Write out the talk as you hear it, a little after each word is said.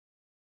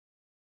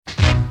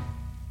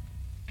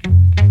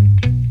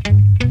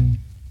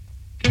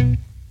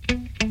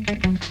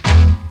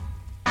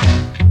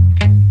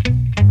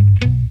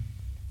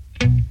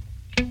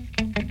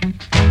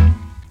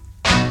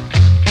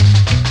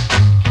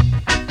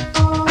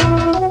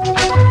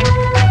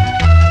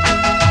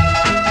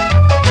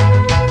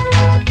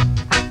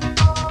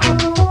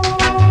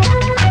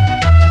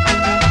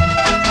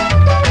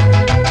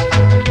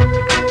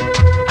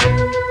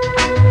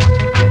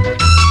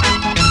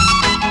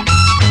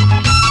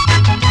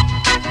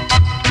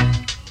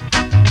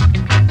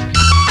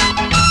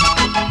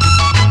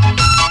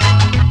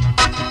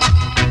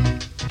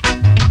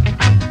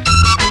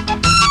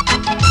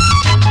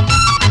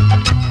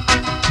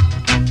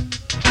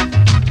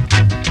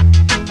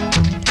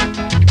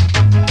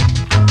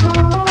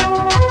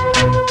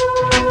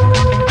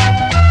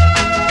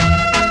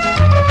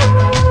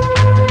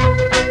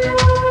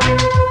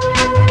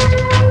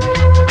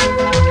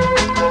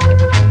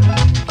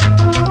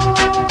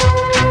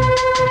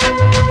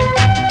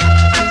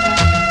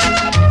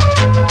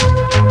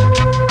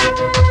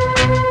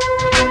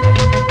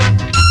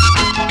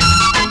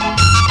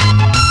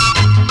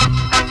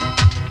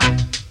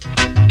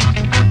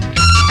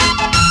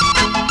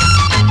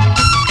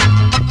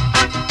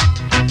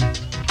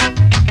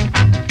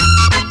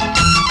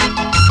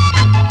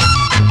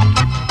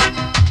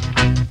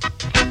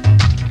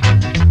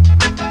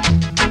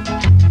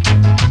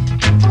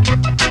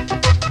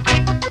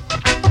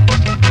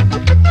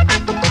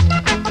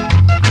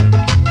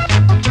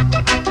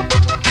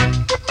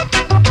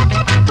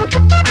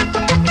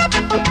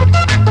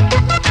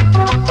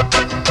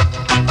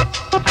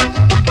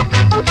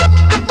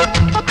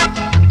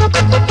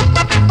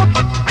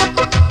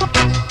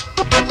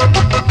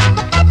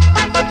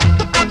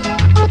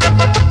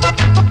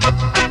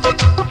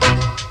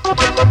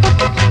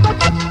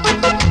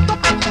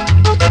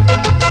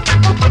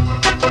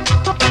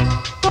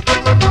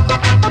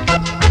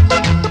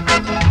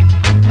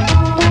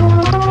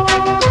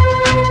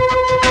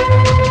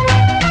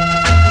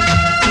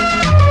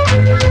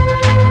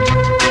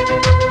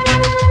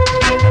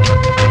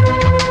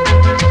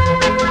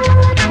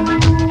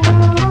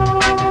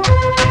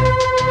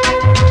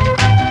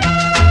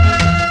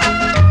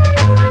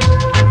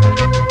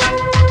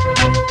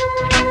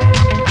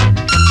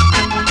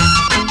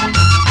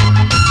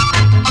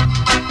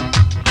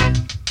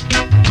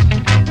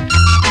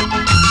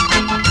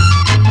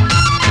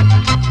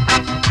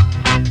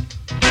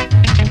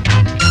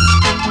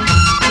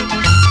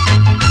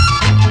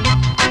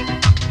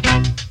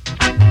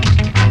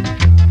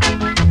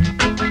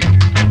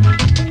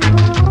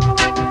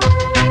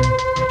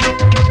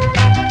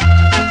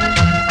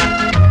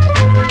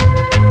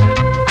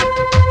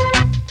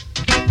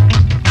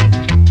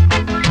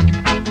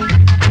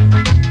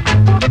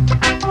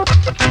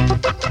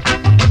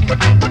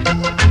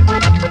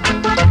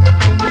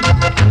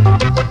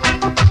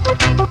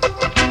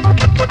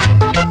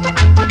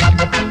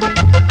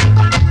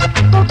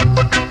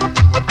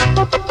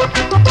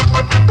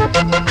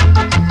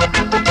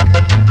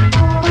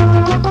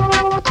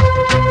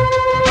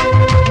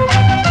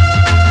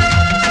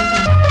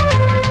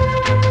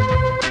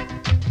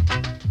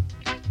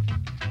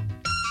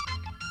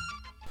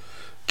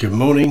Good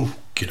morning,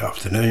 good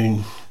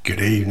afternoon, good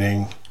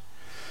evening.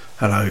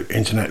 Hello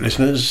internet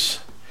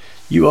listeners.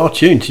 You are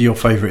tuned to your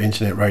favourite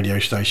internet radio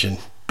station,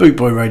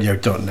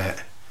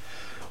 bootboyradio.net.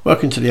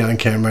 Welcome to the Alan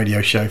Cam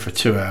Radio Show for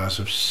 2 hours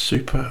of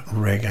super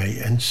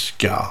reggae and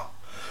ska.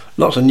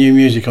 Lots of new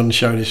music on the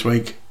show this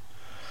week.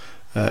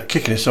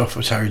 Kicking us off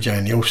was Harry J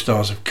and the All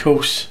Stars, of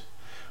course,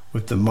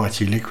 with the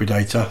Mighty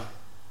Liquidator.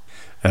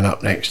 And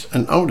up next,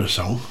 an older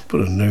song,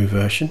 but a new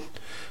version.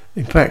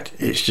 In fact,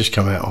 it's just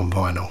come out on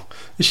vinyl.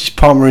 This is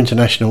Palmer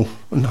International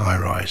and High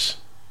Rise.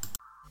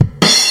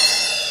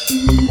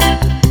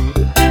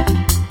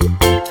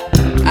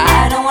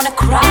 I don't wanna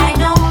cry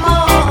no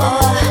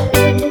more.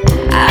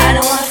 I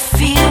don't wanna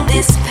feel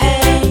this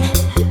pain.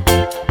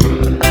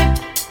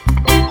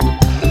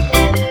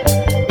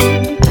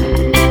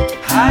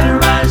 High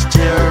rise,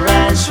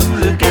 terrorize,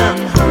 hooligan,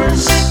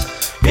 hearse.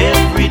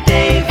 Every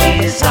day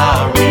these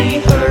are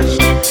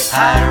rehearsed.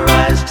 High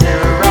rise,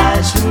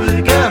 terrorize,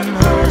 hooligan,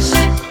 hearse.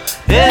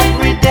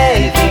 Every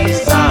day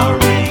these are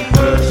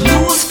rehearsed.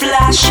 News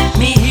flash,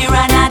 me hear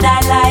another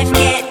life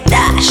get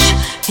dash.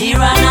 Hear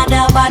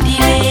another body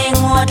laying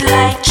out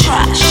like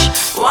trash.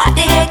 What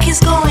the heck is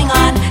going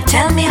on?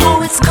 Tell me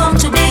how it's come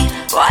to be.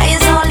 Why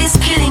is all this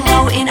killing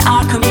now in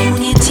our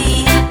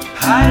community?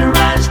 High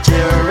rise,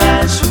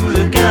 terrorize,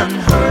 hooligan,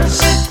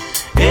 hearse.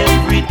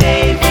 Every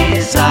day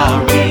these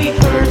are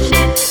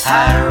rehearsed.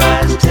 High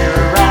rise,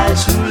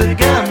 terrorize,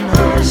 hooligan,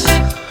 hearse.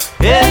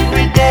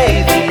 Every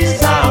day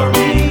these are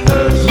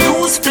rehearsed.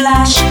 News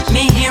flash,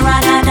 me hear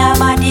another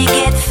body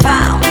get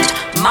found.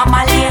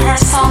 Mama lay her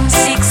son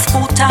 6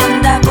 foot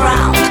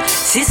underground.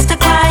 Sister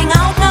crying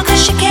out now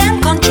cause she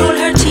can't control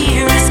her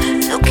tears.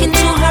 Look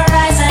into her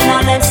eyes and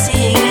all I'm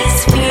seeing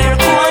is fear.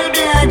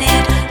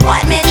 Cold-blooded,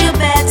 what made you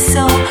bad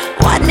so?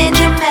 What made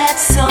you mad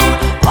so?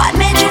 What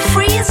made you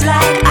freeze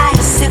like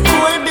ice?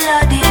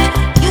 Cold-blooded,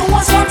 you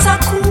was once a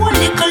cool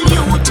little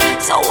youth.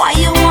 So why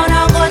you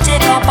wanna go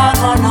take up a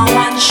gun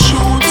and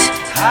shoot?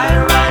 High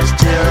rise,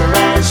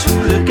 terrorize,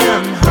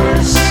 hooligan,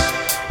 hearse.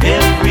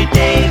 Every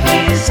day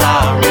these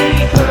are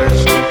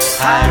rehearsed.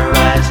 High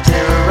rise,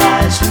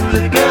 terrorize,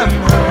 hooligan,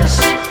 hearse.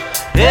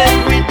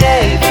 Every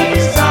day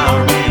these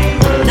are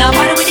rehearsed.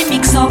 Nobody with the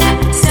mix up,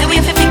 say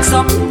we have to fix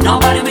up.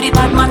 Nobody with the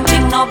bad man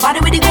thing, nobody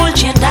with the gold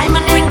chain,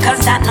 diamond ring,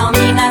 cause that no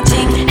mean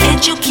nothing.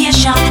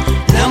 Education,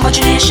 learn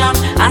modulation,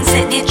 and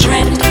set the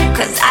trend.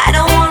 Cause I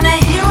don't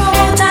wanna hear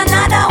about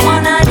another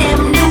one of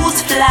them news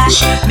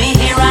flash. Me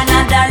hear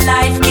another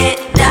life get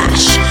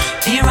dash.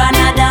 Hear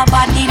another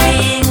body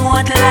laying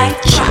out like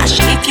trash.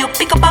 If you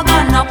pick up a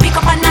gun or pick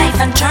up a knife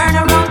and turn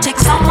around, take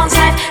someone's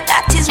life,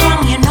 that is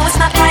wrong, you know it's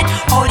not right.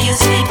 How do you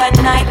sleep at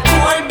night,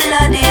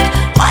 cold-blooded?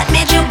 What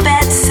made you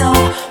bad so?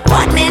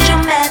 What made you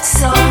mad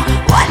so?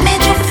 What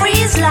made you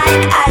freeze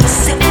like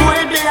ice,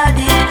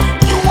 cold-blooded?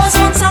 You was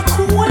once a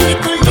cool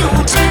little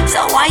youth.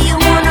 So why you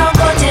wanna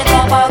go take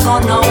up a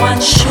gun now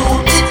and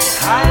shoot?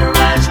 High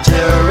rise,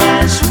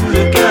 terrorize,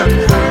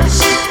 hooligan,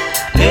 hearse.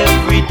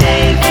 Every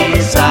day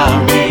these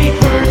are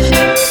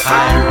rehearsed.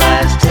 High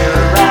rise,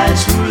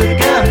 terrorize,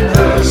 hooligan,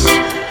 hearse.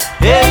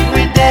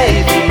 Every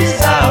day these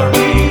are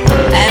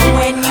rehearsed. And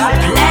when you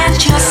plant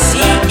your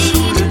seed,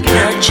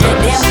 nurture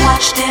them,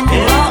 watch them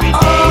grow.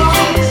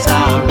 These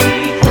are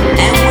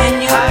rehearsed. And when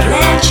you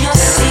plant your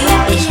seed,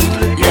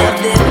 love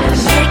them,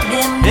 make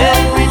them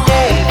Every know.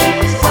 day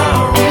these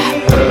are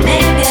rehearsed.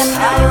 Make them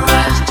High know.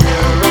 rise,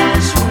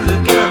 terrorize,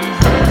 hooligan,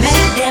 hearse.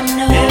 Make them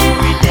know.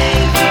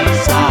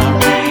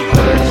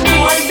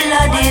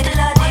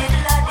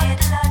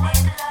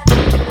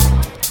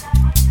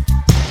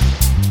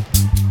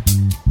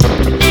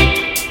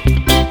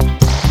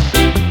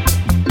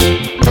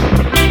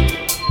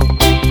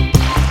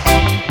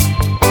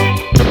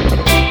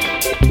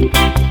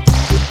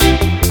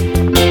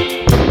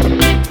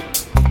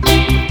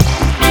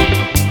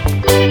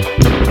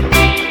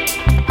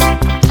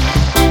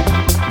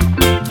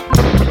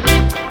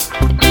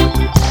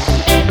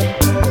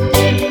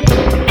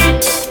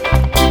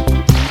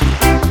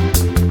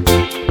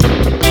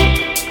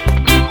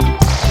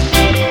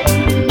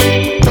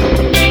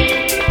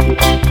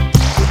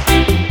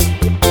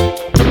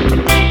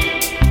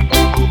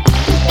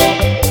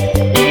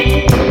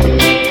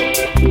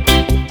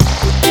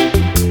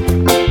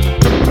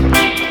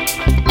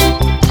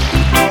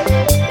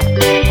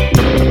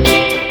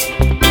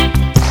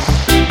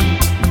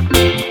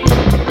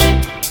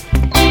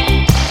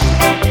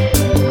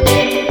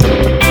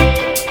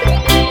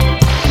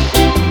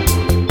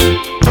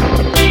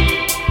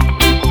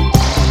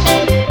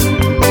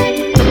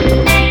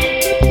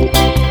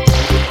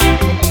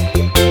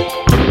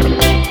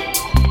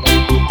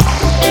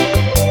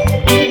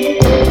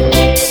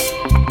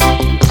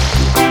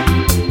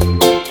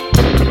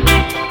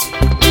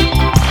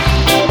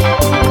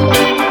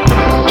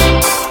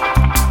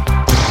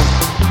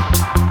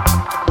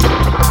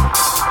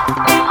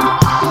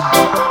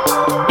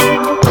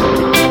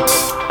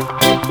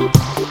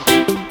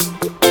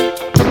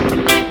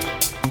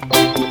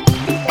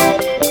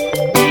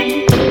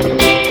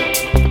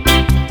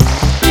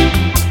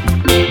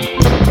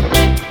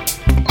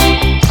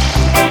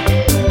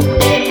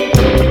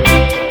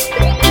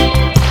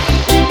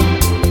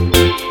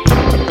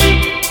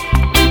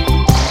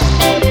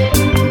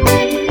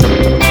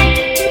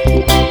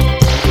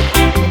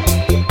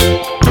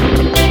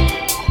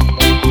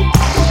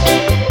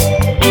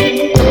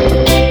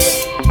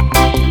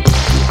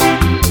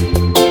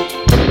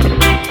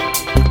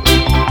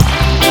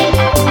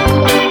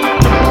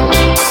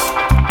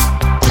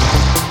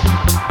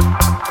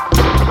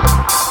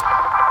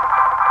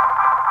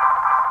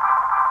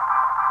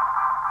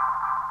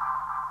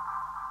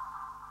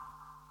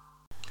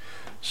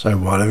 So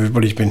while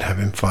everybody's been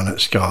having fun at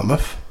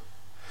Skarmouth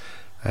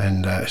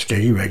and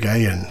Skeggy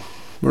Reggae and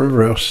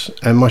wherever else,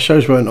 and my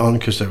shows weren't on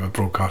because they were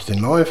broadcasting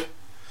live,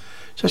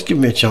 so it's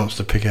given me a chance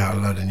to pick out a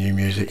load of new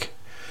music.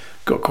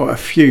 Got quite a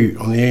few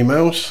on the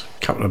emails,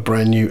 a couple of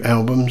brand new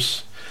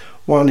albums.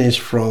 One is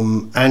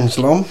from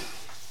Anslom,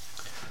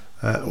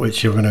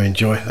 which you're going to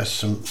enjoy. There's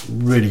some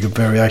really good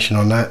variation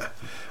on that.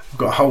 I've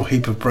got a whole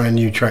heap of brand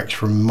new tracks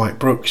from Mike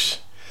Brooks,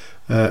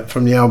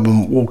 from the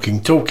album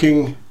Walking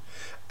Talking.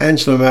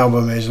 Anslom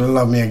album is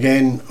Love Me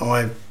Again.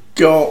 I've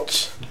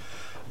got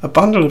a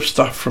bundle of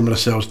stuff from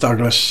Lascelles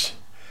Douglas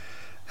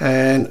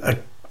and a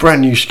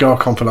brand new ska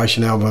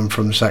compilation album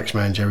from the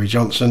saxman Jerry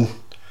Johnson,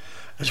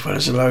 as well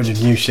as a load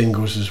of new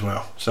singles as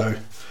well. So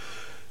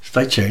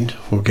stay tuned,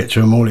 we'll get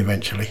to them all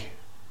eventually.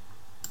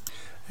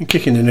 And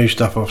kicking the new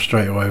stuff off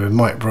straight away with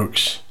Mike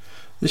Brooks,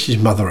 this is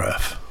Mother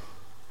Earth.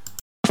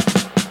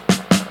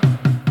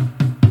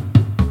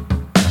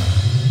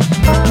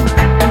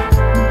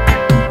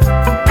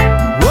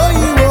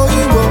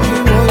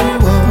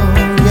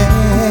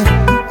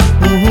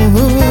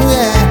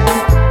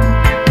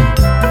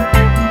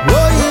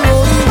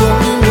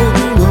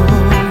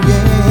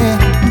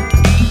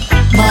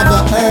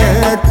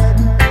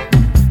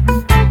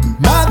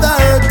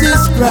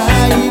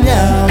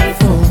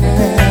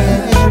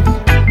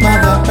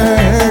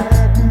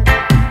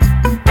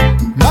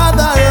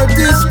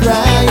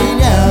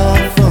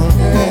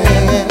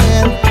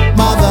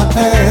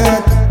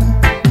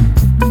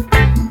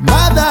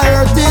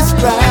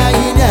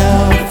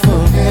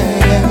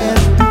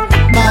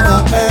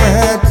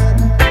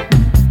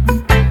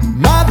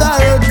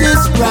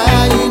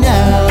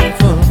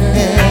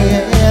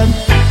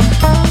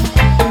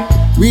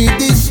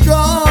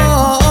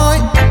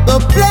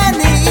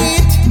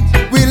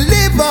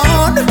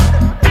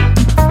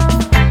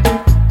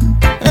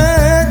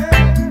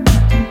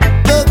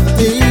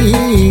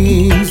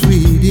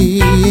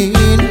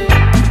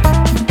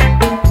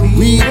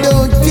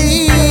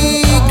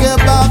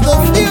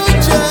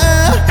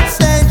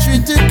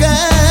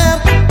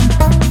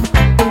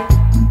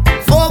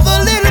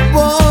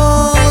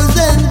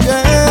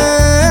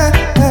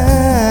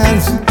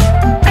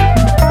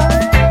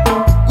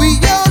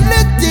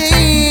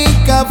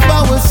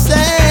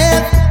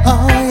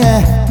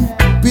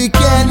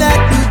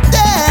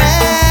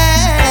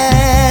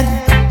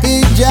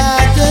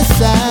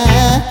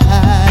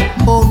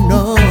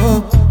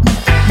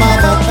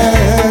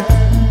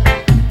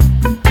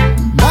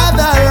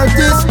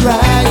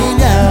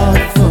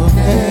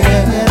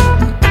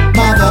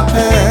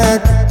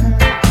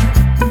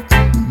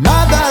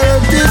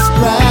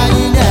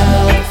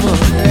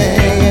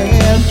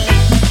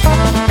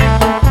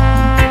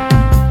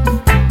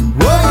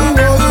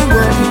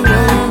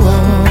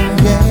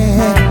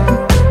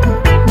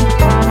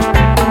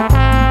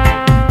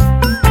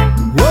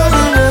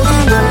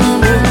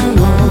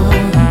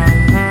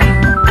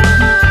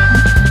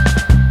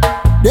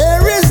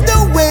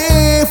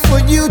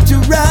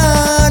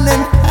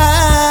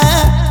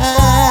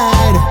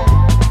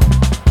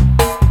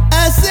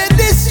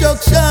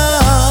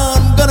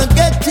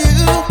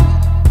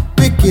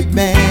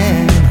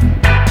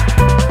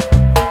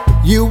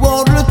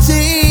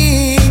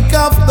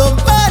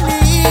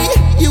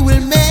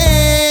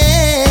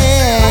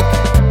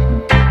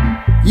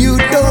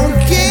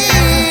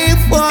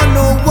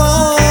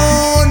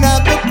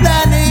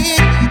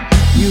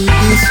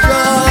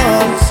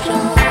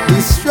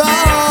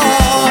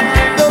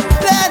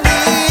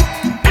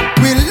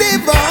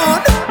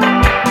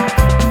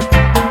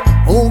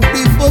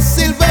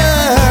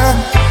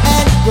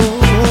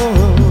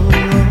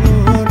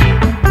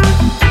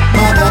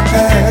 Mother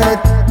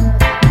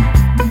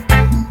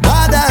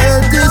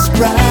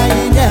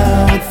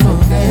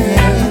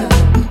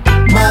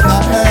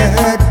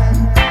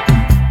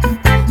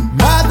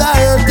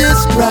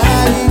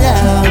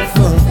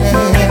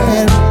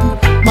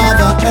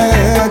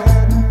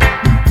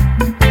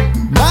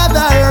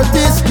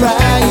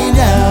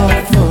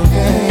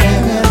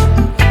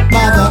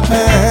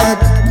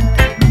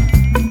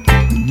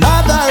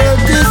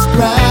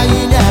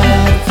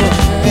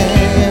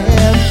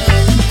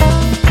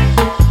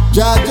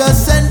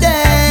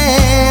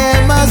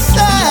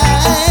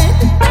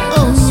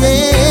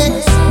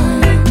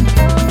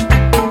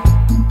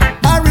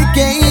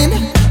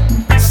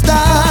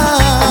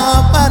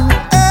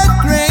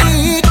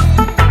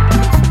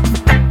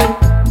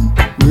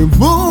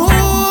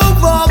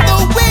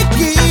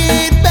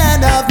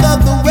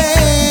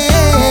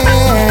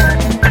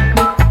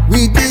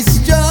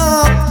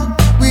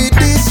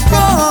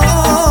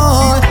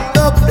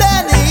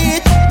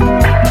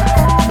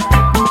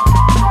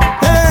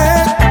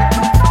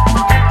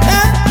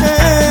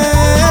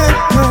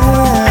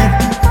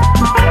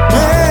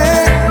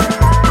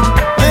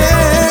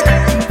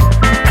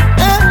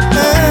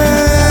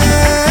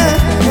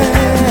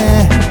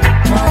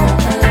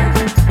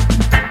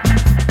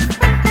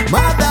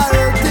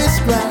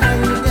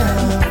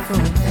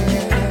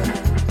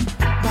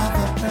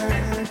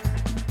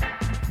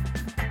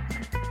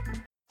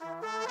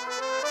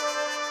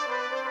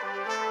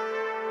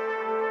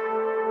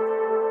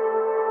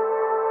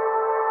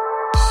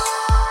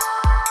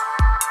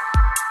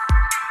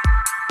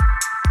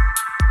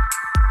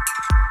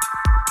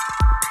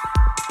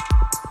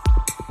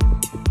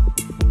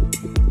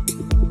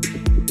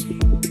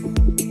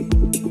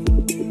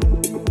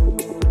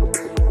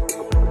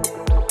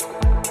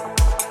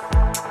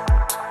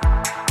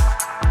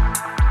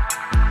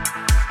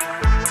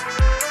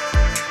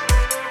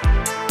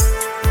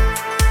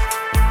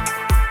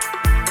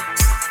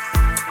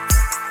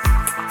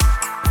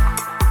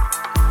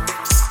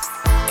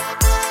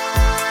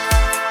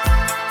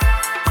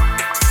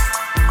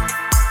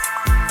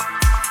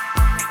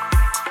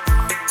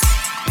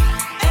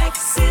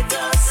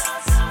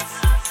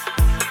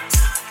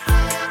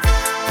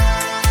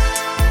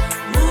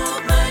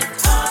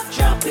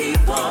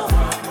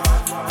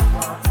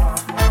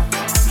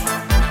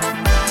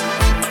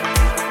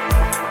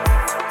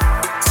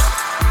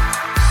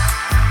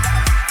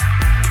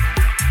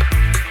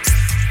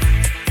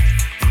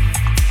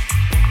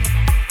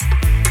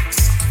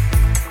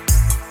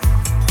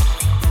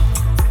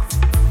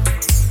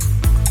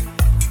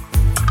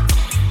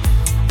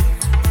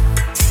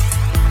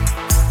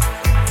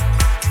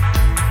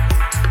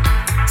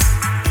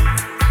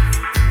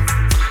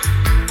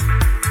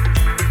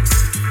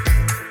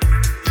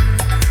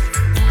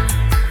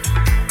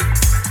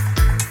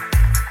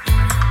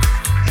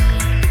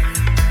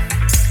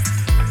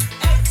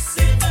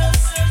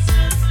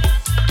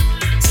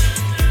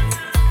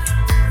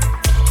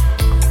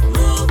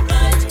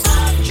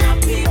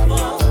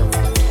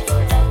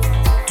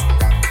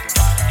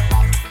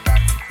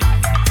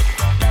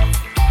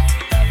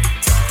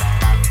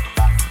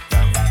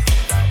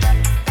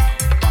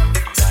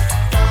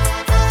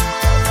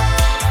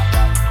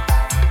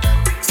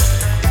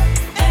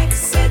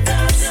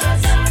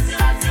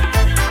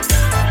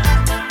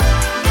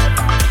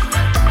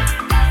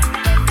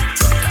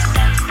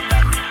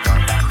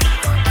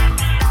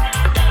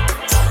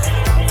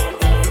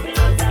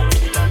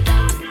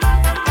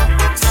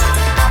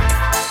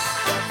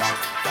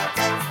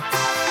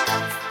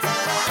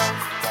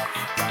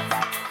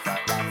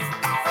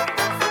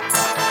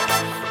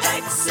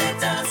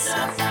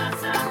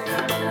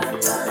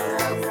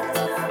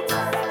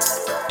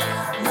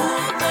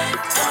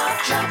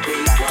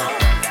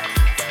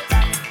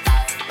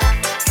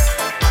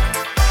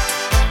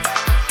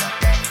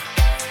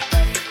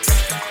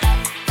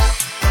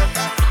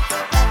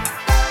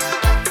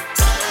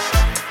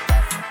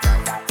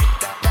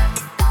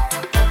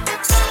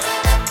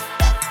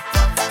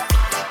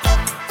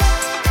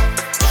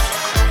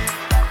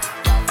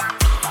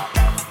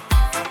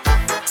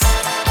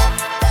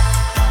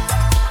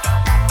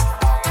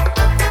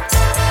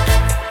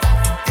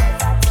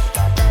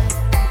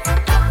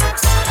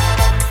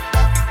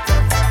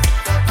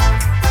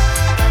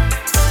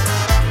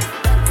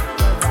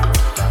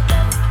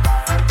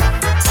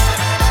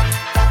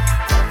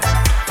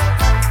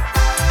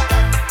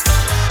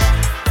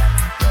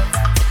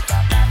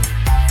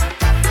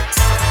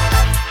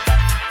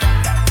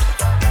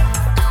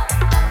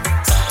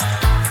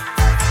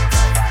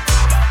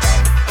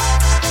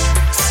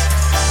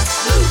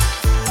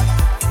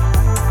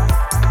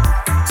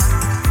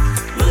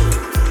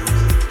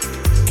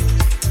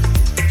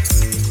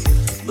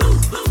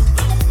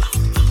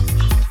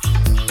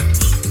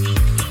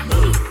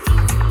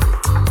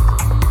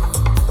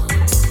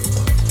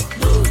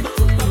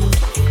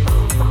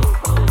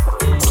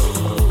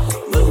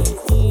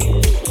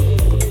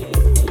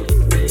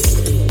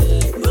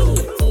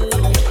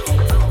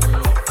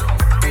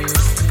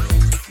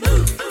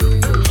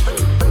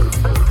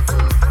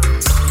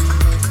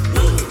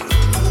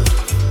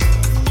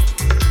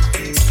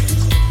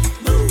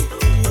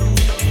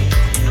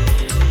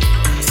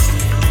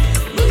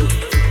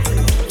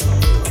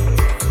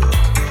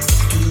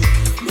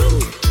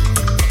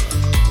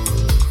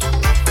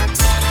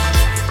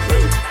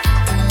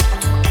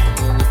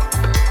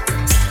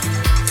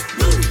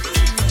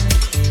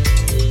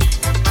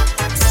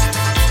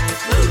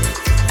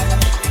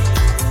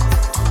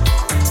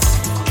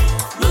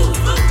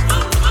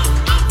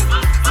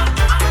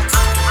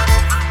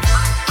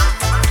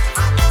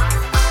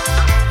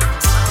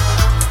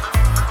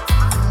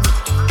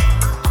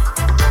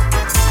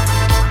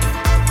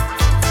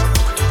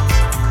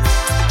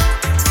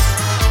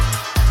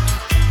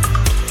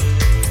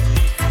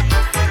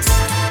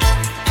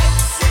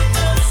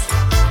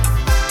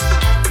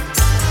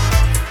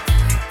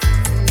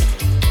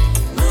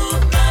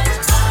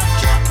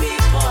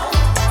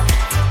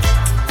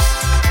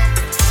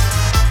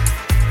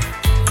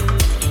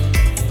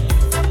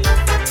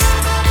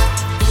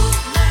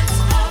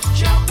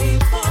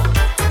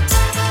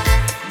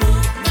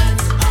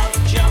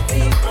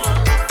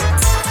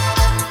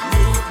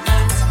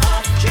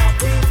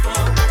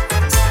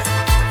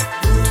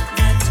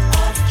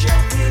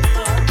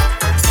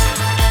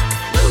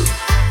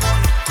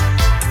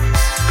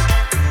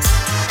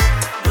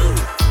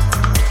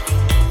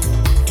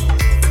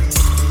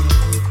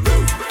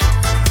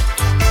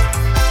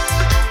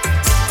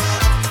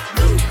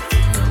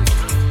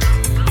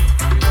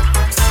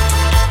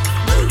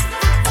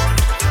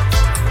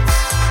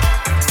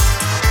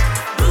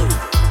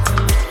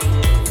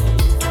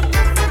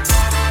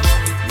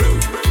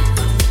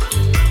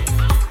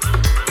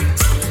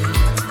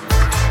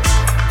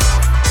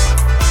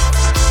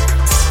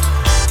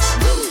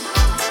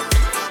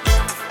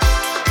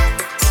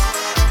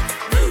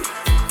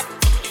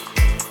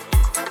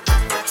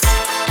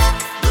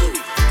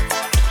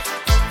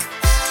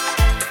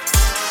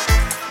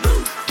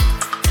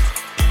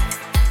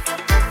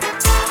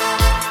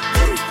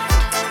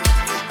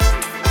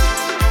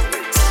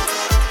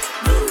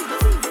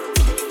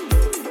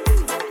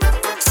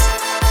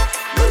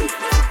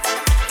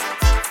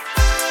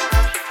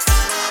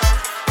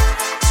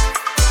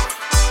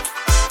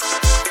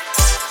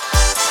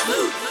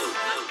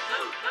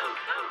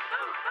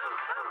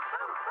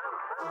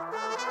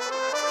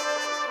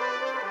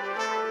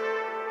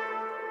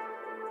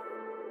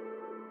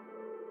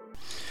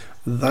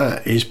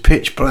That is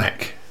Pitch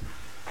Black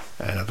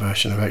and a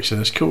version of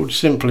Exodus called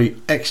simply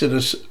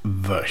Exodus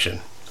Version.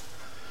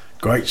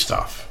 Great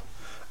stuff.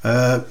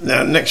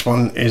 Now next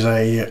one is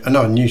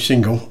another new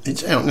single.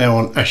 It's out now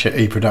on Asher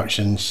E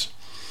Productions.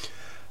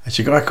 It's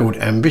a guy called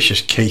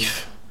Ambitious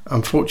Keith.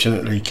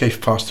 Unfortunately,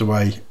 Keith passed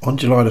away on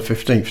July the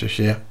 15th this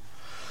year.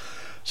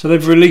 So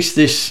they've released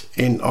this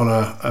in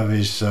honour of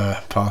his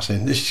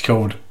passing. This is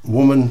called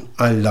Woman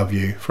I Love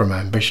You from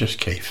Ambitious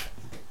Keith.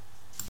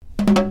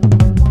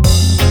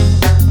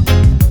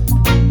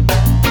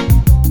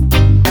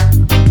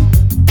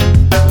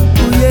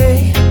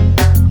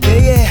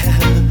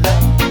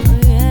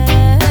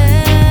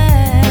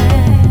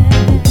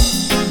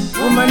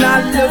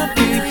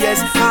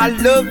 I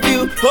love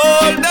you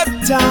all the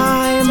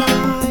time. I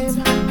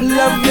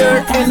love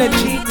your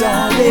energy,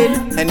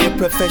 darling, and your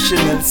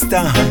professional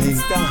style.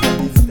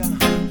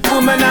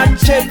 Woman, I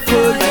check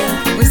for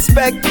you,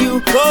 respect you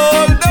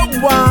all the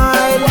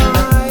while.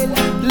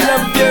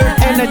 Love your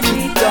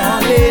energy,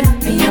 darling,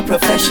 and your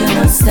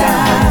professional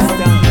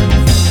style.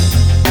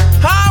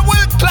 I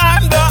will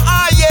climb the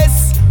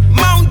highest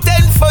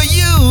mountain for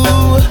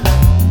you.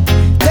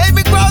 Take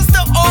me across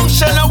the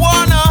ocean, I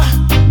wanna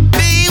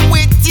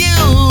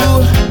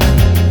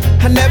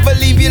I never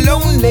leave you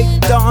lonely,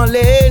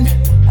 darling.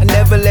 I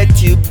never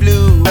let you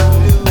blue.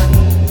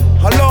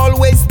 I'll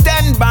always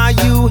stand by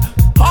you,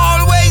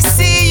 always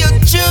see you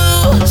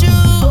true.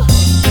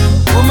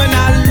 Woman,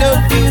 I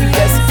love you,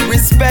 yes,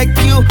 respect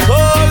you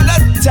all the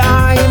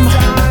time.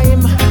 I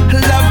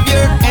love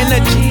your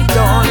energy,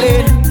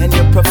 darling, and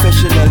your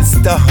professional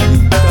style.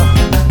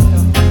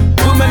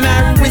 Woman,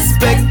 I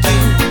respect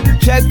you,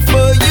 check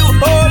for you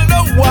all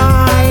the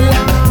while.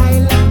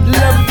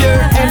 Love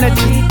your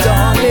energy,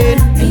 darling,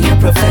 and your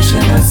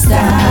professional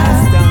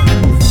style.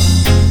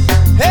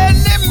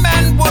 Any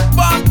man would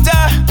want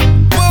a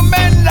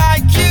woman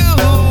like you.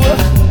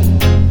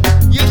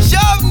 You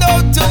sure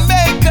know to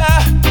make a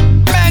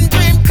man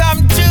dream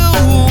come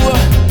true.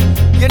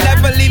 You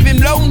never leave him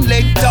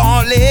lonely,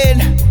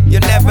 darling. You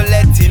never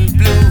let him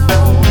blue.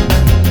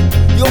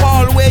 You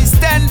always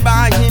stand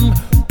by him,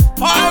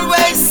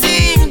 always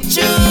see him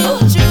true.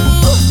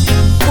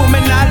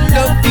 Woman, I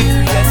love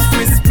you, yes,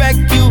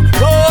 respect you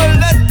all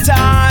the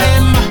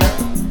time.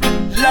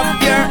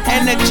 Love your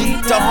energy,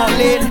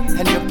 darling,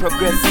 and your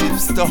progressive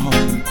style.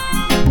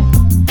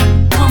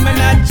 Woman, I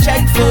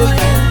check for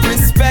you,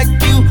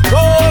 respect you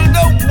all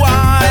the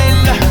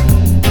while.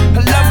 I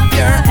love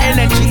your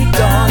energy,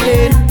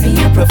 darling, and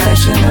your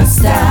professional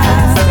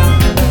style.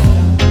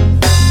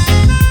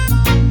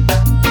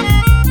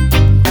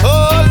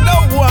 All the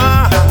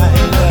while.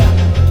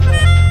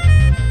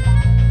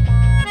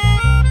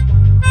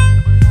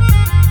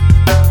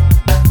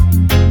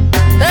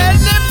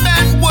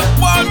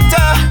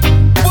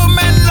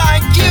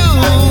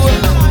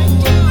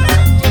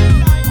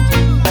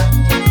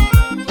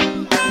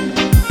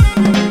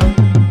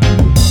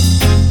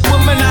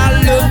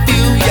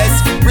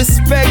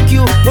 Respect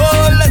you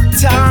all the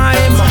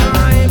time.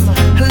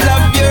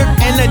 Love your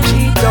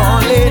energy,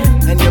 darling,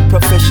 and your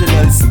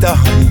professional style.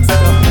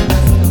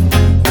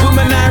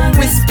 Woman, I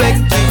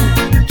respect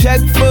you, check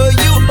for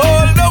you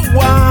all the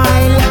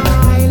while.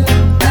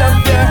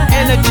 Love your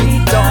energy,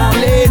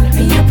 darling,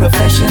 and your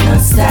professional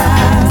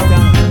style.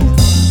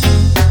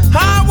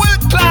 I will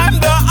climb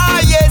the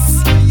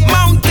highest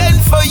mountain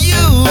for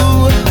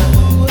you.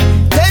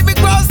 Take me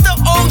across the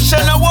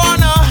ocean, I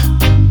wanna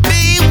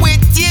be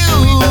with you.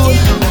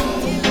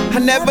 I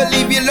never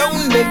leave you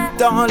lonely,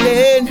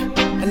 darling.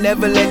 I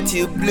never let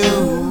you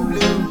blue.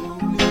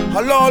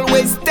 I'll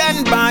always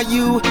stand by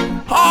you,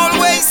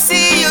 always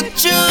see you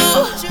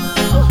true.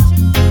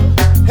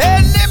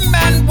 Any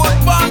man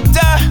would want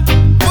a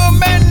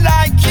woman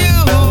like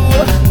you.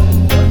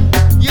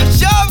 You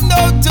sure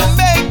know to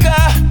make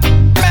a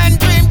man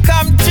dream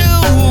come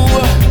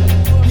true.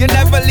 You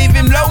never leave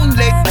him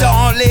lonely,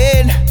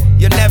 darling.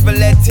 You never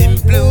let him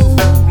blue.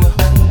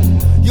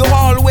 You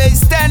always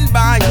stand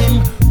by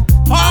him,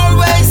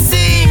 always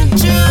seem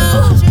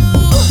true.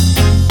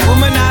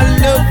 Woman, I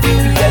love you,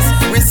 yes,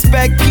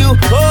 respect you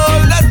all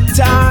the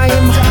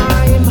time.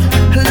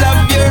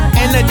 Love your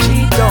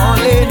energy,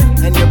 darling,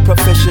 and your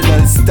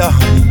professional style.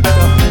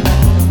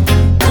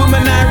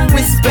 Woman, I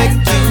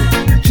respect you,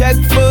 check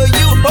for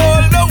you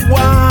all the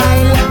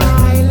while.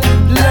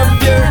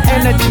 Love your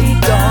energy,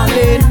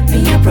 darling,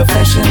 and your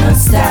professional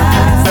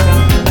style.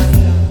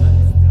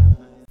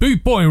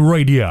 Bootboy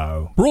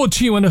Radio, brought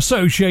to you in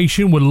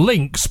association with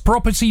Links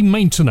Property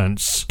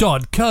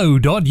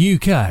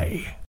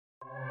Maintenance.co.uk.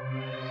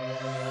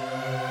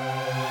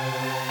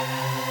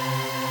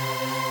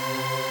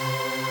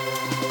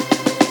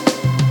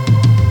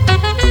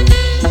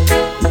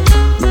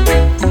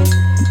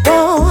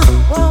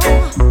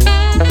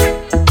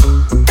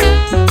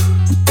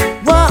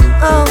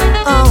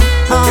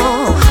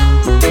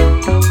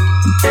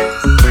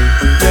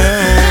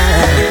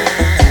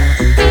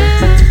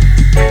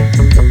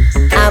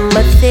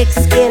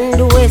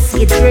 Thick-skinned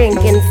whiskey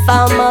drinking,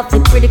 farmer for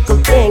critical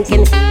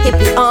thinking,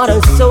 hippie on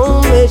a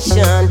soul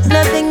mission.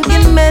 Nothing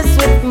can mess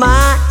with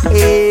my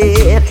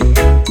head.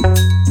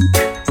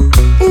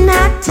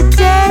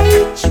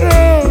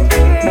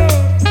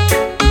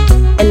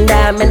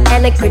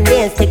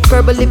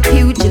 verbally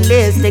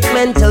pugilistic,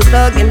 mental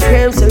thug and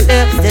crimson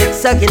lipstick,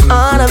 sucking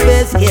on a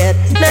biscuit.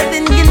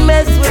 Nothing can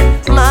mess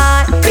with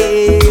my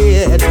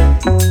head.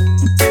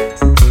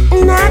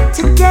 Not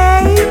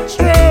today,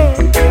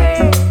 Trent.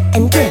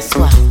 And guess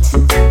what?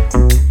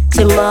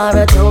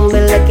 Tomorrow don't be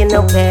looking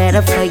no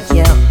better for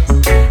you.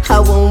 I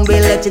won't be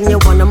letting you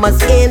under my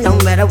skin no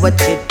matter what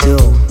you do.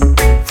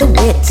 The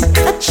wit,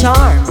 a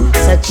charm,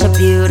 such a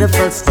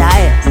beautiful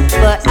style,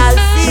 but I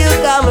see you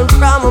coming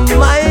from a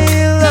mile.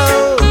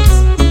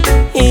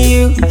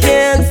 You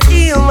can't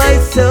steal my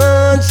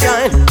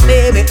sunshine,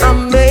 baby, I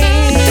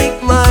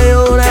make my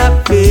own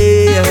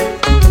happy.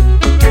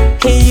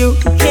 You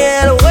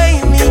can't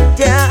weigh me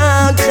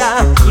down,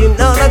 child. You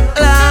know the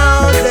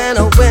clouds and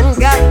the wind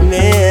got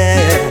me,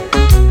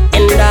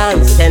 and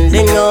I'm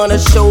standing on the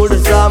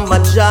shoulders of my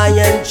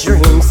giant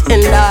dreams,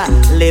 and I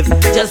live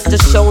just to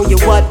show you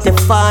what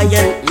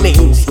defiant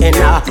means. And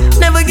I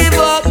never give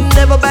up,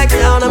 never back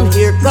down. I'm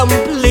here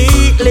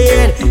completely,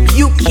 and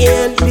you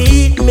can't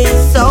beat me.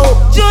 So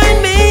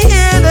join me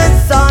in the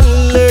sun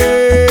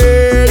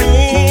learning,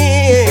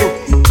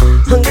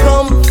 and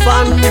come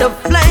fan the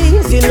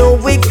flames. You know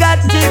we got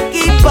to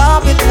keep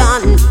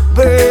Babylon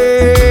burning.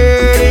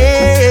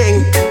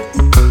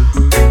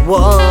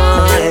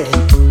 Why?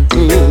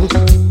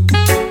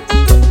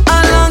 A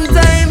long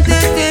time to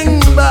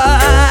think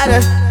about,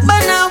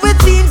 but now it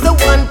seems the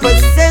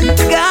 1%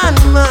 gone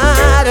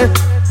mad.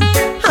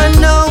 I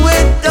know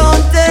it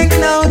don't take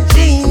no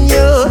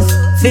genius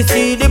to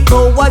see the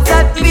powers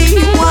that be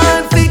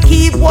want to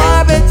keep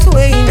war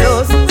between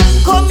us.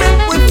 Come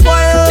up with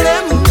foil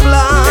them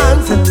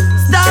plans.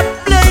 Stop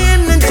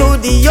playing into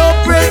the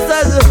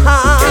oppressor's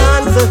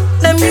hands.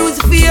 Them use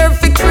fear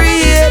to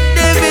create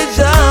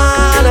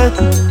division,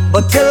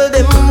 but tell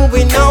them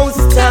we now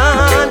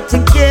stand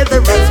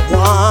together as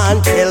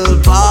one. Tell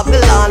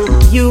Babylon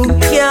you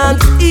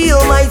can't steal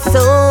my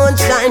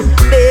sunshine,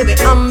 baby,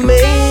 I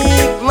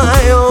make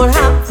my own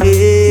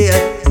happy.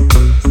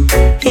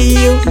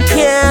 You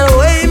can't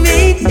weigh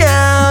me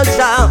down,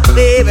 child,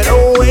 baby, the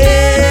wind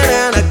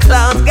and the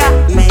clouds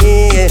got me.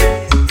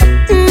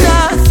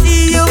 Now I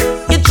see you,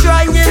 you're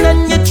trying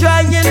and you're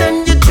trying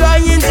and you're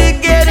trying to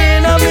get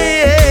in on me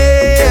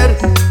head.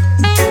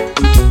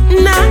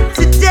 Not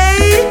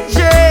today,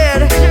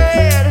 Dread.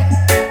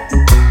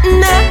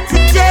 Not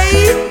today,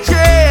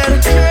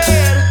 Dread.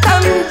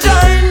 Come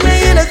join me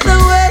in a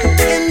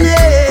awakening.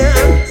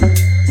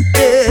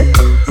 Yeah.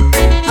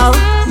 Oh,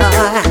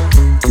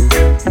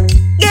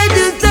 get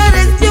used to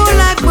this new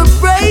life we're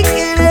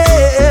breaking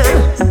in.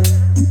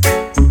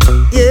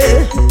 Yeah.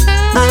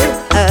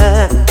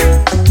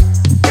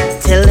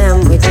 Tell them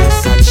we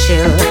just a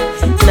chill.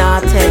 Now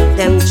take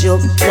them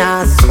joke,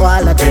 now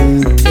swallow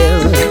them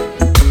pill.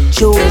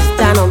 Choose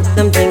stand up,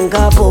 them think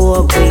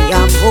about we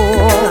are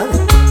poor.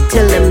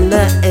 Tell them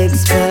the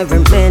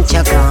experiment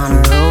you're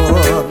gonna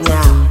roll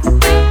now.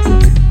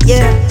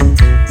 Yeah.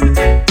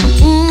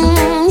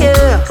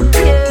 Yeah.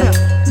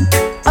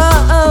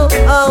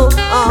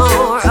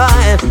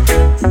 Right.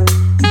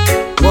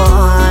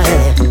 Why?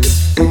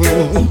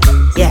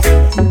 Yeah.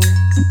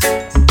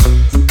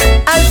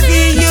 I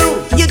see you,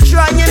 you're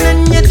trying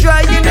and you're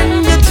trying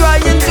and you're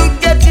trying to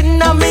get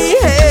in on me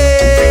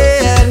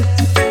head.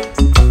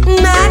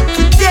 Not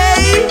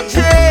today,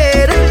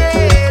 Dread.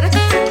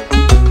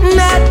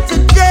 Not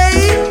today,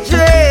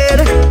 Dread.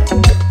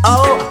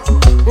 Oh,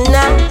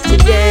 not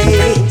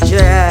today,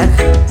 Dread.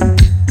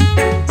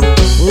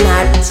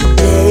 Not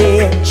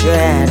today,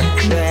 Dread.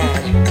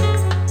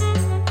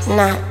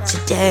 Not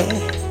today,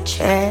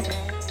 Dread.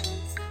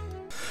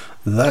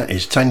 That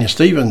is Tanya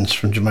Stephens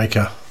from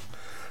Jamaica,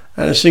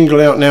 and a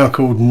single out now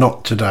called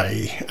Not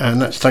Today,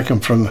 and that's taken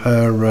from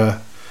her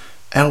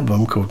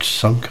album called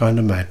Some Kind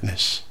of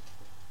Madness.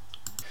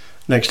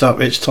 Next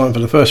up, it's time for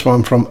the first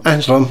one from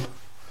Anselm.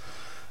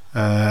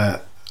 And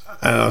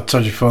I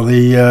told you before,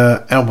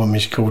 the album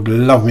is called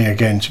Love Me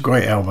Again. It's a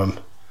great album.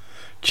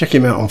 Check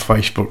him out on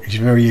Facebook. It's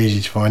very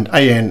easy to find.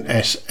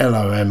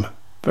 ANSLOM.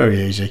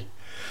 Very easy.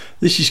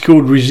 This is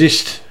called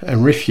Resist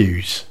and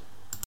Refuse.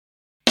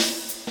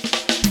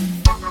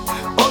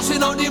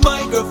 Pushing on the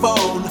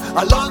microphone,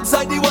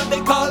 alongside the one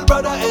they call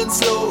Brother and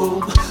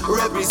Slow.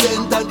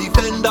 Represent and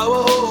defend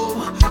our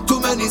home. Too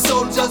many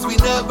soldiers, we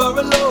never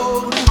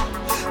alone.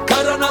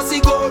 Karana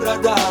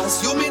sigora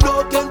das, you me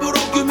no can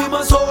buruk, you me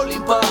mas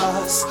holding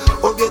pass.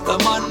 Or get a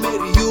man,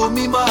 marry you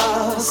me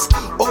mas.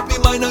 Opi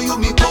minor, you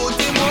me put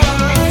him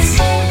mas.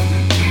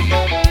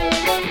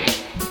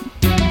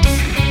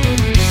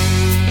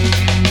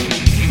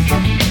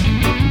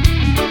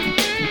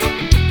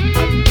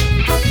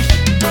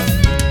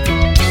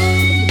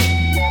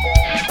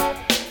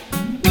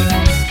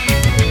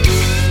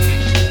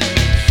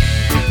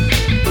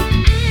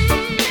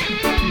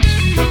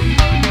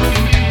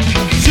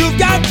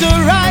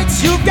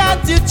 You've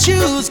got to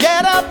choose,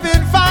 get up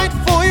and fight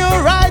for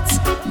your rights.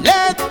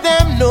 Let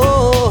them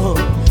know,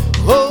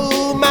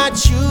 oh my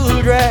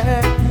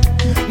children.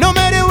 No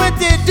matter what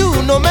they do,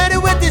 no matter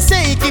what they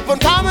say, keep on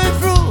coming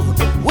through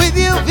with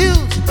your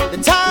views.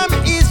 The time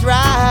is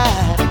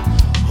right.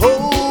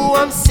 Oh,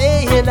 I'm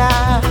saying you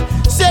now.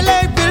 Say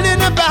like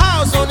building up a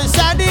house on the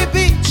side of the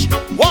beach.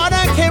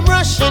 Water came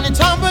rushing, it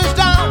tumbles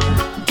down.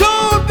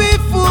 Don't be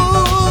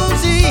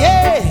fools,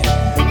 yeah,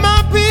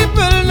 my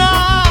people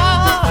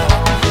now.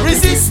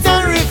 Resist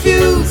and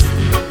refuse.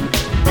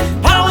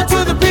 Power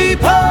to the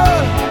people.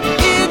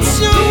 It's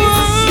your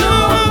world.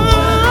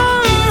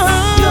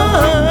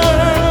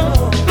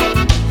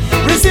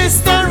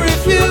 Resist and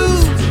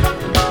refuse.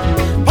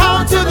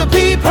 Power to the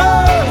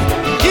people.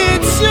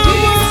 It's your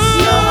world.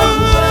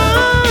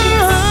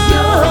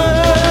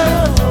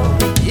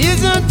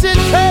 Isn't it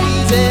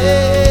crazy?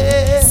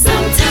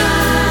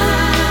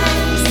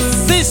 Sometimes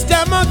this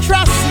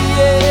democracy,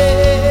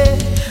 yeah.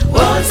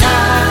 All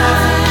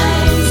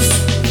times.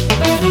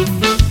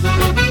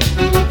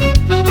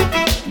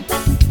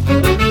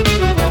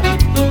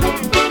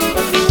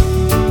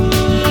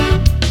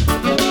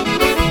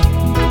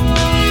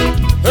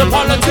 The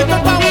political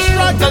power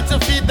struggle to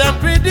feed them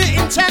greedy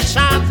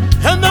intentions,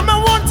 and them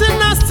are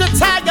wanting us to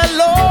tag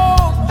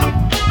along.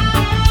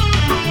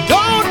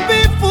 Don't be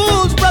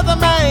fools, brother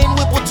mine.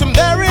 We put them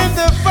there in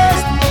the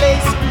first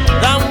place.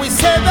 Then we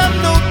say them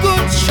no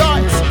good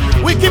choice.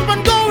 We keep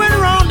on going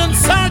round in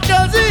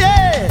circles,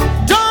 yeah.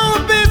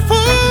 Don't be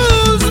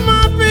fools,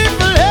 my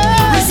people,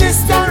 yeah.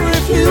 Resist and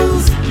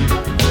refuse.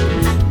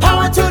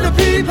 Power to the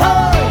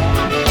people.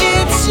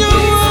 It's your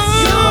world.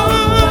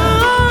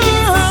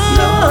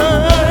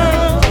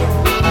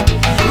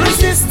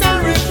 Resist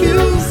and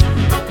refuse.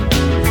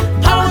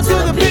 Power to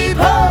the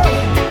people.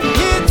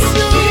 It's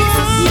your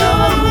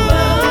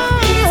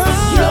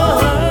world.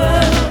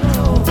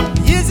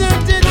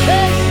 Isn't it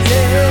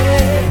crazy?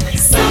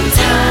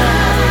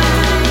 Sometimes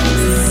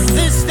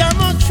this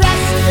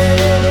democracy.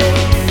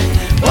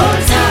 All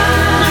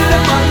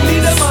time.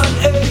 Lead them on,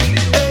 hey,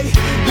 hey.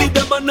 Lead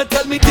them on,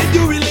 tell me, did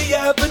you really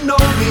ever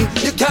know me?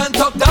 You can't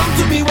talk down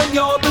to me when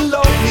you're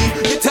below me.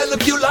 You tell a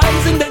few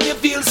lies and then you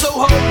feel so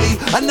holy.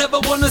 I never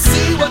wanna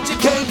see what you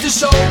came to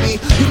show me.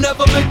 You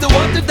never make the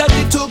water that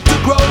it took to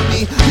grow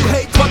me. You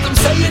hate what I'm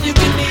saying, you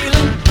can kneel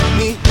and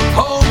me,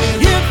 homie.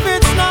 If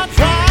it's not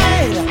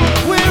right,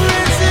 we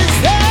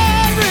resist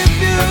and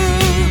refuse.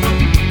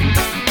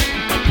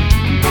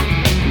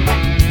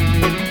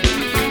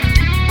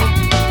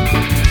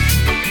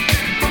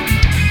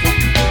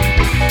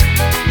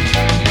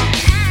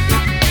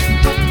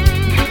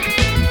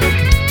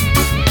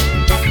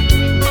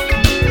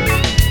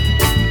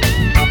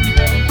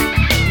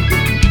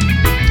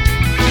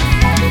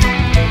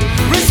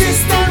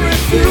 Resist and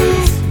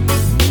refuse.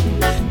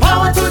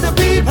 Power to the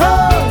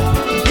people.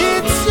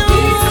 It's your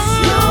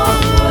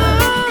world.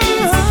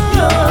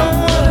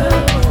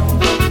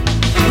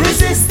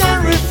 Resist and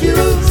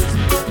refuse.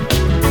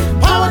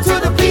 Power to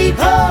the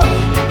people.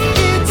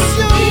 It's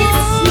your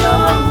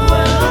world.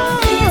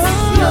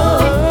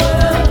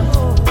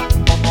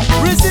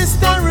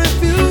 Resist and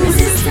refuse.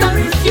 Resist and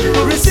refuse.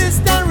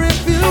 Resist and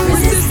refuse.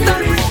 Resist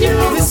and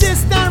refuse.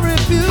 Resist and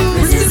refuse.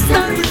 Resist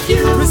and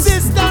refuse.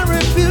 Resist and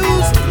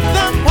refuse.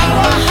 Them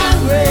power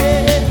hungry.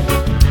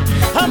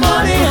 I'm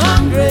money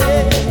hungry.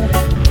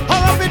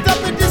 How up it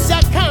up in this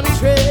your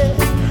country.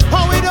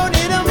 How we don't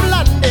need them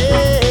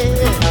landing.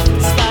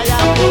 Sky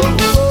above.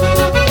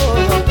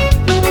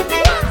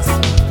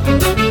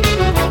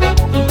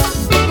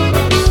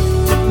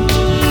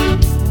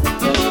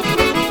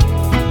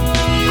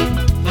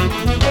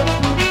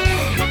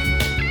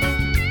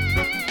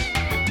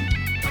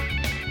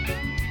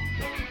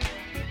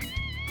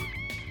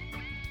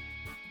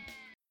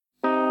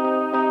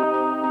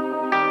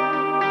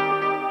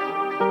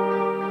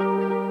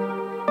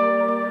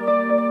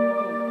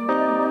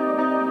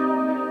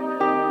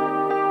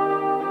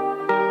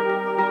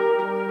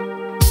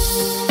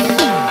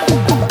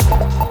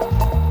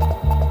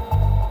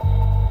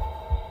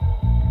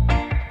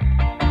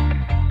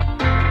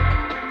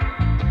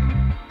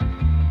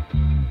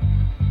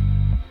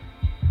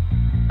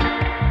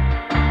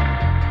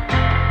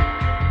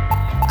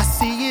 I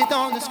see it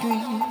on the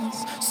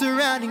screens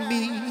surrounding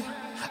me.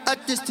 A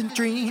distant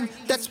dream,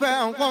 that's where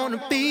I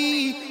wanna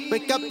be.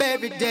 Wake up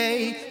every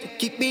day to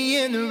keep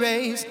me in the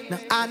race. Now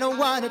I know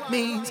what it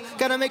means,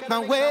 gotta make my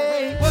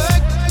way.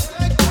 Work.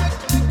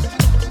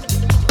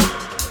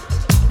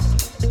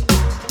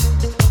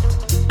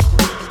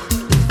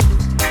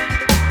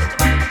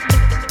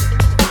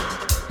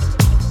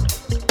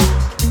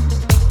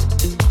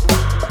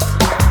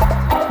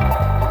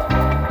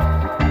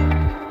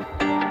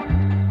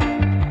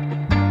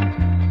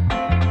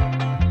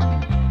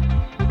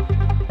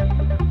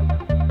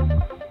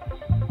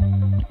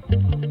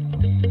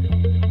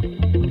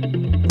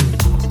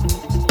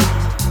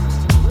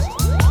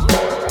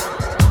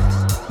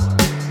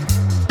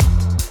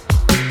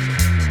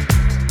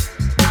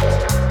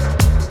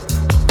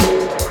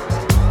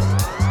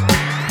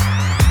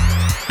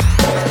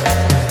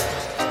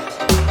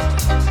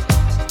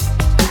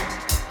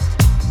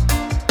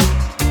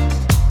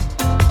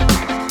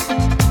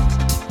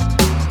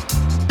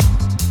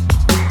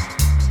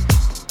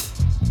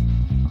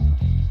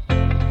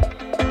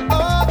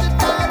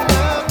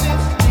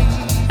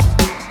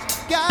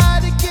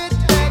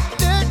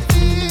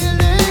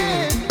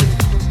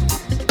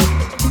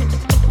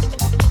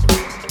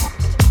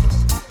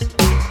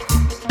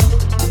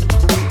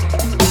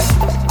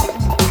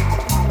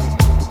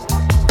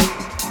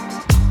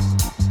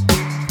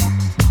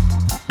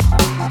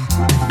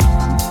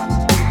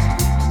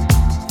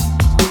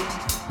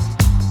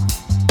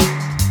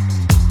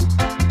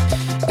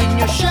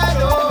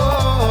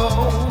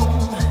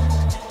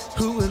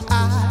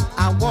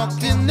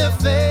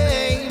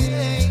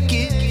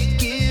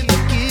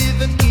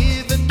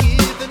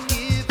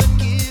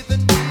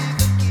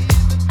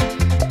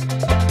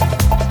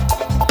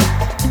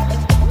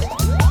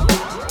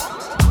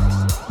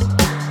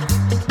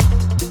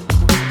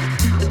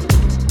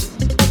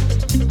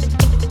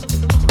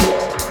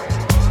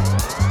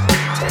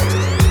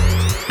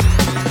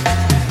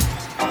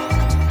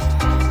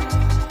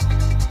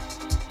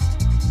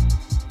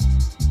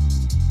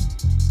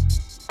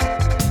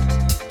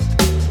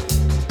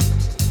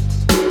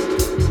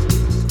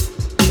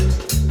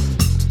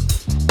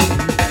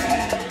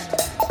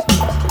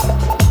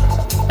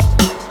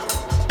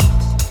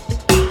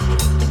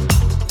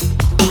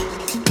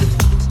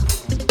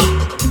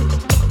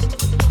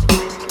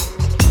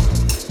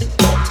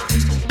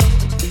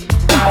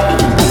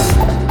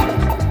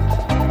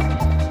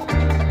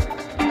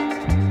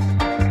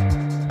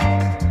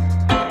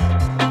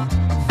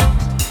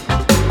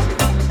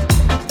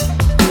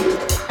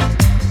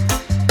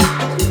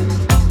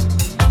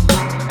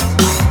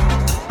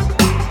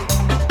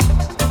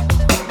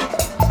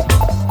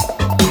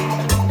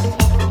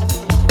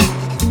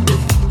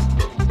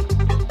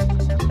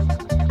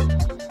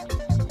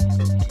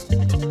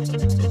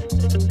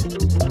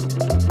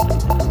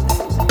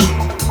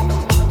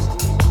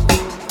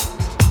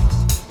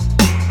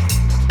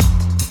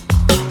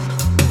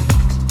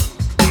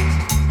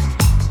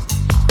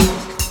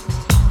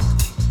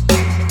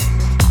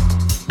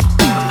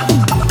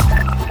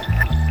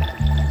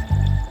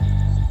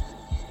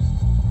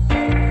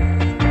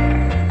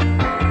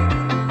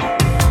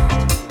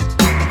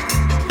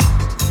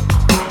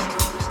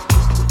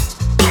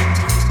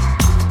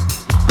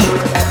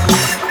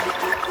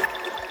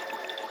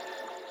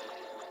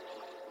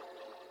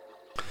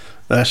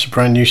 That's a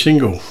brand new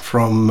single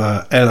from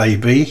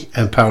LAB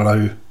and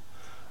Paolo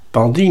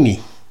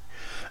Baldini.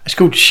 It's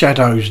called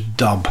Shadows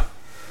Dub.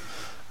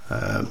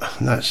 And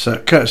that's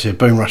courtesy of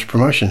Boom Rush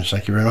Promotions.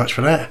 Thank you very much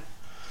for that.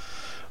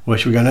 Where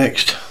should we go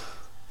next?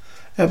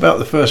 How about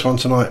the first one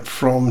tonight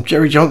from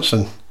Jerry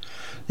Johnson?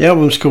 The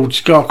album's called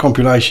Scar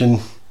Compilation.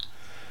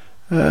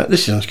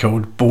 This one's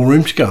called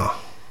Ballroom Scar.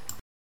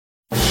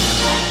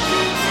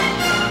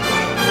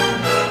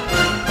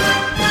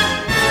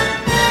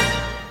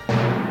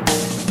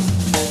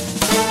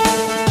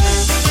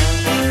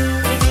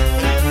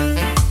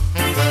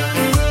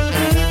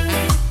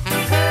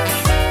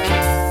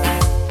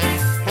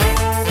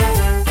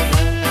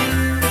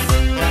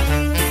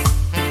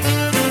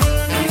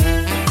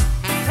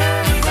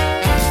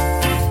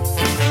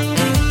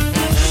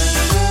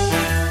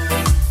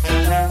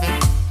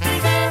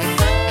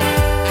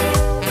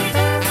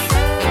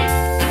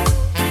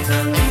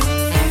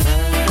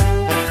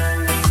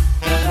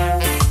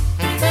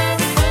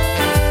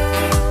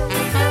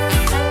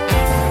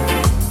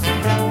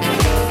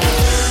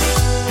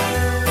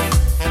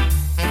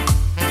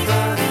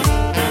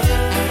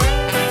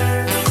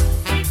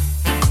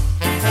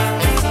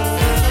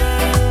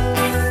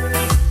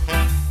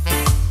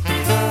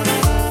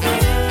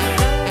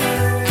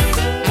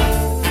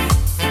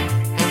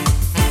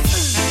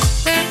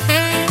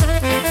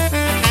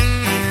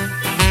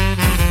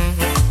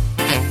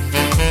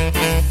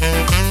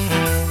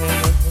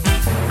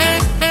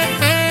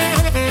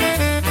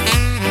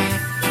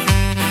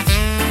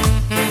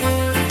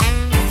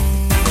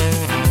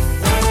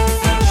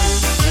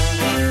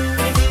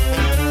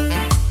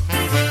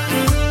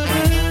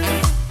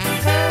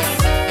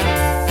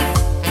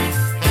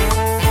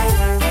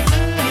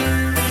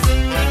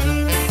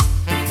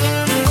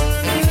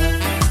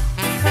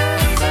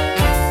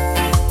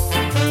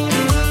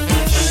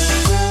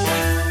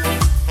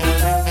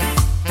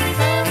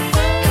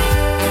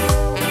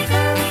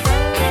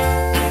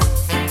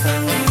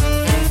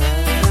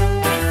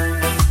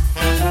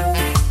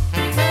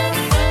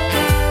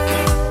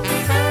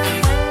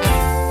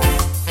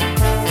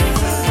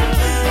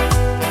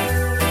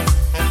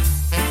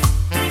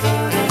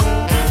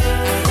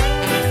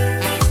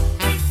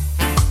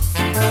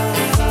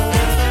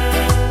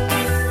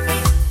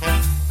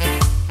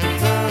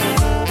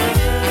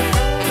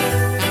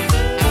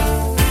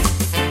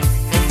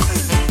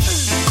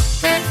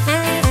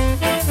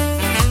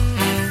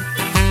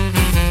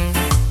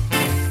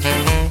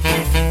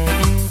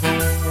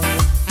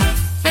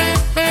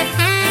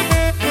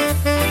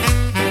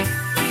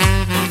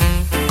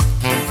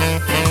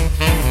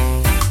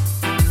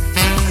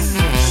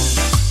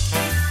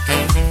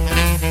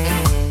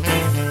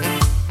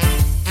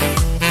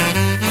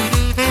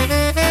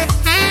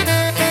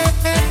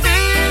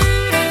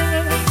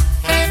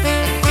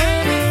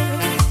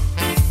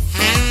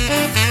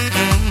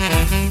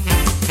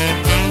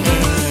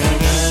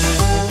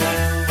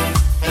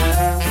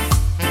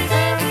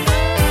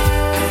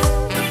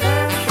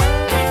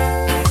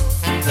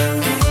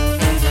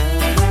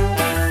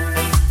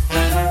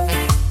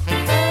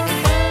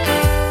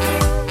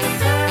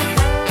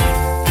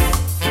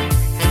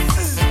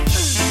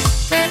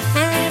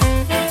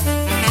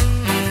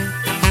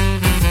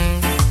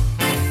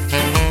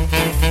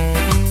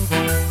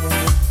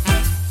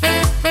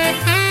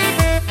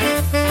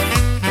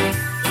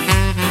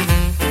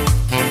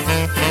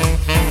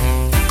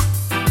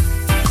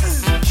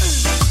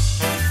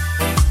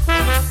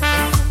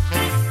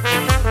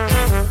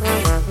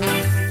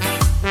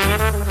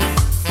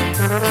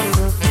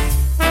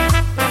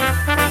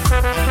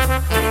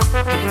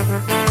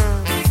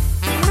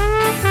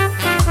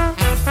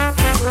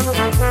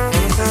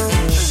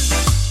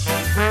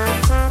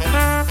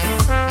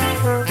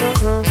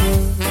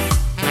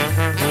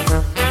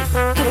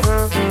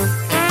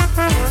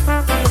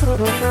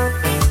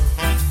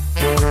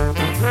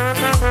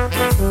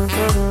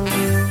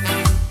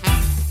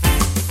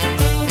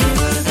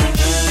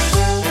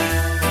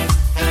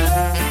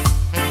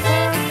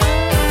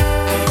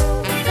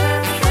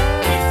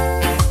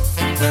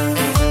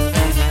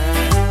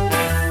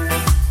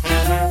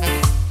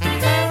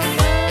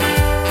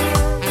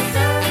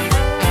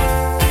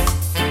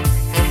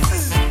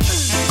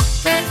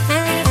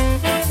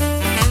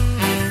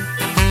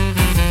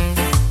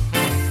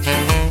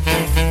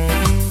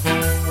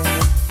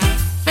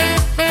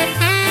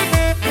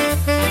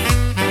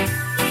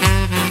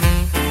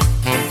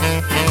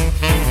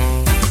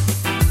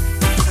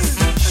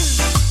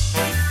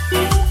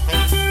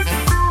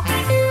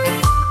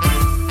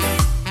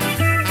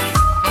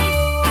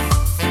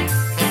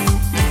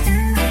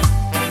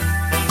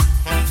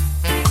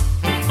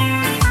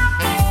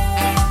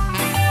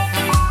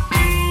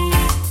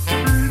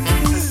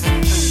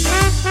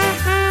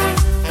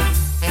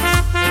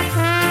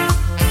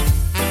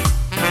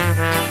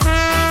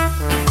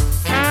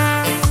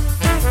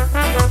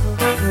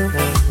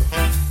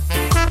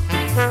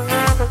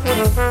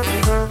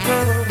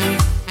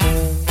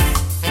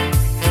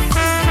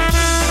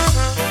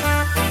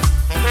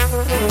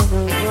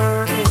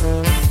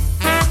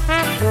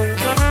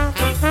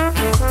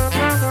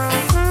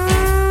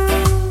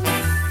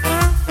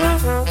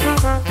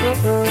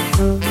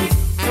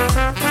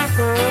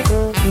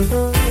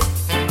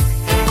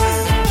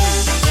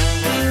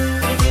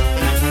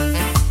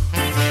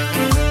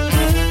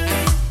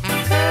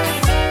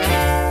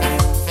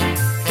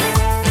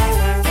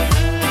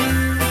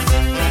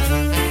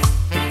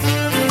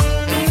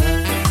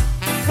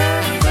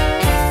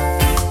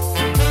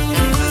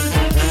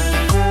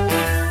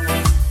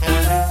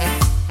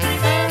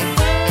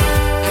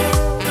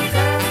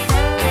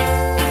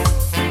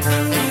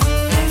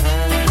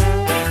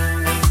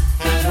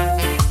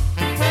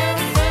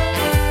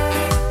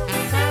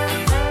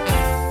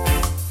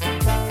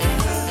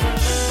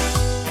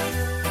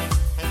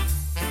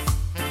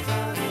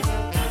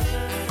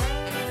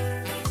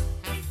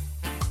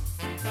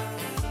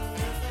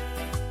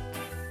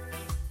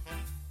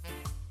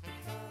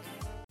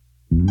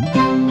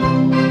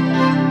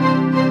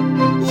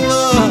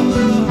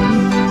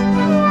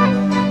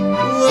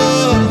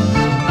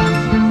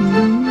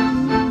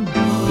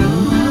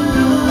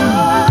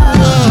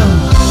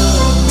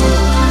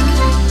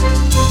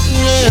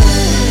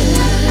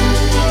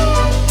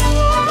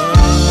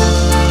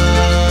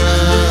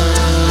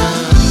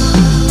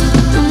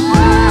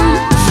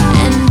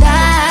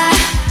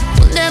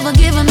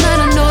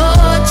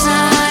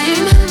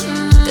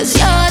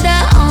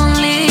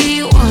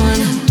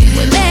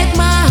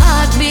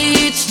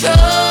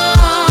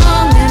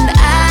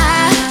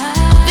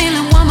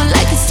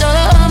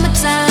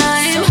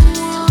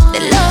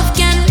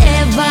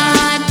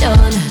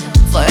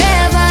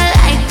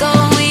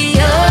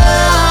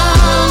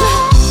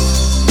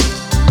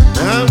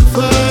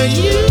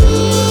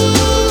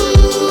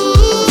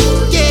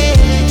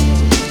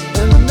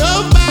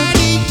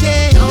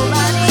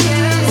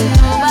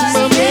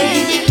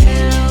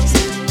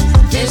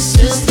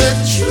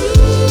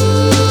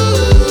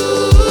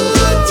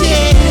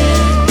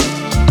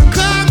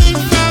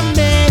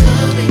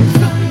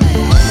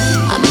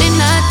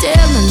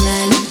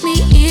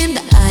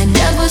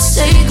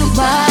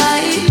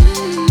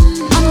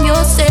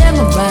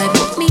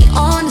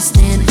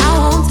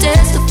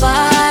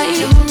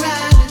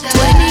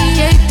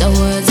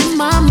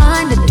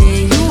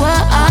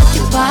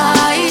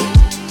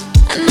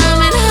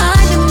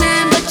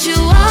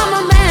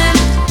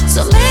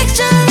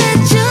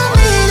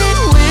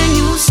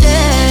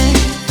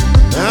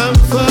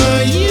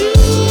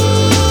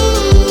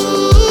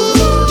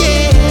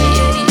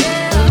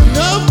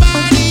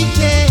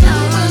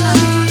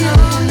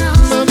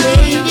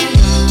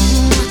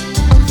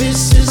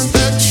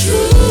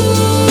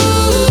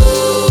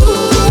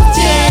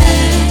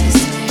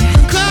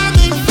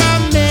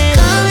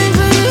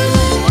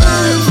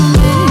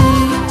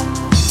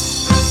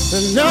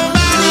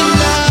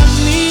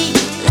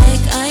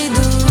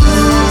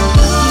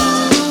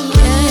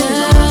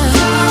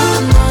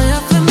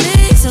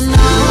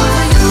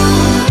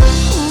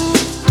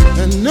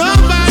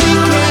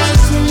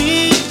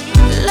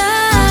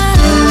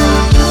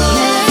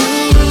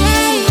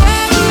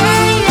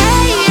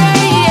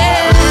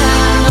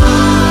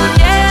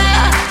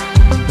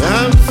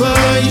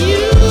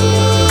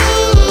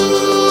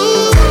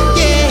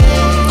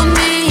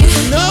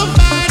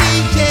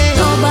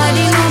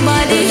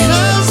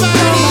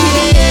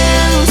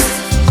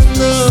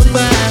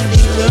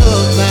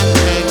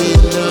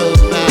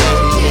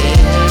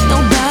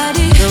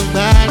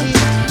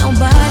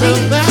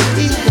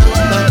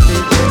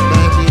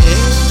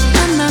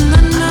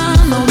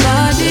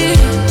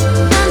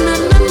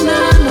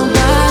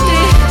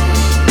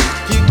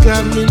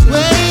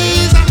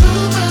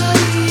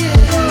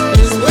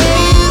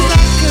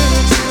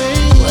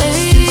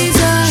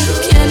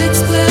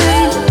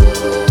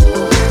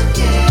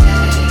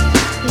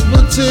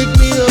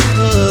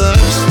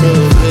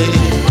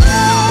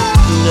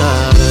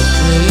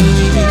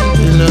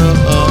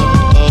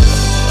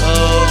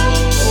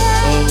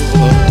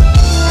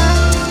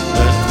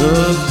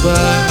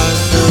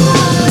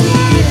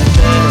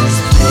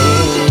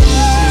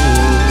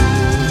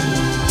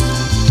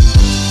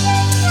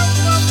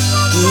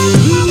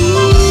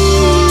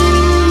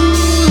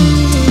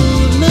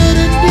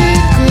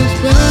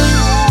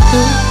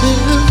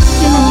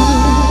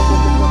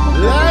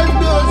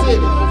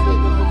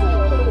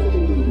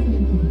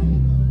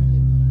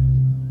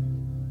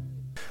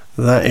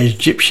 That is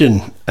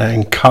Egyptian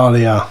and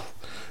Kalia.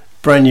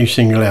 Brand new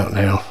single out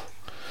now.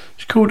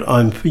 It's called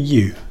I'm For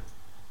You.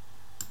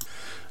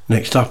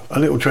 Next up, a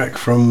little track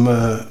from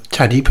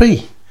Taddy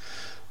P.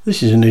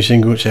 This is a new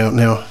single that's out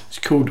now. It's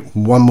called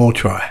One More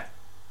Try.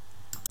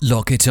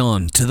 Lock it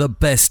on to the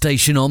best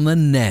station on the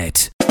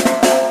net.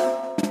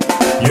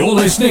 You're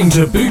listening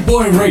to Boot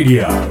Boy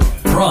Radio.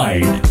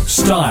 Pride,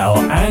 style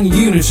and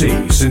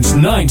unity since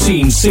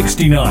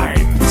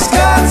 1969.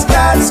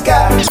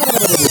 Scott.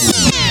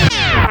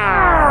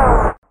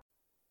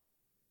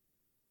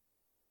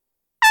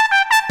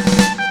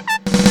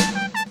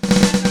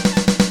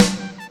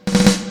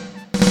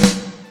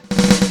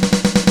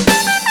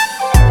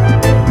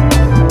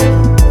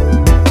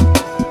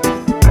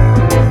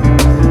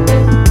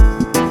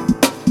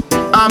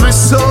 I'm a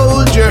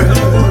soldier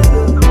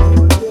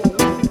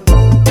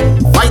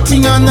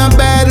fighting on the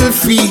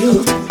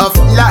battlefield of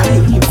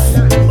life.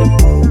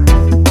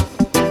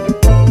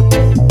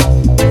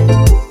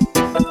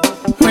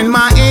 When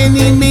my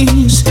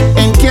enemies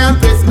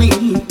encamp with me,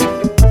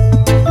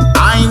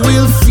 I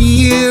will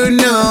fear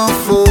no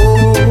foe.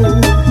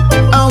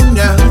 Oh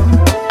no,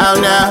 oh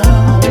no.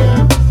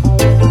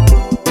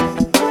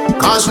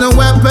 'Cause no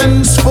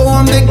weapons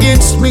formed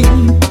against me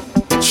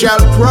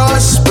shall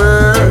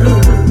prosper.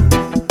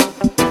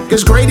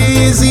 'Cause greater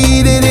is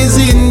he that is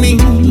in me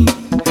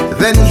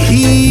than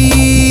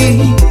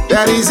he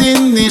that is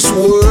in this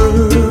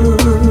world.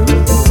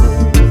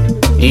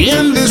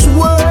 In this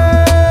world,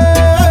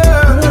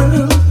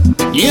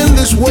 in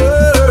this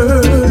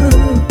world,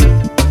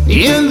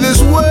 in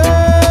this world,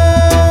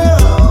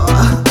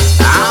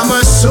 I'm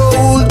a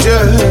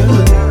soldier,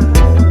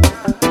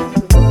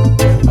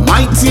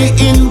 mighty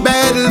in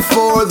battle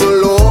for the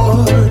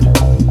Lord.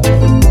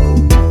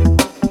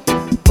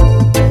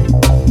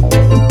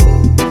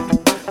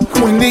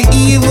 When the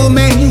evil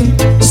man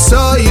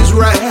saw his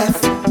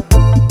wrath,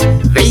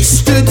 they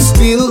stood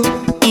still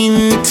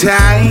in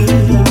time.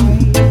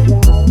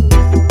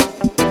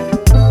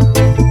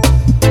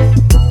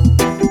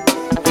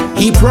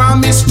 He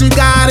promised to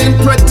guide and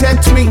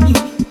protect me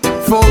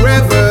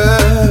forever.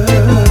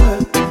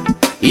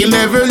 He'll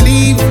never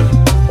leave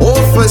or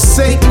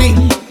forsake me,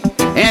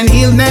 and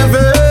he'll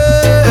never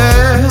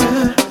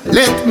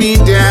let me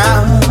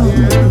down.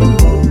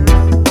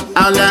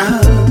 Oh no,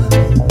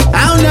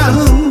 oh no,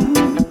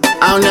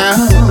 oh no.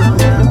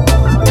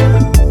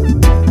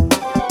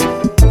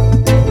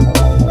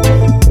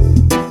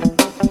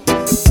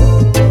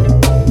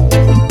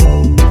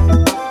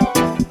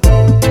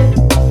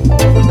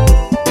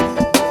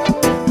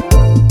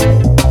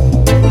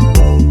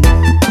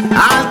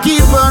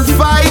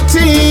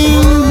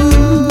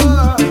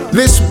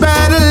 This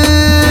battle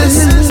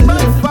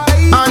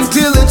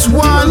until it's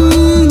won.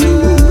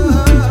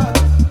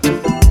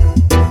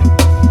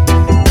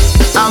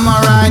 I'm a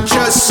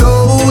righteous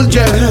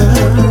soldier,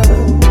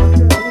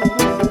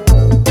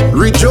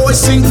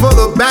 rejoicing for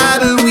the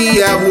battle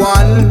we have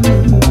won.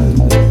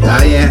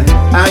 Ah yeah,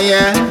 ah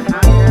yeah.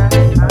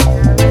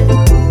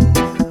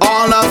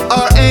 All of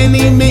our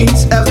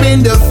enemies have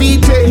been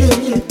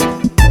defeated.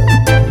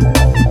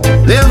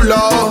 They're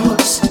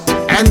lost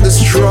and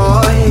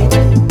destroyed.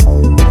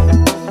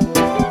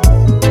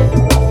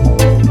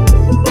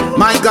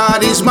 My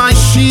God is my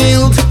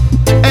shield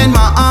and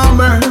my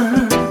armor.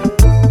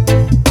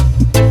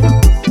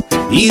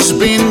 He's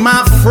been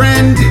my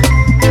friend,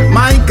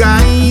 my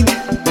guide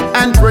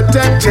and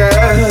protector.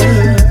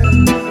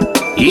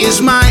 He's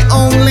my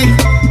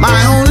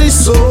only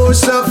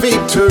source of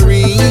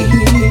victory.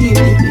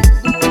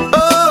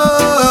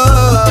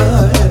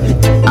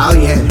 Oh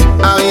yeah,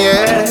 oh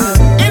yeah.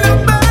 In a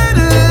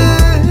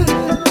battle,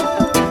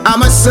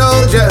 I'm a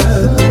soldier.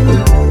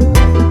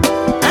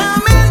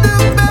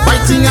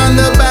 On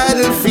the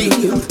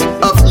battlefield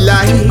of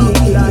life,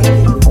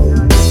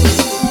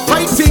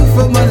 fighting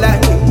for my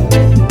life.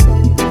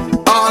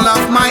 All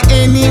of my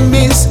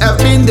enemies have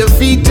been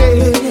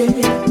defeated.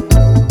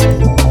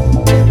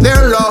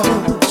 They're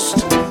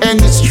lost and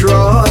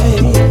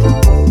destroyed.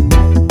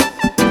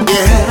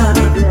 Yeah.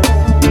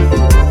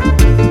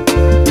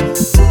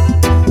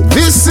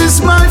 This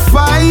is my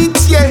fight,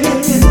 yeah.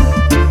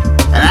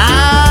 And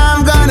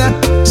I'm gonna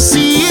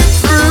see it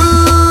through.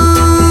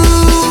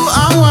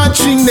 I'm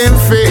watching them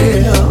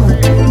fail,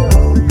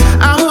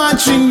 I'm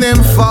watching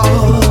them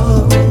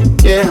fall,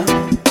 yeah.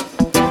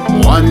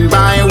 One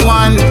by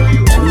one,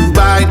 two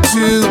by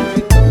two.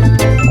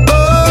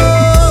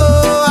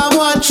 Oh, I'm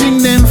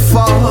watching them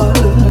fall.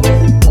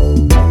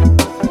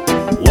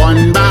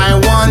 One by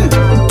one,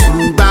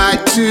 two by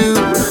two.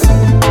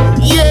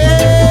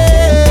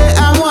 Yeah,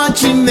 I'm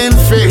watching them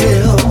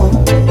fail.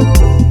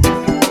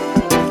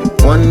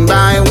 One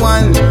by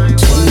one,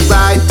 two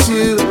by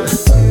two.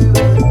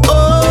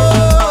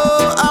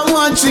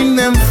 Watching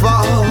them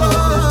fall.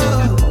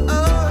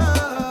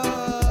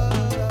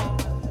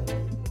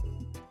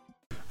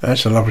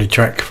 That's a lovely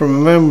track from a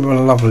man with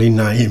a lovely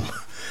name.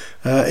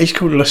 He's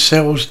called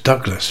Lascelles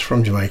Douglas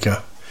from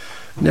Jamaica.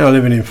 Now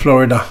living in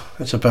Florida.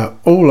 That's about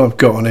all I've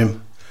got on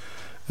him.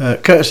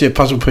 Courtesy of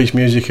Puzzle Piece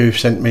Music, who've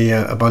sent me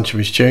a bunch of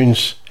his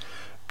tunes.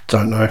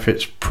 Don't know if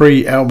it's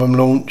pre-album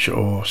launch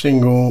or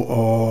single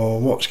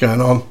or what's going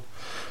on.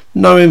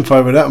 No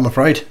info with that, I'm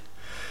afraid.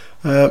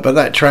 But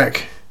that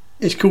track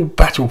is called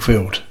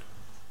Battlefield.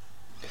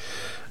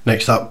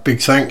 Next up, big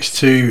thanks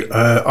to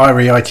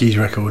Irie IT's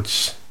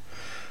Records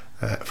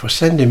for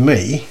sending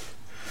me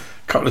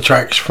a couple of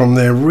tracks from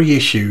their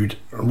reissued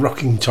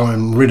Rocking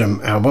Time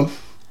Rhythm album.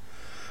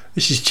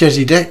 This is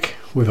Chezzy Deck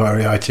with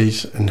Irie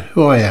IT's and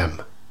Who I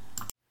Am.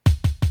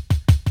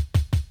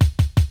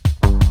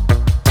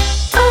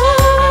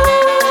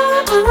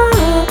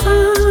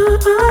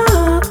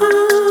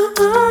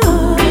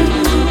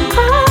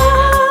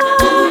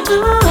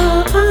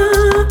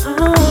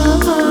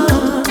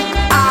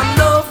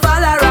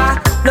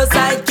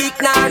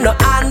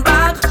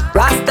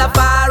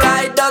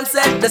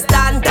 Set the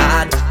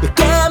standard. You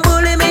can't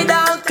bully me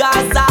down,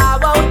 cause I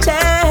won't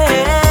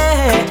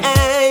change.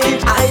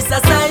 I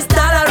exercise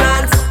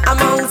tolerance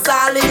amongst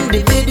all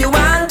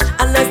individuals,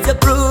 unless you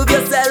prove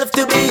yourself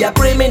to be a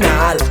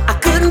criminal. I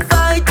couldn't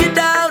fight you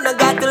down, I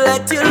got to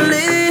let you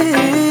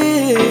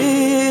live.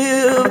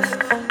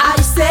 I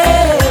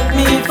set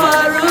me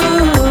for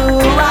who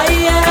I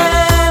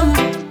am.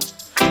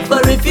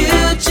 But if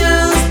you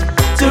choose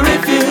to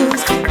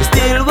refuse, you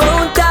still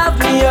won't have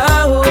me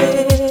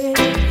away.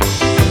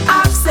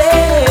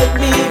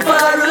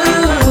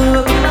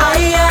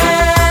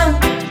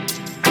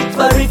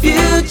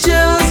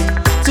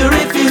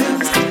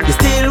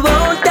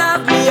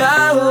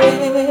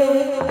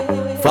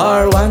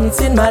 For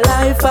once in my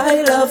life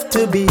I love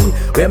to be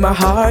where my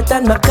heart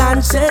and my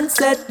conscience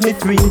set me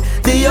free.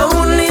 The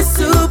only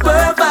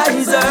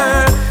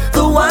supervisor,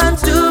 the one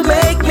to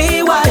make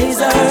me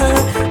wiser.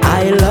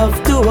 I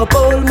love to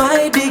uphold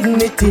my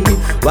dignity,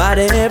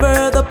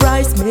 whatever the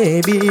price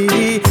may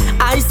be.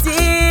 I've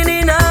seen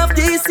enough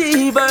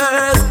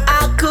deceivers,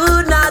 I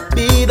could not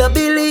be the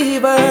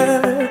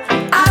believer.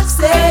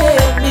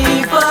 Accept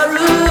me for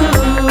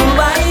who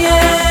I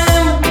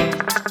am.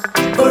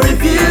 For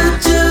if you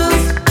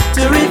choose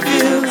to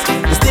refuse,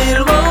 you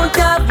still won't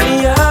have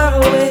me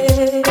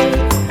away.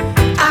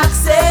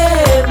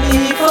 Accept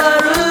me for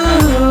who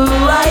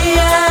I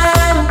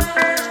am.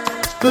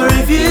 For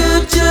if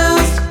you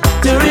choose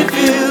to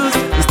refuse,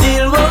 you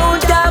still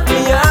won't have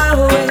me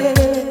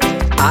away.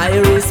 I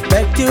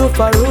respect you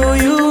for who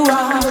you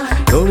are,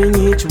 knowing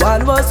each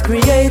one was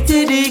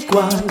created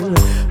equal.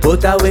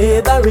 Put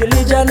away the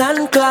religion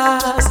and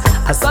class,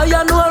 I saw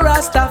you know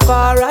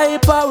Rastafari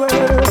power.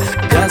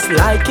 Just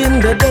like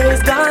in the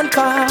days gone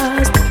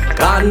past,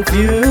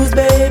 confused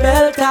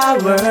Babel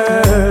Tower,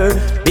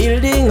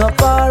 building up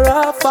for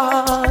a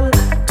fall,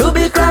 to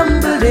be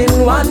crumbled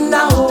in 1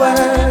 hour.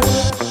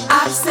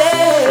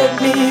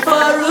 Accept me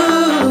for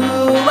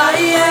who I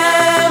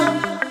am.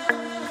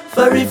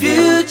 For if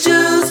you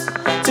choose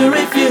to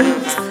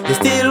refuse, you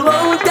still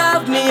won't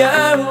have me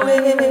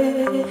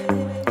away.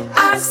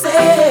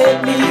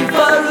 Accept me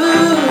for who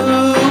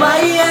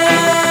I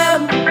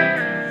am.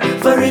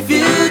 For if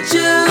you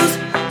choose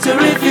to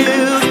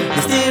refuse,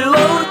 you still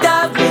won't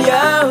have me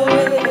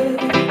away.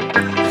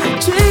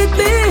 Treat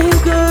me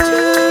good,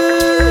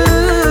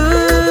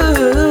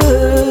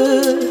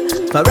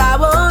 for I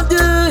won't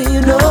do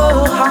you no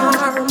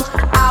harm,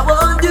 I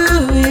won't do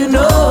you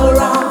no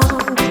wrong.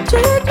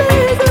 Treat me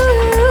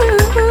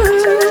good,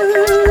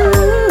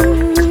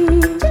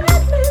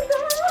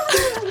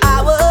 I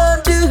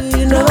won't do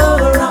you no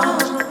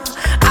wrong,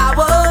 I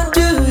won't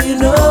do you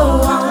no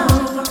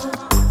harm.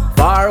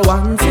 For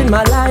once in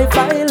my life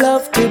I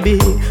love to be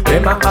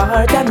where my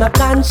heart and my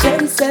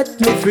conscience set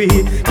me free.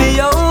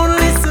 The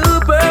only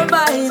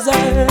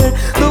supervisor,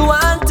 the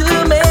one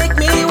to make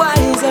me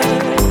wiser.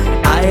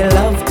 I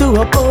love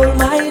to uphold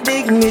my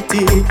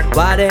dignity,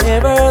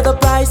 whatever the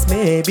price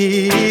may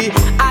be.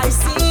 I've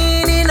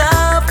seen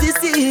enough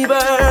deceiver,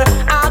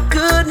 I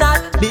could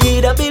not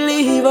be the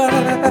believer.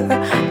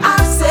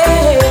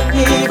 Accept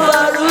me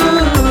for who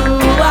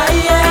I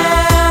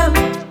am.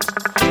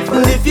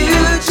 Well, if you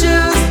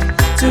choose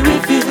to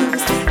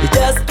refuse, you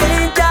just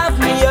can't have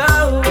me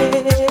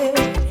away.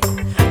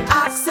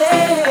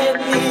 Accept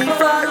me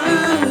for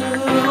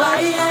who I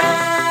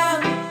am.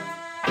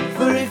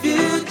 For if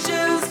you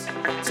choose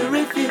to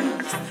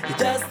refuse, you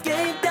just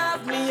can't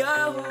have me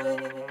away.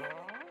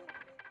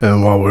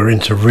 And while we're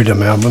into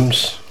rhythm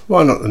albums,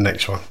 why not the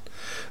next one?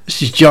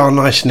 This is Jar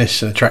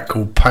Niceness and a track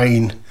called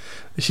Pain.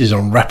 This is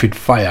on Rapid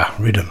Fire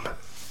Rhythm.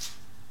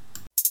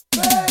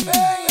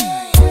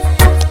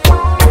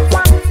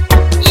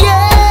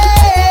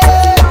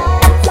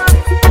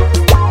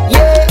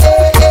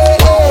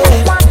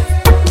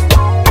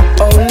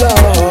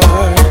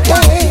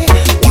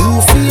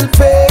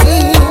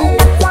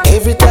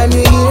 Every time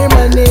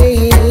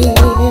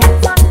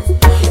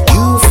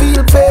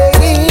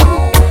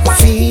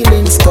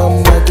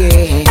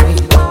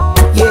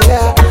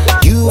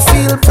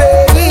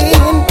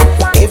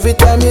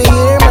you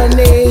hear my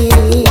name,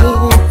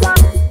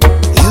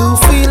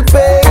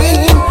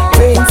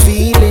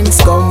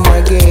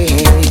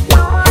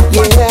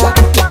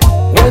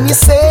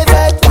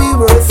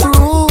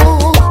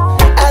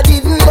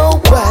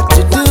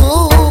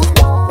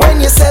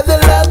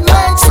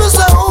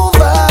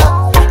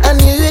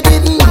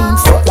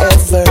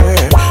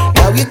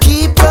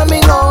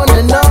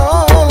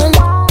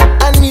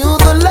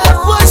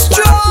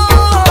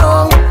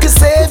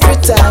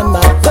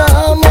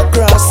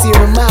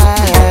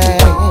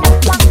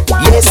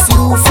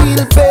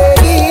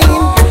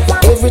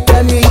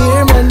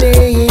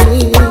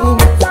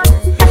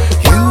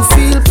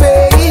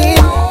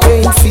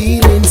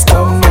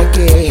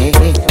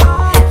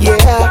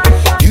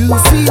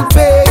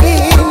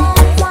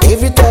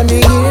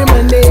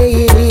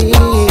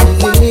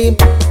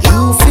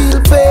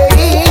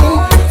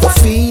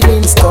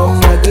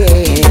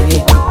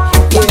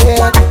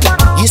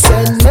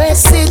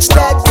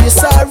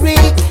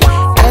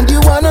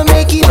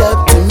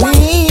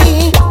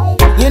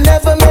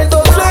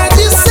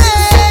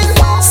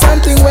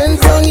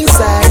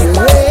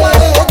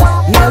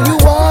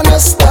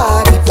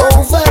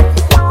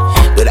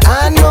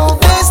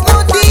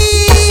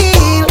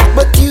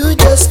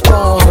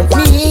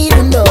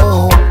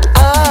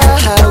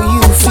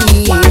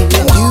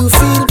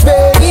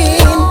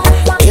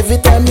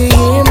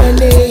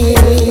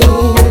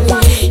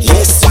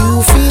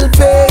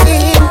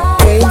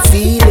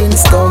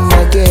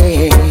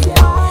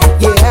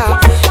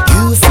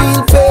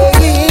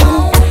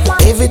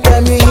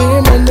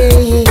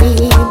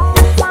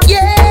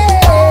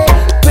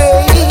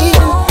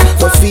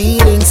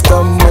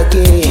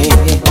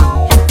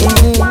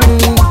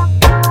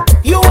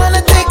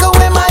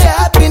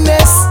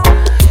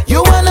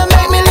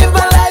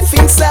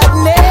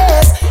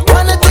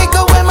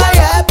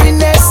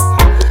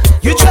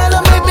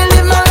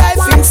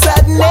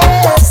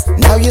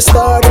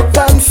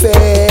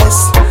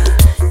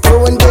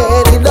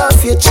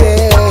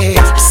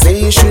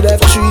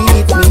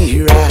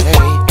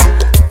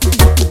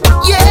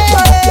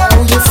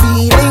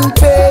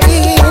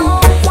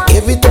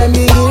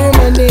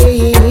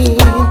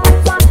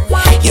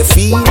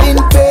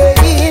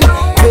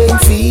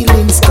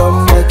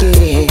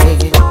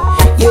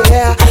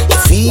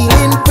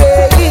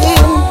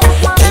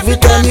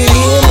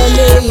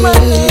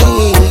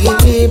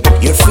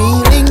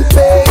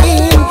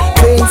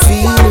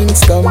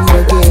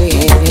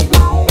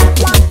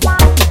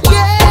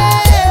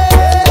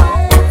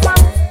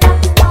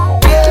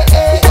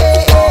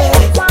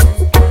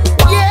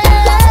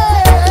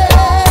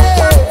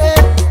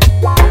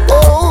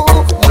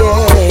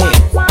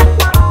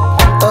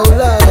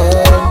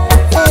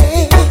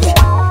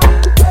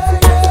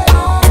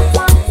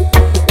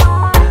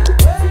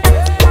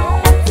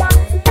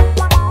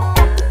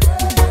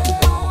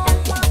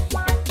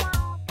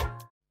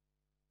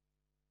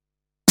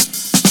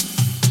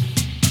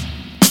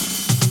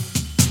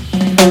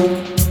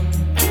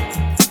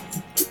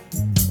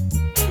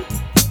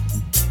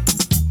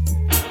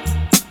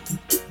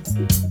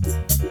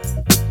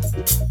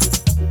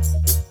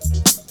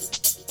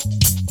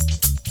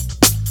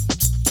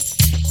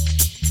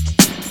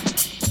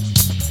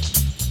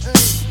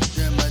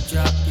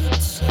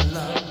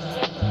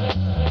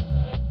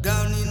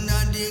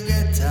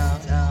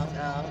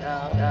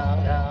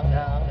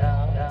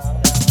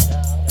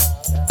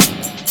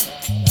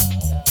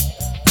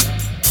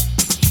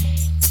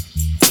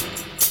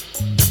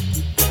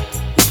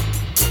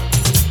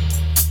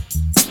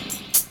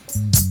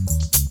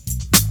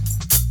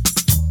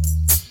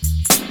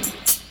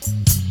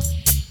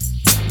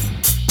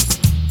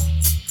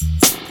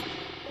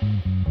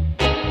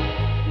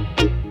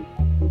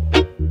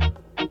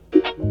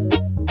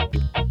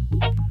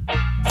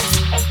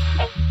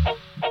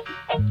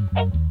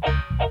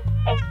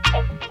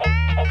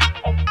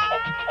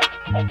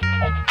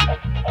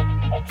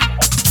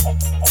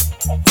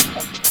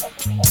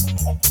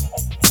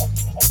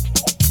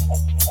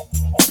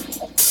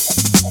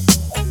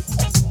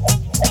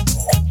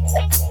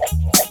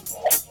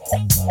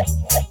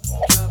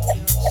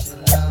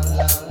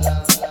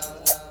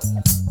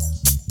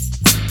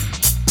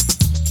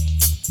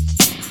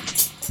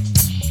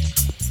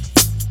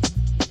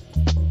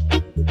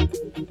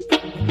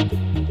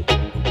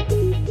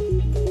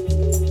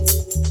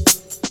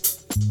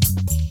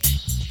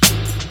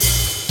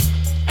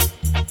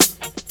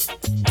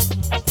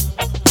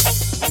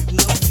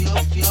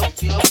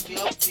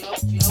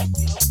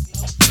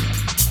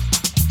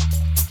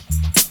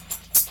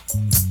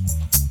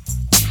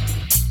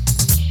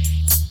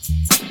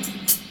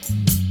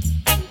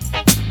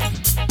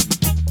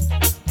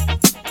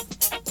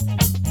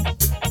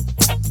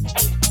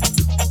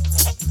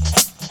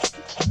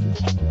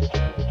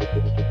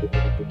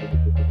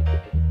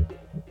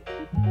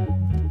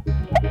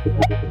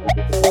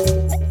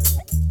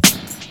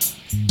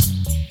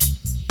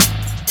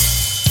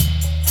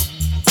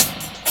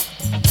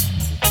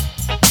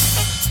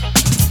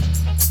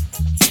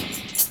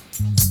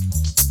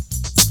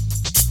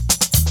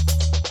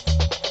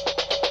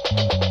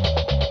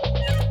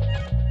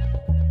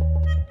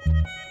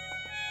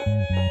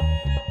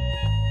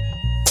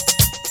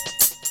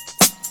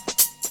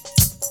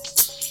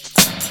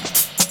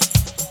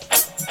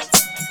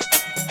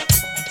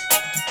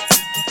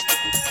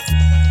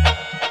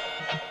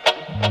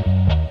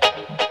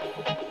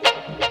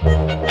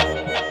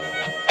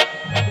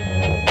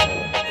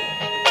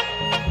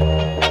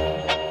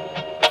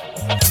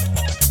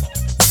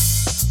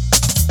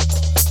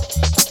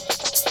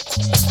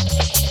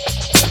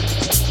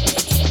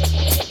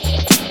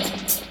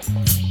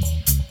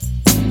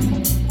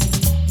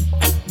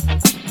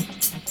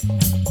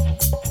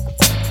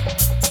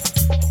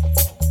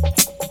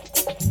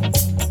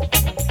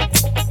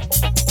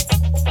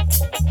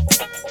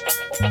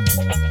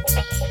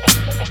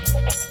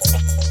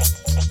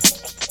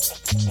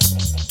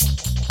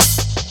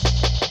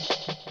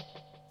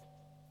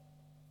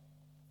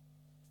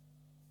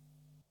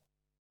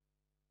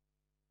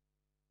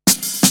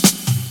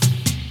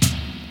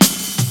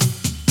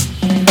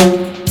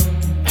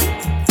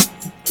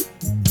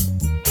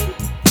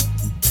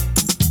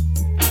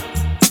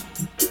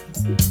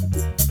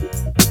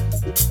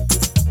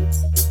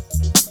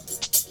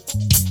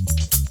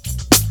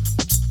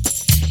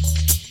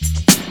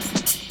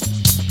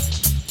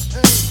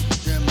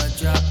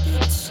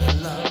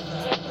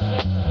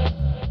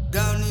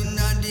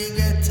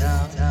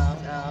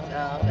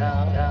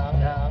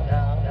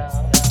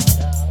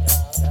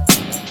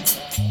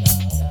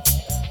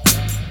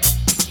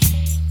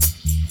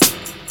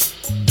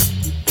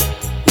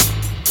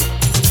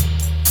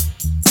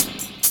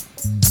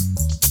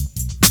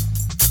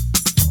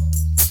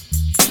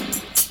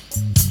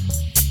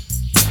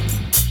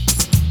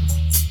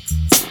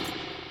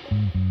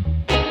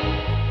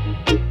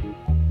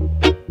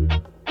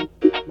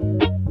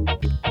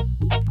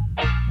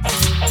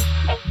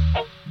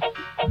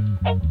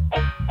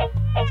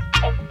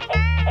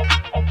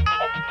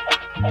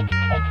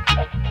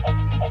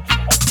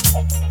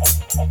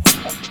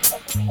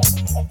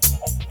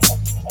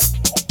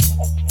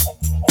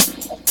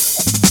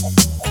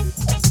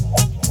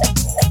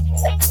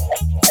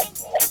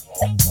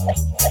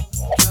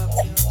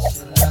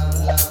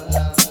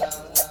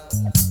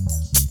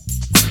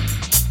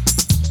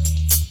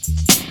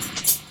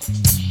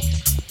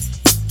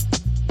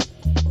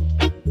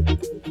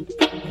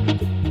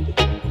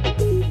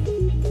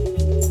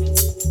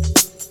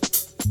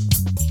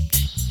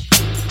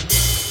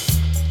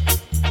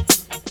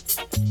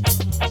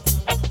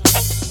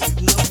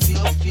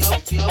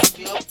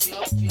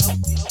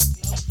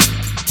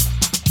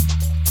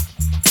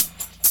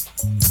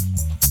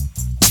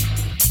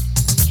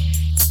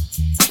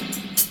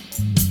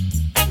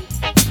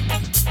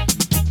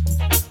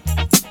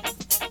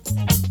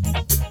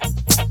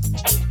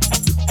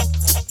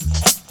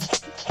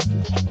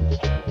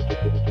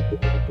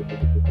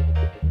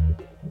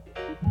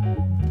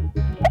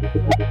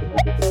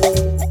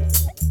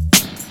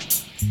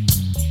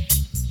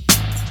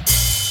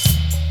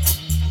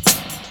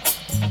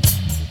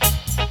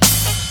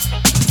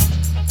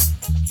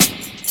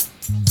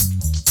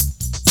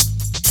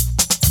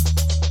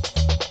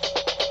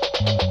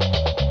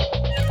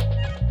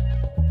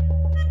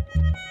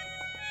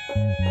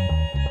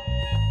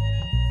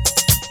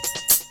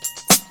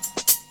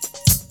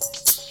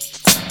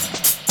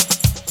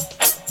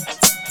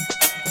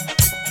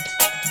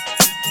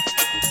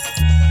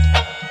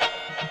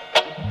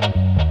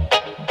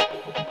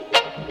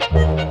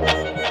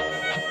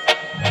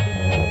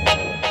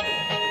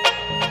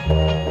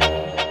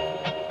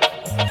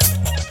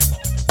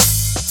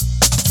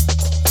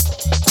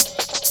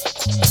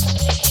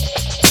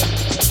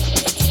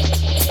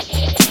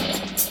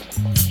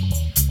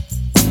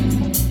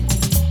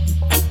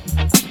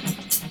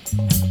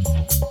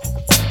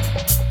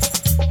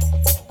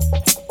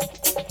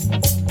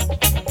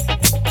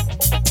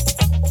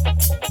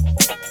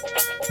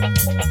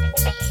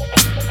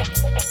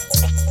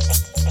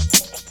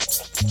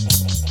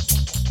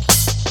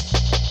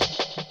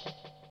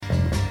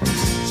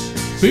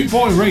 Boot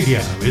Boy Radio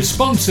is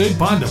sponsored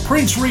by the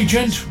Prince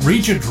Regent,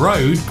 Regent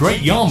Road,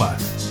 Great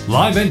Yarmouth.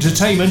 Live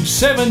entertainment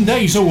 7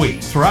 days a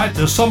week throughout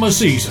the summer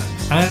season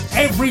and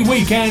every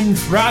weekend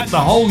throughout the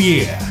whole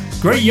year.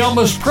 Great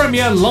Yarmouth's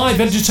premier live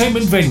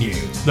entertainment venue,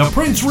 the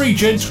Prince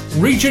Regent,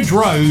 Regent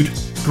Road,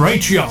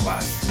 Great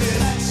Yarmouth.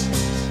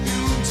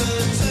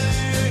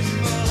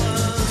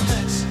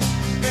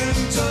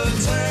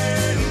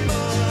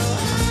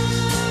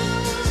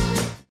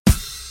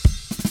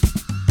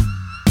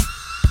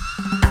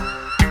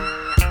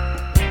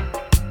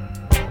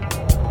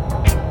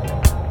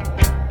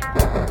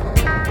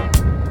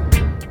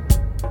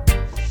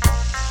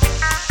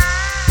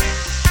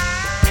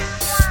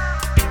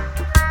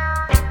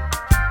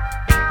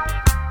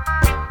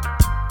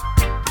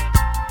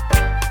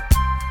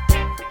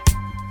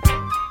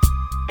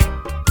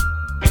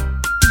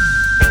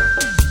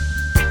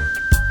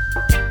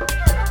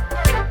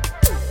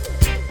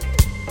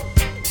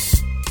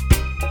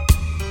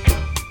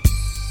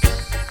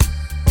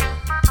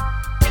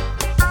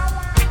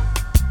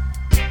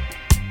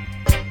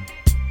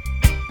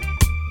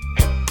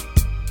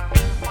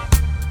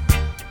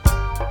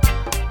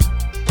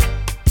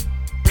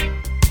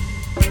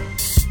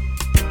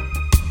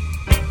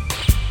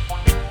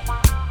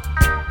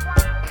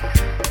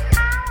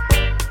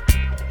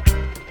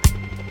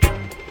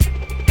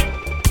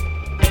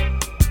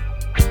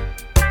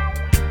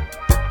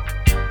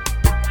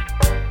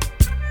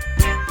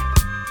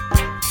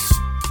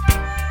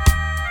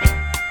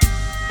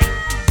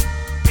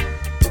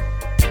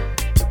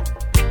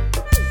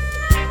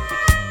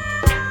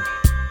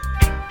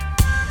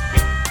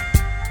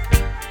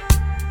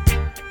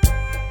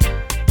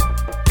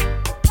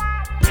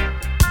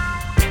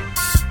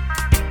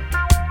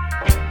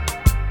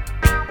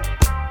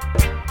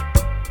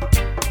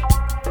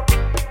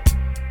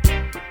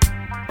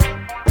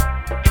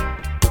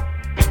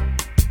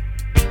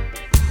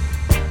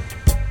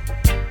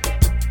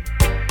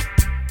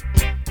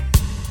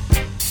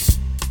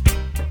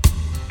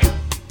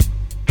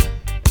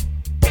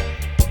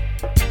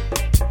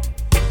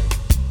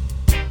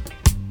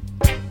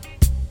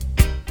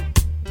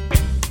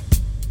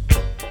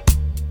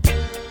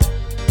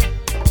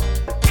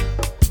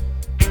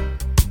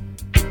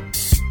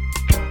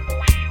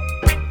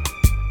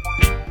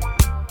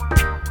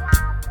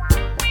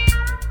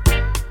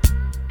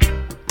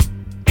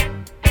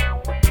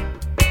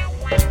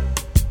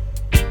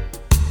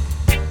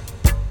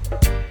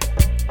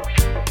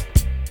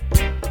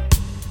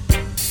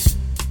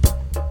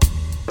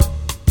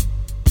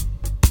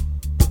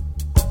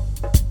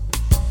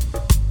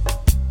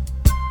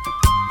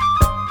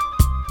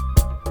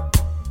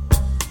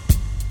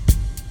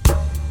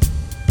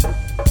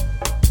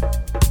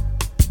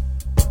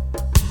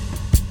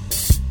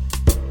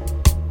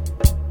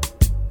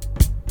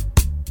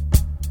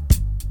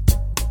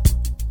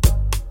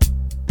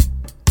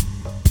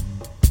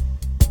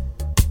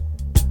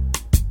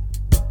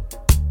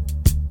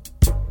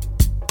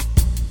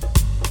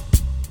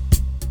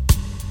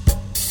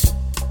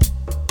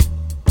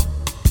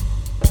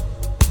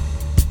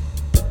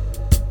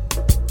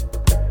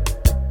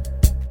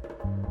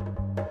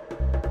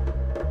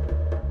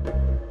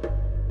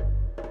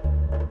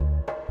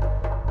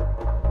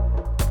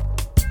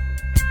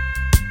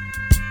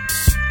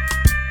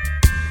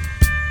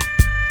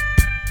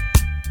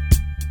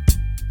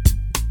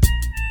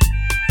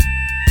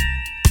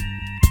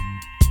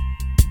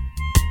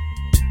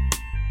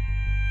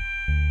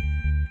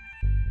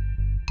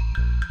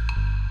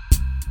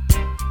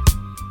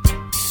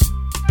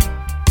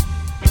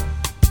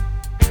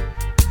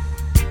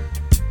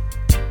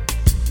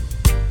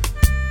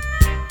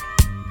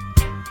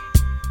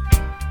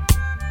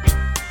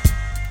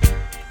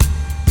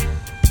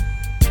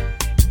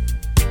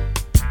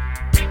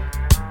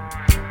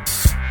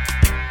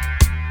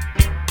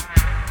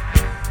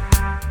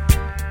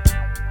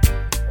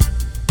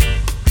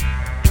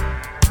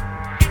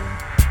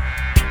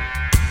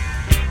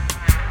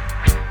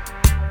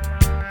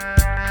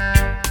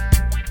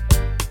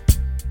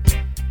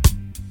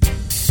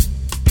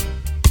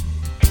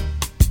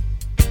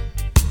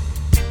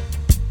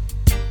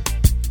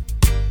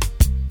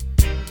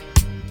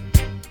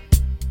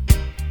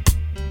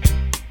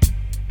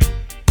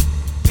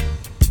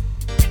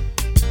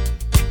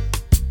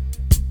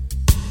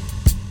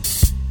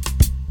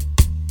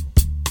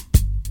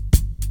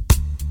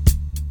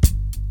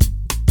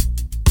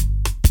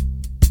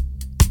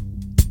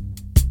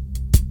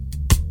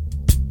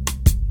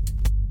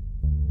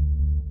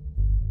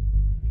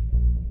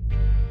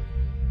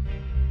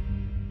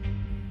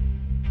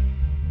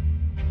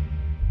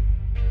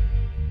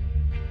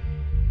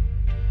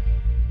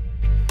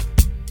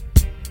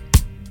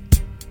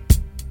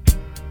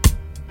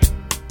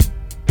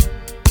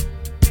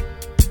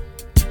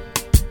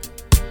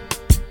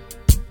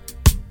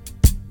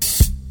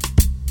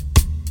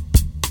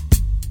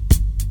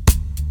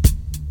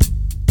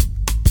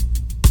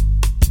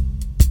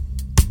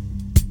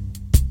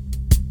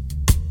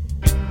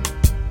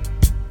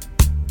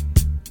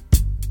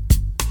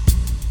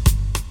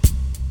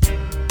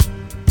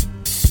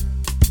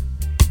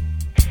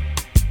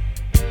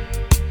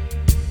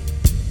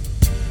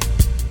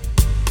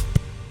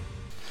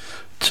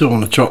 two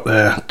on the trot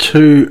there,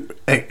 two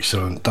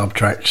excellent dub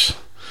tracks.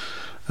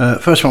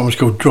 First one was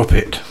called Drop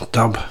It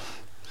dub,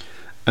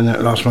 and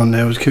that last one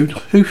there was called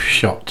Hoof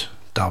Shot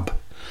dub.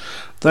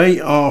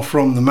 They are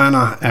from The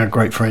Manor. Our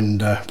great friend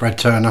Brad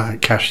Turner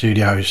at Cash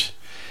Studios,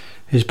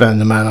 his band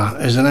The Manor,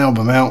 has an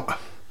album out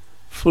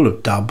full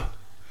of dub.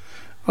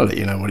 I'll let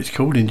you know what it's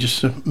called in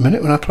just a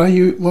minute when I play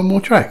you one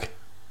more track.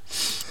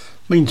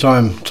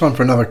 Meantime, time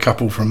for another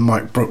couple from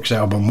Mike Brooks'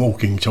 album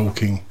Walking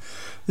Talking.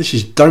 This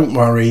is Don't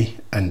Worry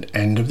and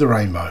End of the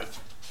Rainbow.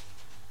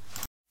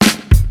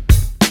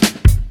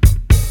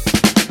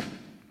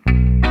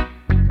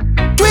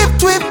 Twip,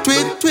 twip,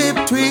 twip, twip,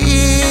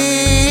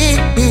 twip.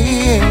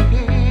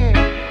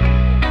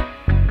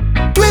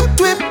 Twip,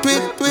 twip,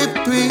 twip, twip,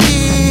 twip.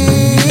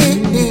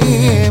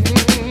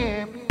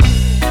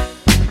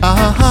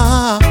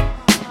 Uh-huh.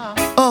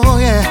 Oh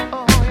yeah.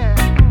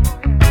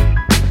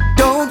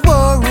 Don't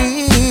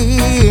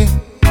worry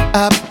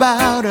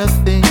about a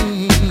thing.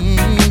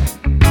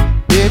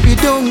 Baby,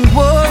 don't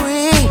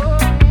worry.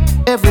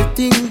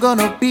 Everything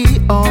gonna be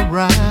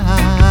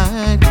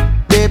alright.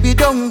 Baby,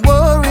 don't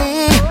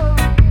worry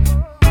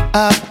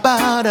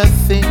about a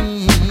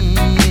thing.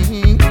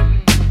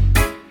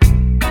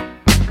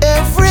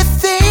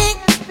 Everything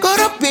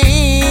gonna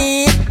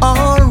be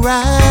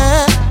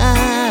alright.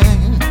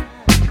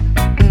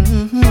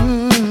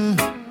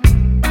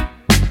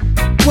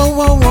 Whoa,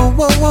 whoa, whoa,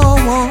 whoa, whoa,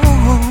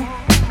 whoa.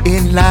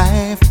 In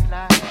life,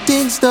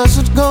 things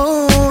doesn't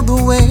go the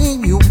way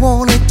you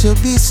want it to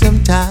be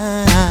sometimes.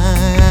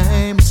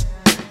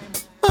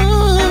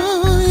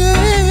 Oh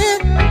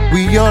yeah.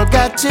 We all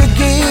got to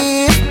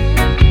give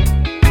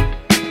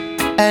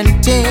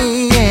and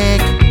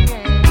take.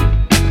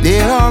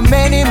 There are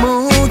many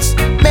moods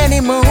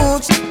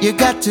you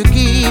got to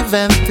give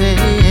and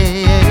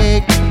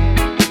take.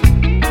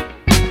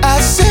 I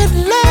said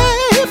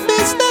life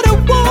is not a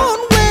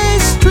one-way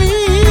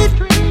street.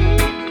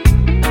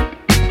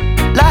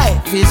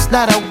 Life is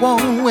not a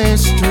one-way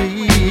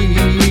street.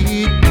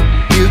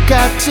 You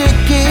got to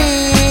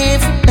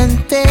give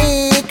and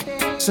take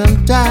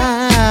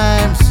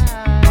sometimes.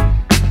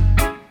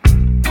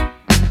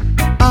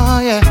 Oh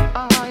yeah,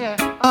 oh yeah.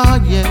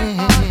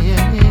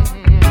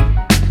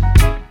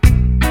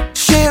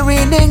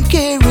 Sharing and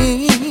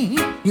caring,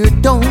 you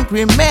don't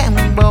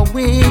remember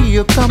where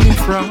you're coming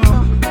from.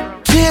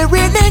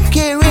 Sharing and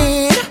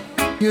caring,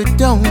 you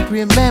don't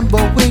remember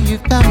where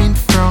you're coming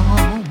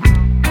from.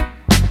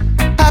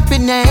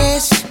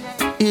 Happiness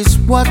is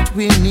what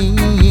we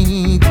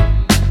need.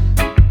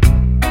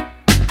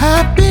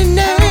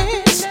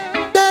 Happiness,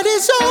 that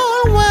is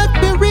all what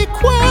we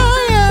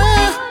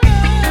require.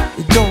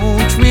 You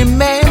don't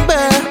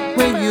remember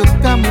where you're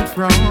coming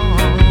from.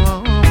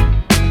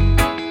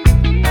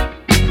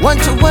 One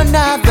to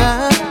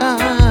another,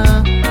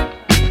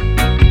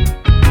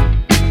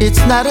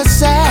 it's not a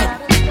sad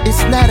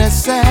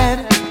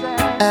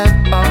at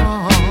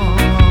all.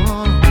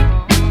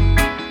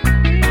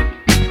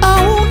 I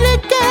only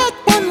got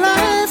one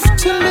life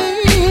to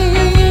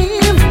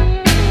live,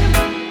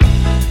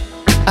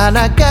 and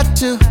I got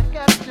to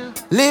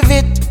live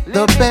it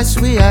the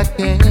best way I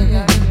can.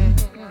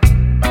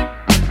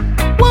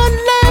 One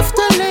life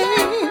to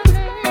live,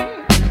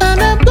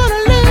 and I'm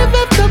gonna live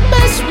it the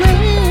best way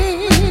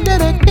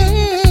that I can.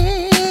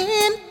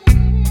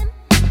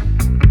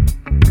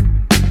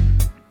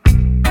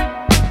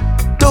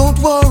 Don't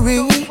worry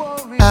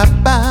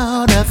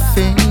about a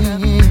thing.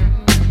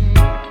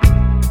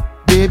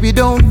 Baby,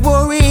 don't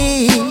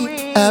worry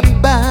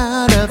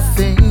about a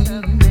thing.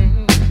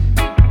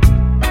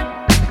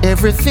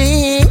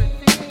 Everything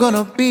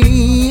gonna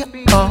be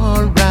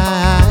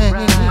alright.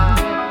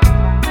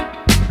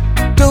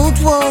 Don't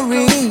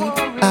worry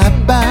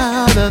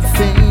about a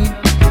thing.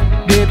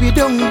 Baby,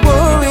 don't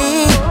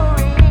worry.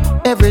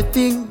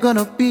 Everything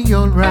gonna be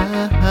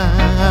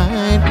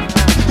alright.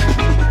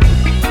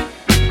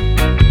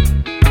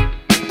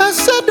 I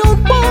said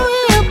don't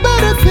worry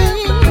about a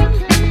thing.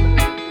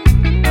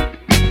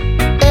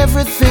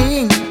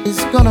 Everything is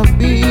gonna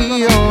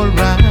be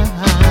alright.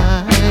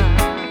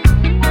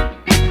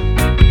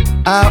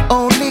 I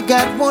only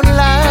got one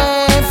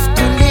life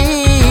to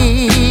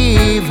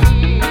live,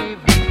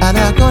 and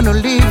I'm gonna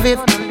live it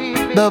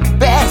the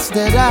best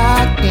that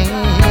I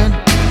can.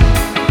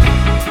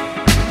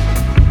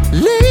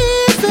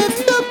 Live it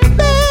the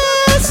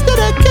best that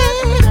I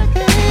can.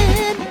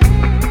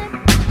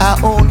 I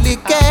only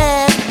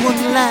get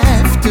one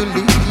life to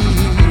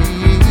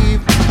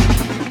live,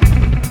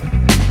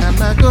 and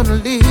I'm gonna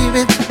live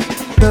it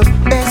the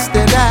best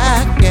that I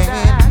can.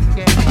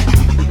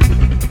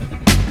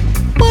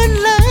 One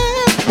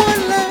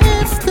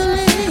life to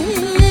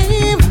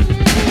live.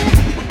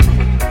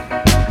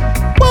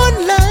 One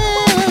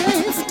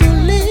life to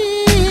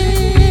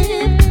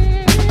live.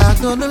 I'm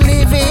gonna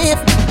live it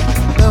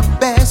the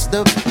best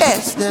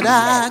that I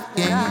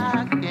can.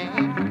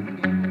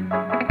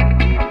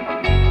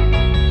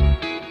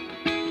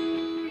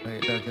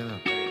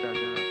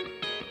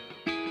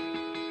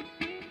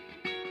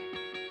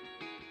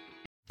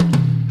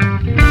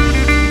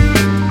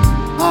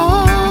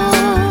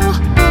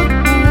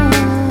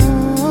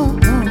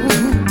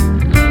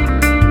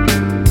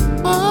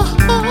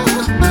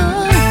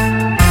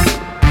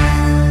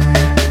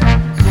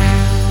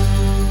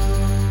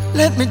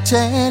 let me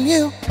tell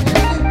you,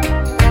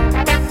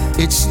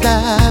 it's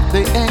not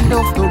the end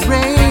of the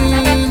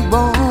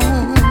rainbow.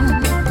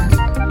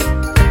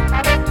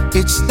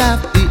 It's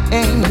not the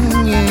end.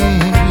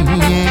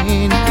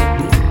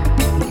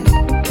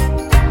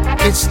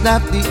 It's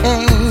not the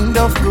end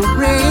of the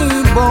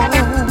rainbow.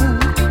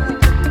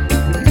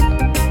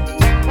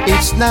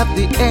 It's not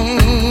the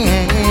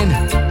end.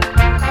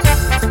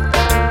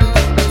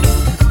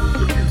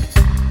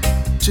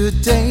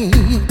 Today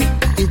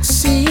it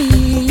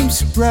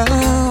seems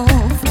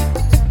rough.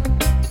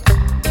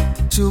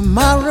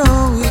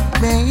 Tomorrow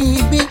it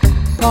may be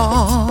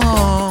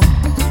calm.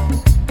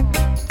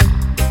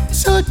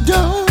 So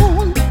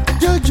don't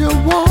judge a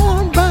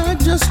one by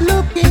just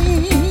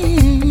looking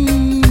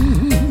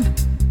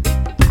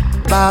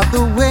by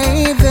the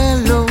way they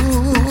look.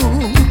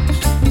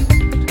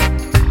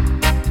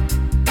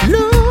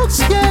 Looks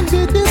can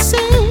be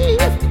deceiving,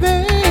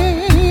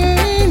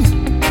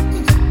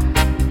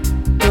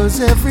 'cause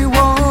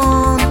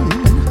everyone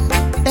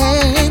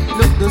ain't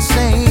look the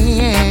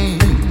same.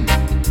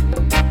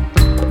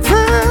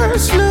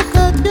 First look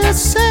at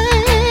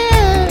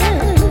yourself,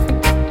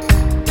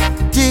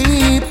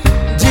 deep,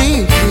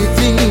 deep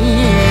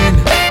within.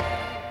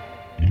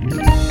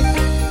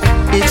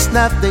 It's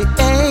not the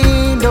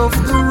end of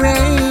the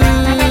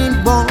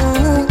rainbow.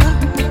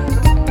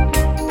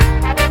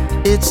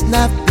 It's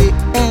not the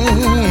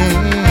end.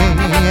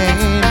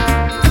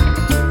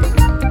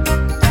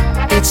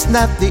 It's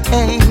not the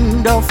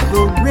end of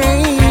the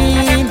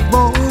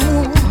rainbow.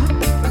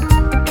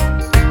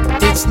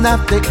 It's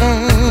not the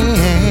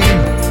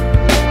end.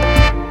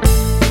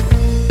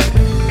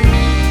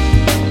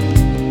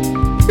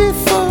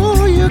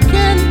 Before you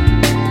can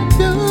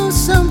do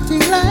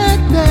something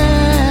like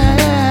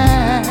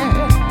that,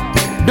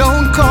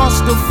 don't cause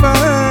the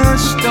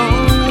first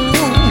stone.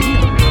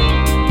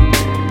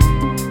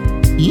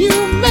 You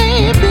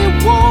maybe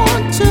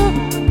want to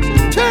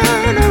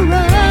turn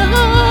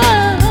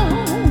around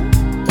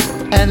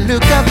and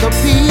look at the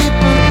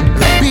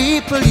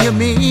people you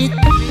meet.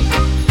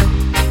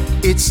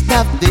 It's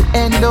not the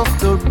end of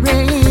the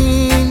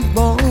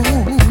rainbow.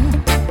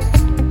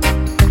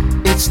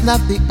 It's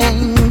not the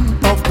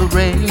end of the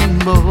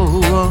rainbow.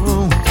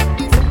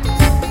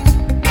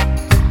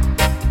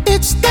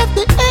 It's not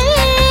the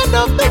end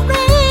of the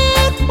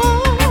rainbow.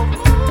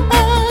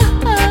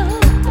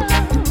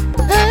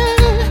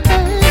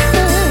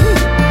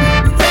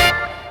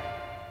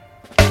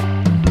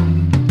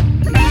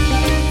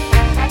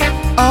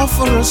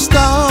 For a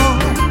star,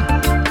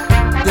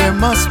 there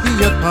must be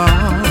a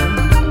calm.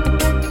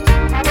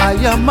 I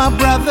am my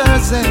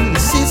brothers and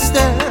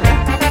sisters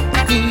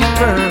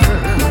keeper.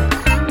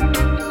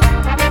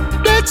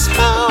 That's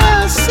how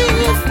I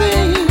see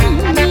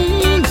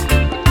things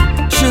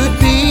should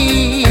be.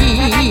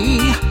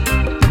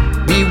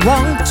 We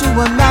one to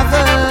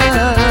another,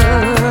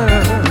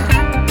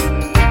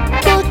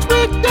 but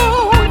we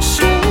don't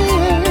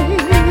share.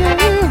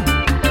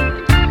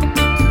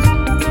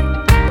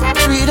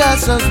 Treat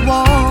us as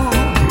one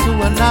to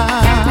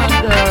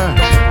another.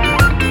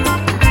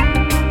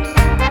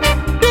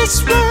 This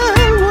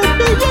world would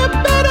be a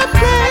better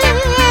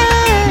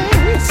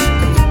place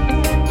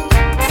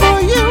for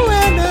you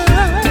and I,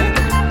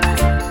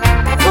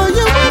 for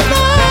you and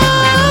I.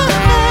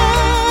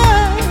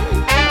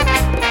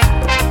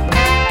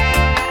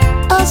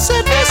 I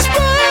said this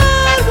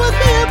world would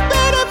be a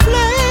better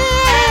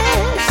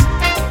place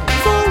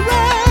for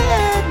I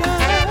and I.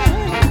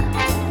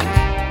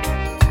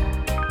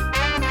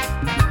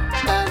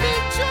 And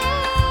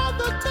enjoy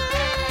the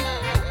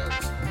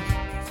days.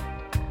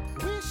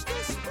 Wish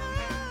this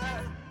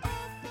world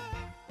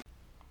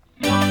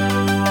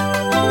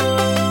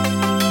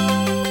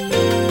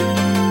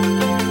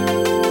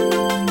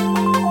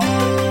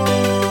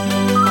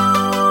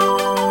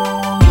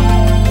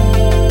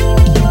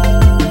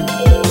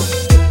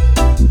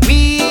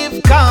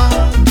We've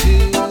come to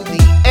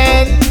the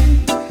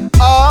end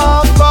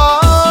of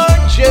our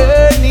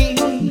journey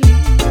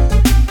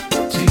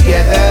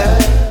together,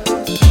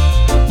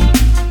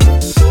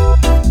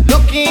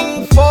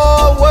 looking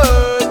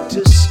forward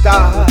to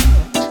start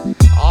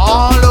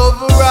all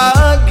over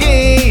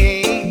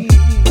again.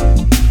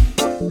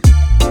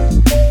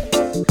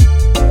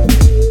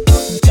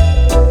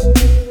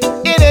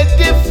 In a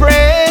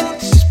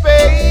different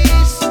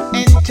space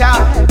and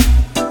time,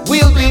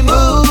 we'll be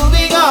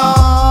moving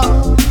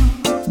on,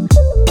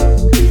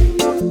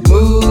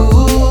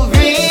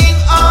 moving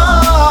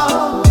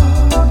on,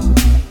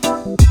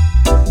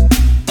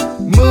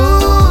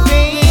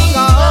 moving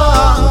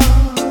on.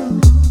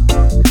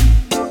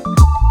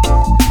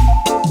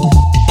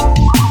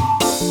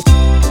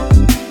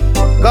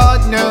 God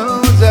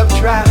knows I've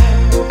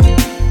tried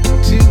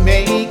to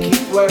make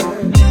it work,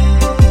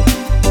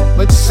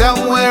 but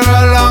somewhere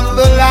along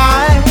the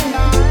line,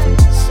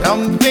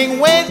 something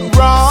went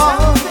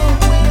wrong.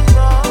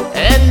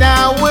 And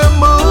now we're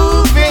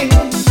moving,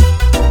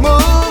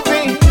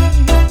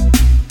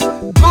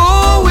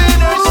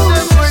 going our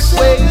separate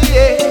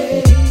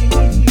ways.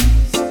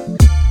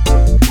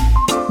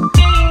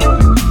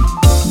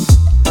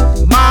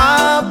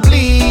 My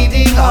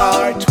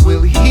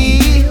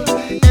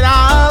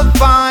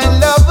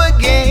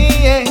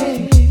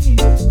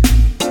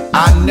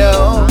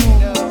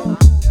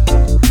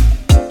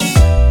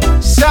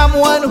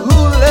someone who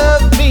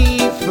loved me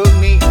for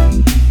me,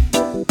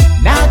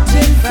 not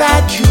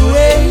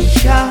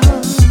infatuation.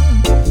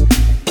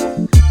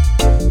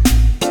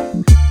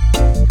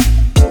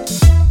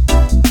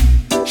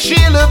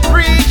 She'll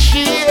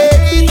appreciate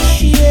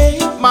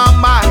my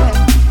mind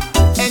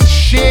and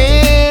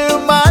share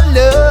my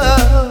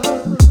love.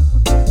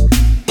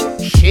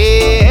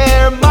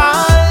 Share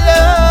my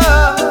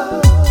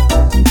love.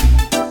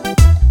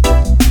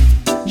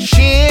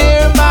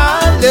 Share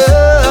my love.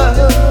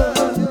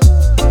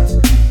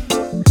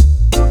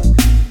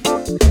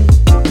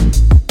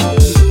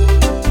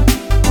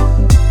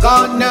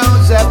 God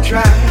knows I've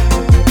tried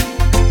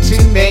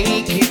to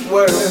make it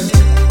work,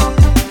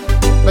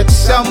 but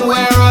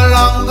somewhere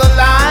along the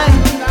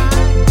line,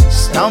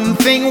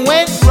 something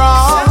went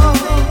wrong,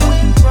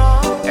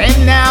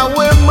 and now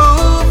we're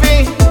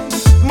moving,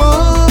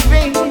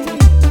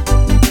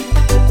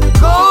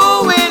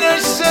 going our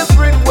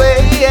separate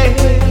ways.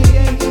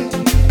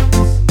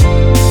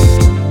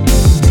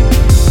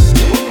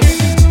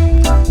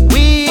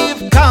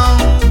 We've come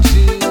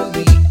to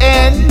the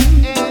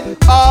end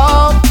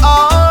of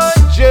our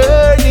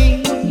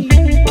journey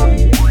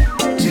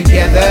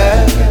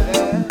together.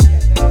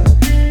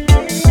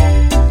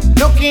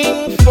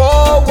 Looking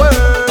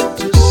forward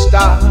to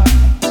start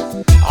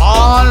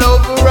all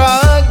over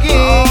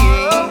again.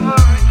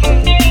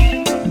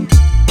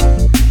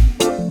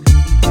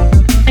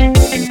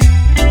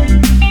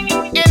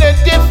 In a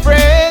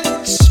different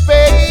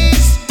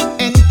space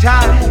and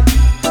time,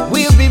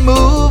 we'll be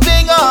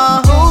moving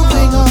on,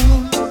 moving on,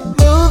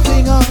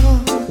 moving on,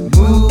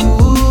 moving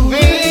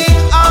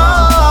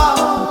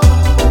on,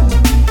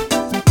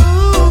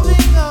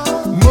 moving on,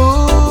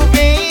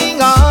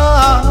 moving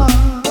on.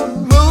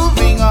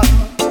 Moving on,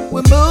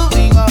 we're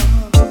moving on.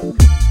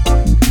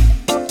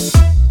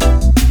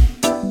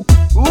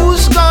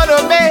 Who's gonna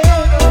make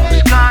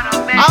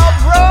our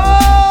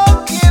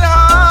broken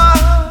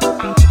heart?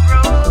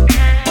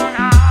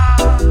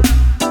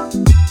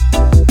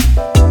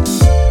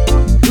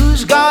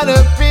 Who's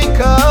gonna pick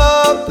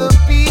up the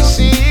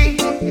pieces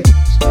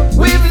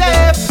we've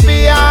left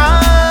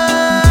behind?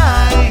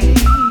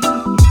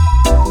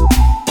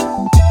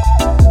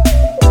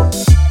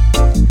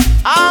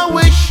 I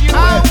wish you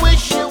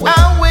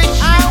well,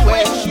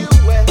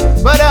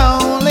 but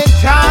only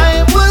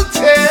time will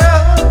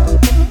tell.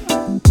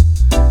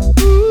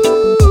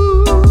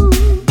 Ooh,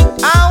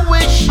 I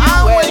wish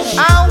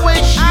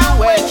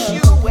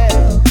you well,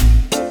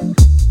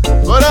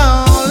 but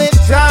only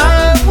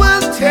time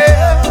will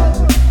tell.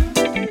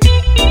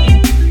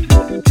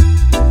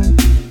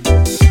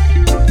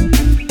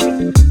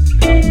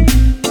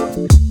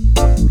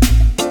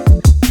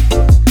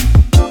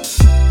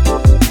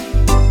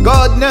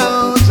 God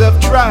knows I've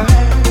tried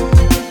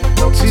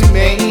to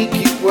make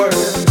it work,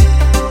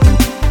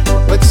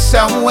 but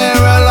somewhere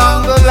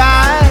along the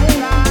line,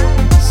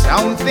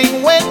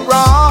 something went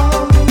wrong,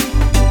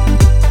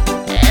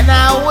 and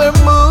now we're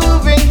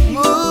moving,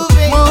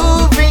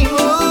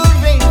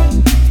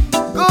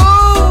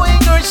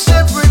 going our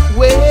separate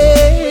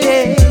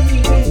ways.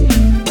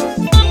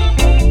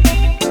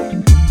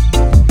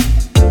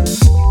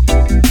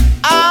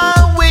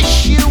 I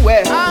wish you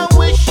well,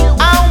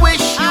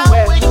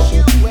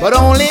 but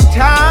only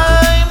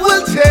time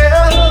will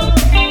tell.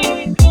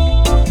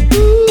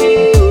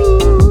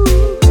 Ooh,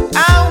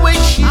 I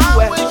wish you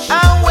well,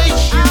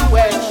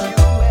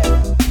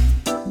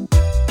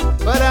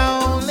 but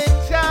only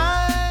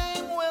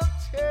time will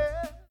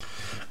tell.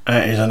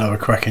 That is another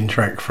cracking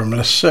track from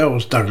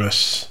Lascelles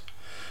Douglas.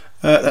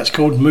 That's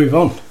called Move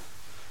On.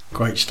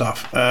 Great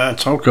stuff.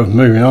 Talk of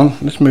moving on,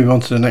 let's move on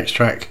to the next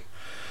track.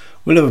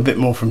 We'll have a bit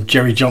more from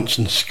Jerry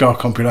Johnson's Ska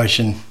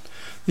compilation.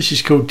 This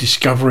is called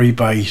Discovery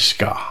Bay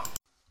Ska.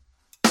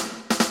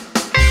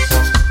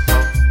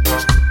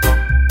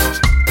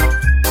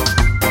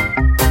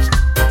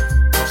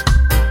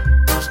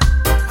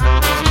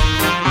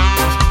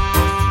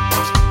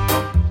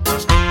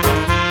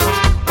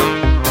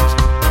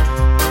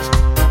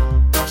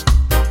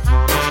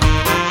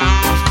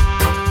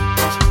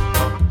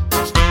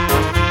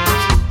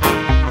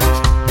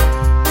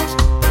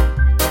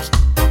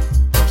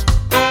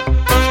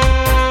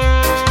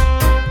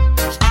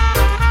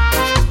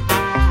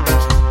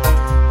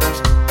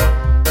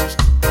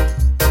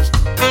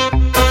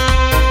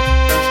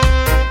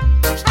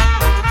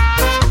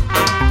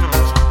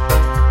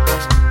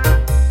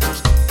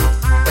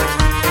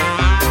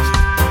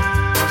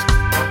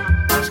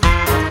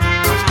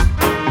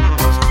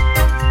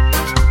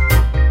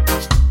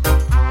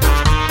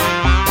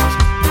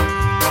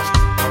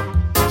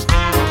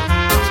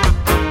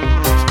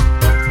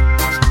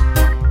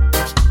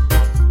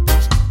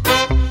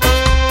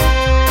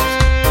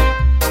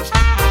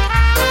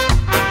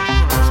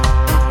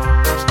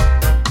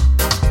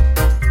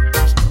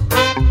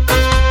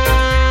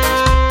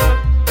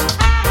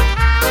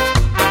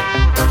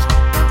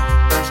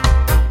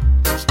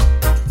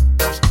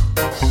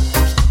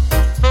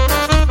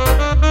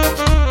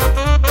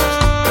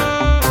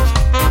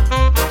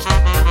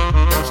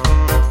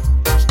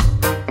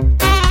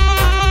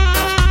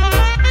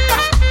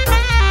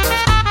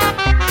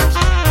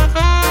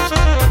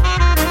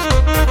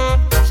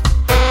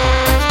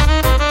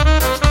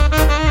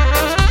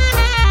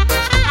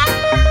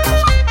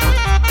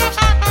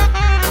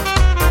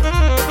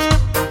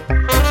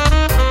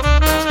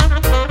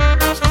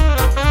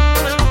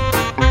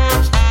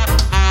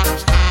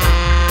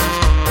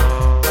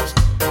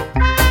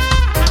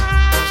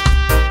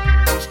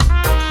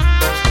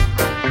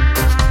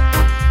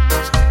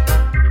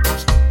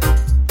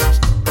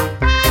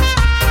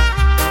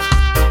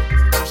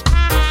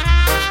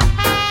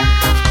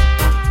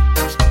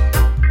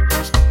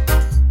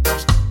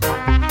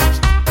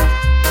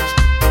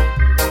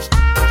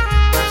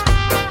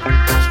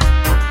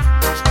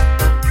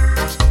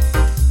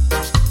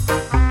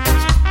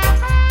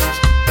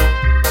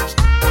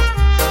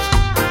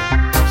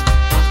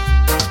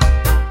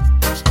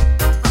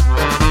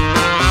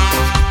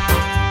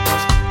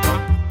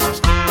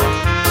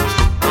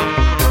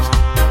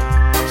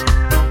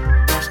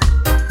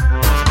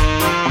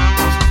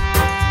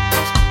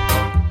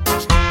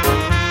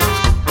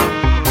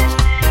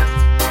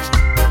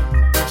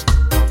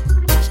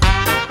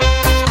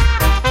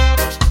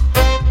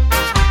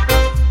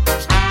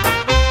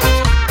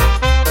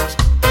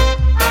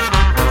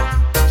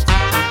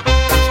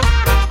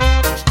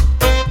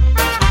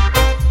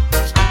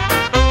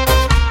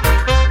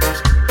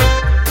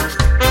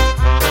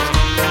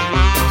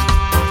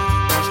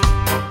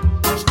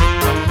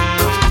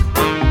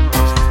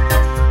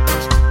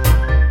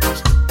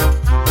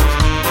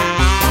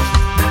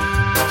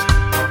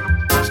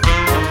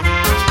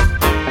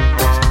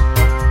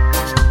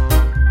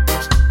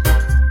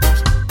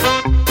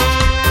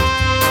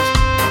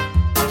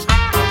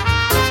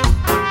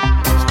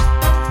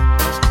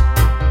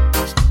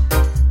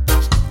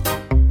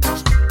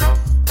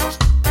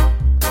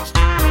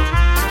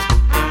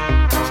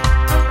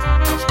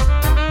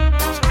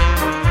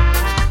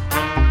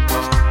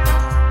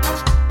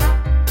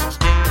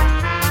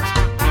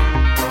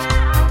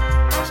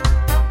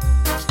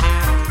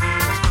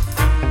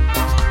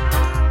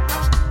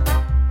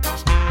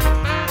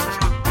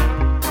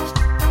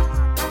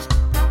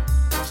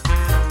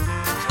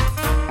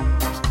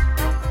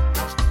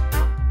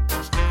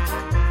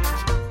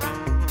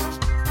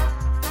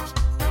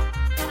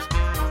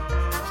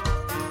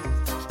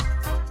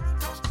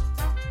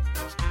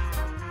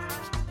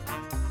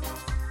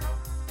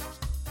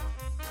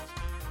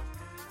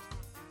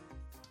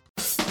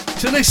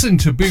 To listen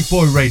to Boot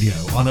Boy Radio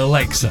on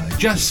Alexa,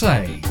 just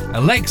say,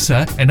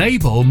 Alexa,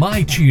 enable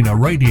My Tuner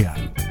Radio.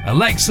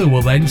 Alexa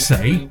will then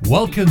say,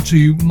 welcome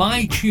to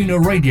My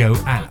Tuner Radio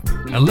app.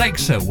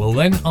 Alexa will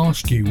then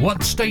ask you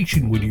what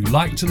station would you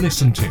like to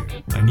listen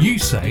to, and you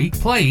say,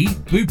 play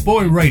Boot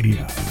Boy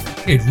Radio.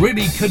 It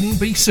really couldn't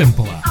be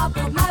simpler. I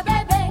put my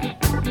baby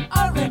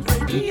on Red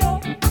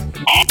Radio.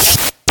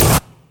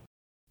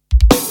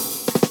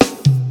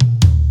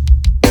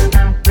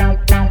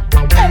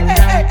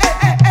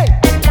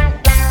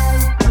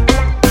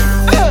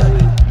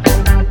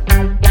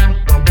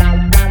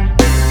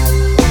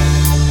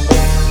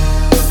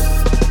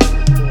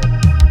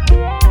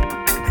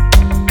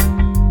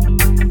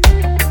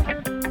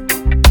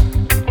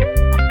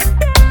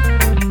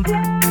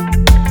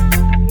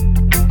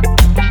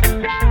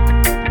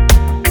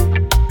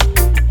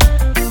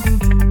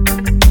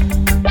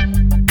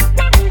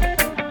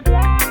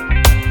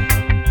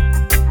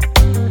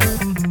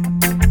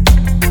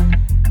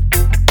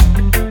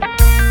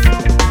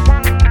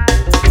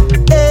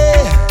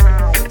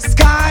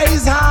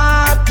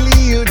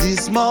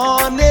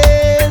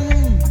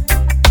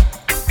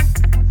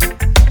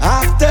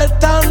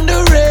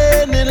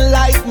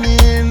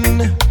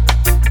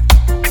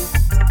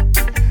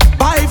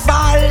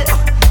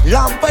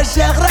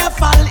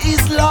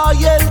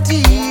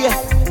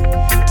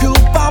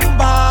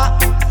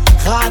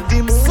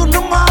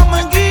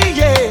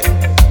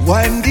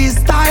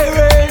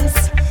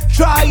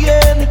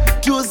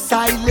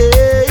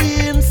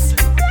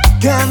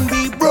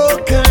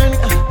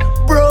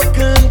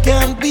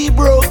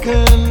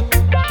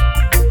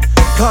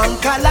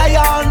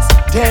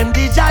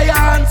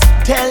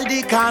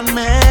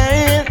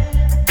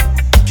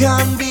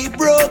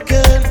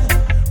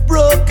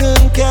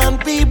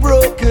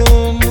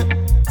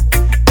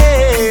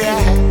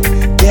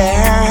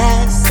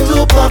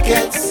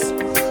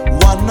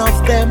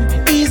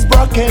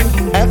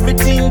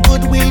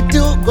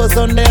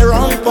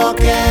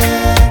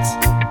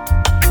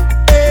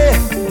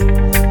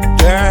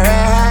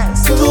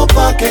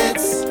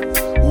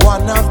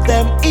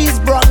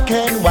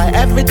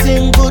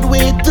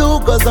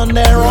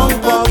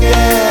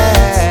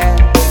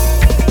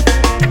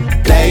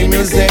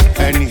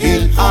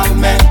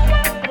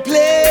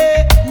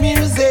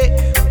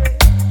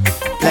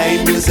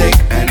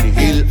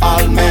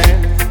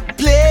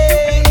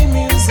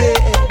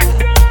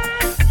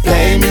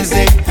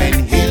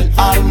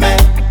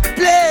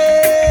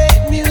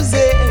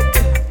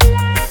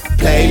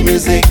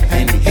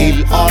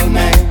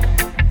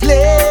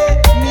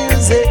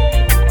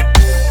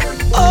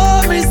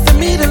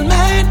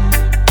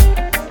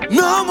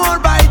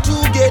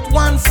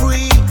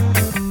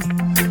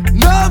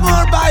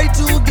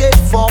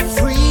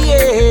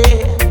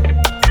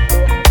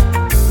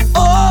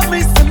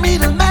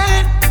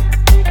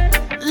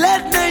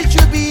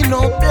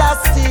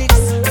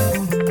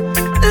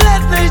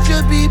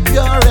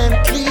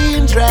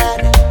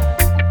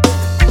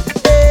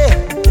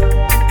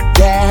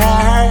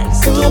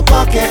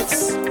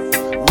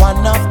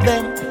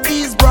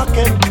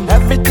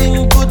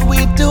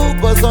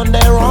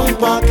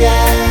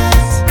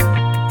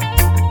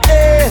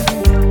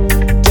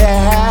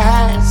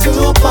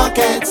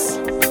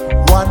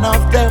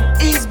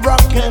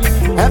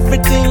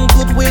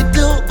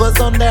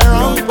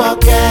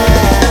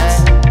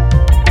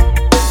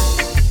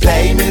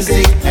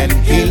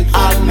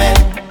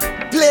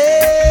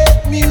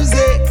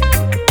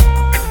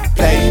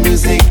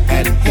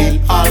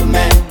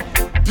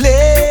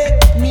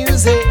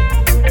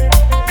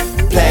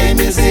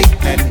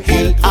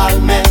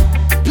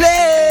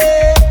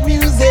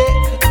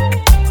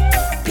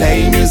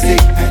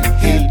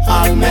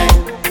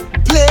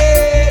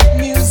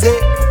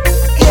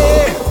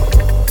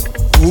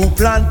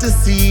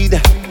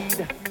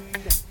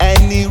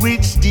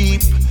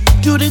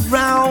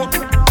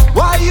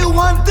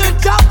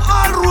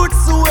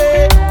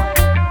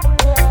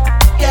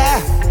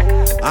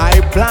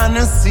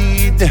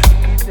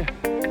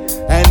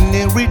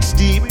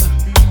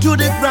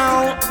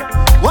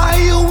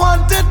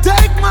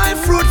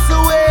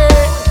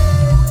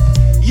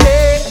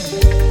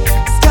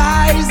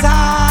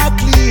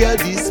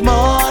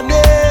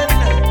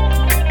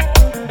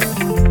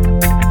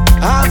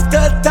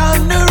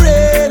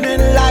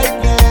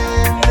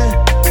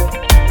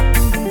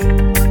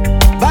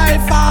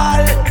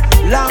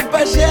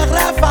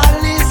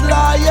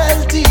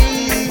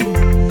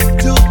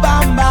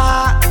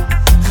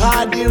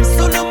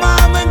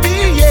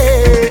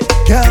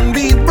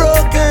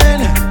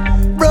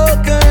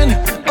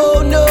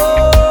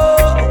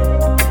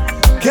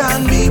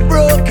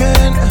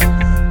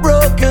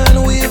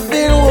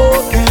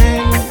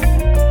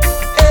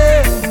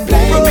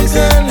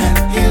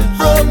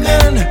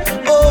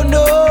 Oh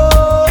no.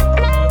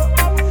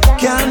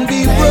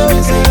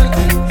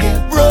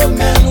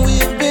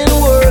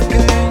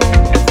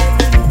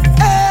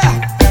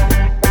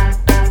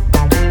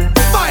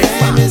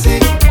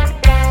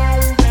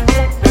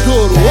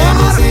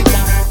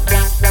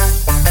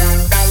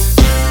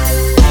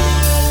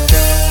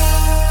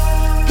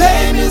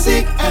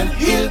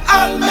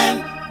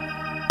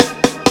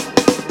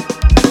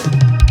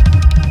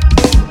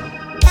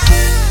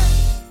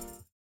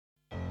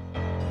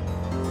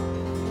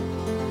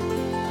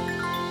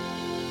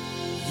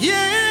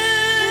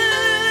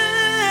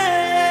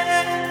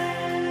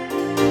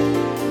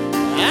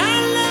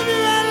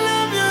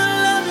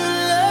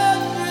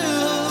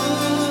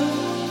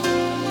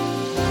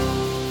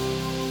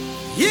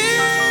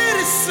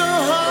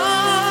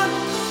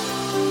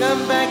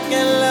 back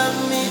and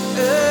love me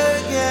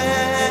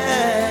again.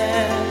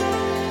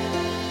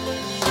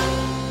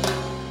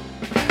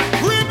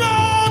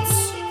 Remotes.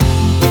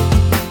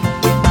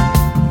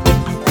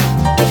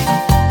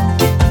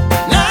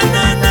 Na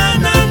na na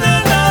na na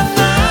na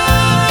na.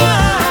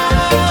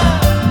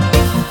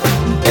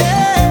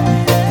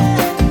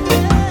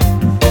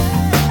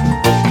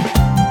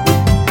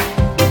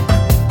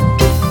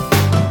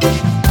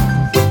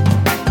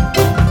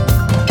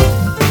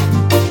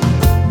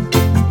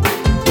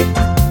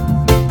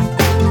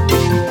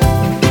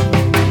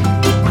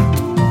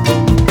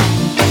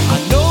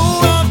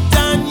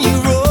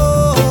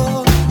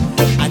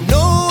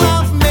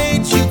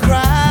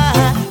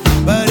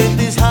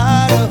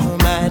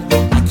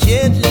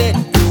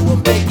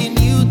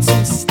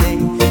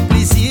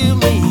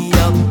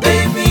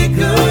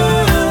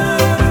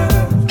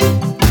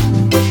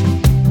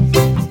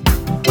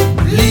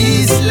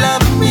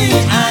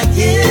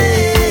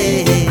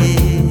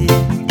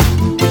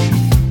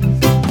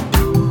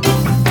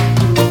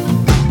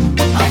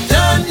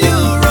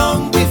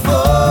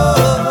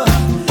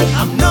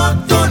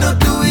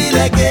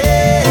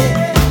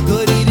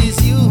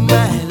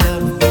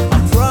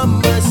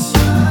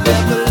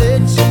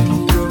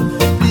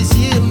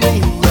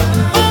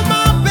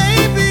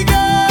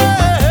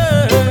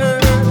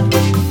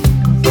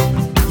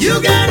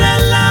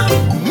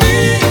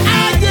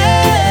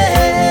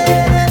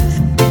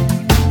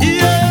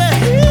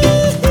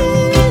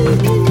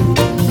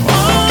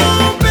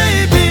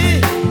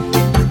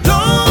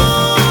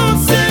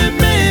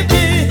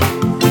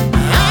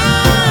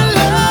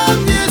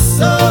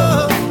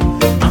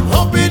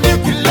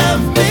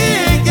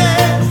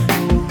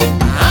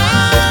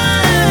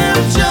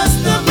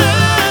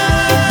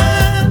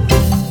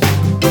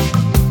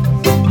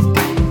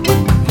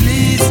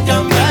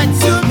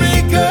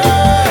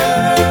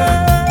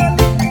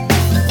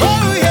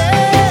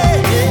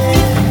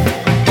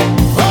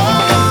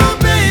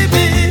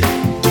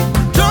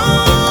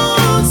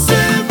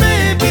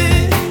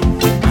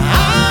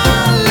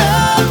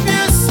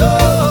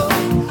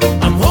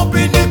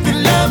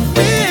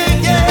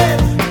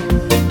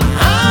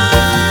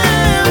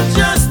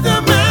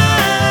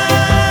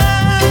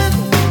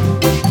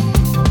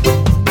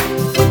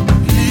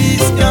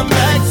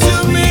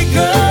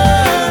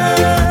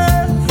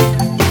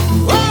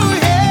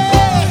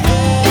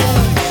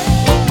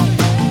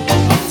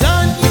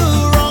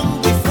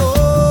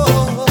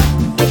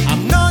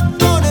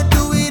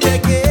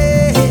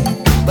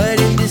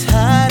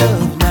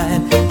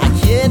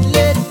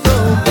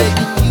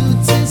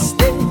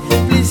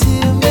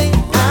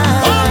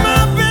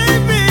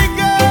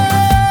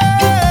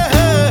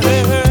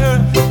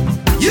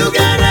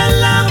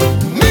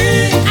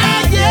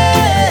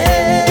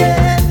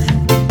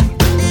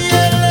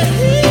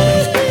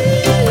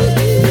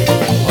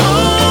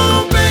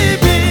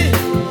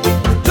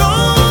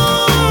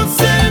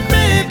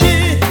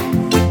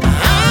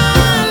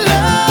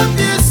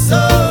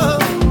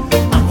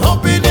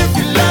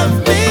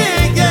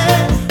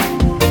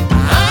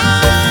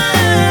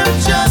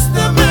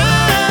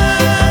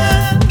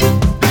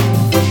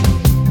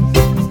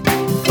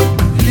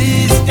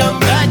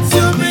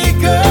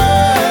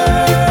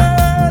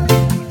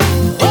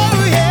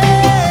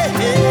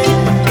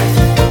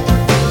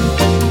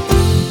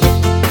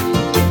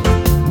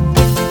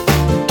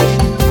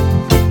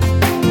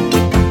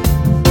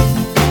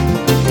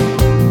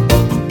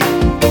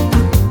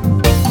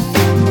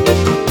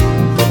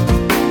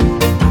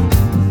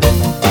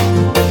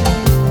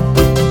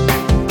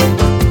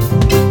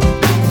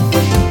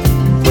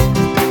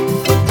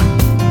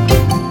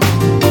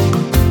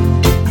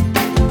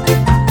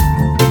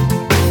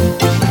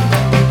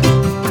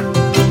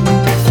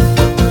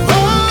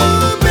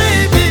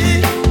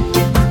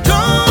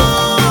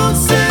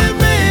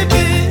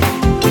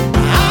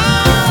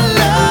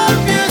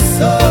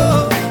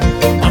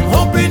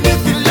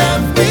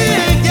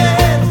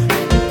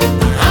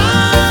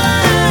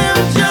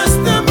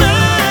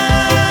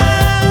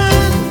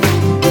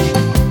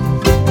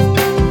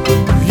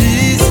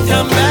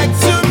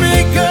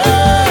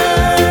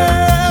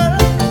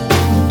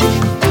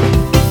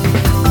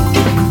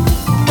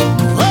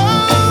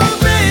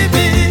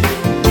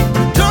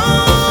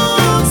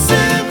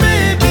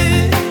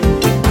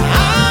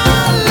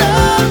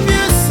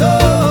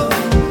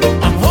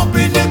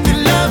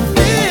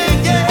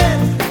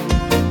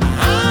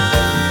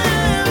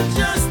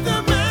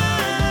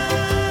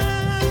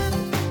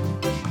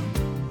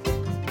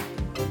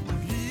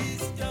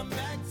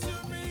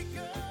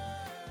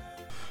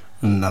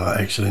 Another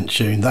excellent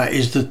tune. That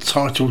is the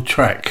title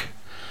track.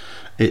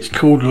 It's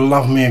called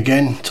Love Me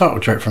Again, title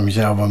track from his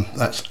album.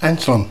 That's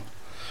Anton.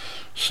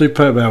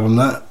 Superb album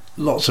that.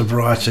 Lots of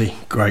variety,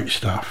 great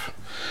stuff.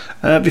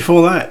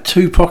 Before that,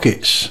 Two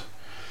Pockets,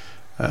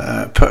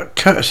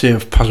 courtesy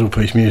of Puzzle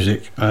Piece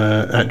Music.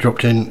 That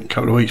dropped in a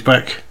couple of weeks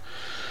back.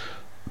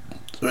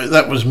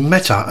 That was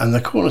Meta and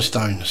the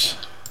Cornerstones.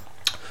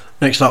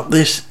 Next up,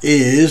 this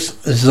is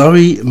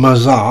Zoe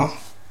Mazar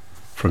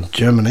from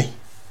Germany.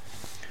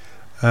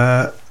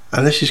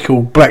 And this is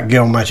called Black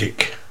Girl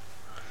Magic.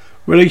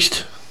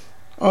 released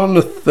on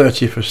the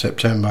 30th of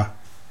September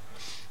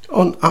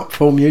on Up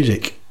For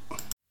Music.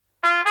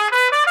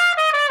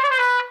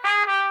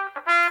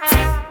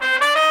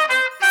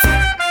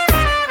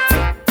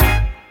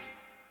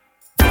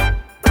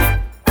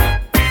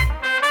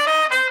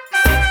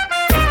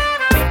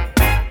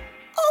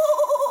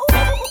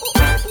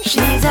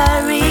 She's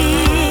a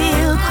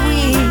real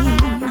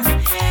queen.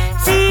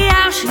 See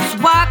how she's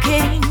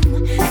walking,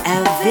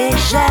 a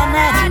vision,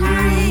 a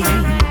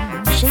dream.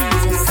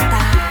 She's a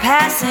star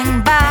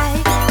passing by.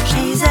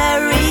 She's a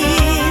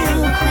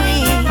real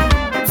queen.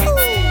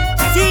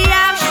 See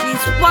how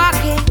she's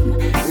walking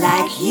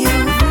like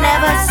you've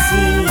never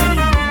seen.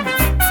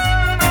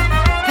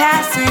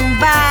 Passing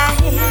by,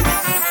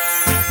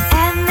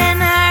 and in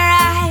her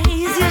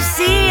eyes you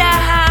see a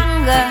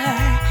hunger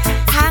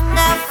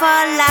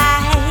for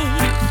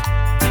life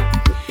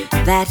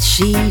that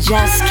she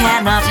just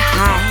cannot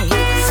hide.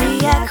 See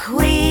a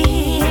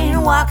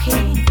queen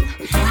walking,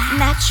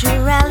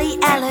 naturally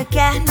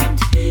elegant,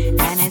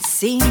 and it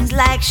seems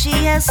like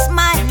she is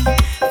smiling,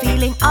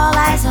 feeling all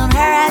eyes on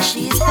her as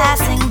she's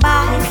passing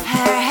by.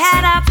 Her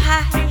head up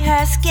high,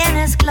 her skin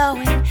is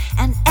glowing,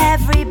 and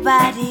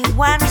everybody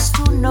wants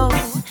to know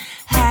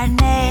her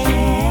name.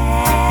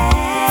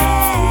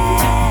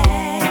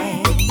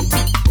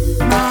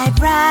 My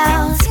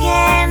brown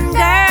skin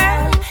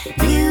girl,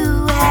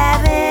 you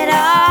have it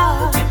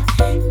all.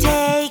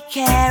 Take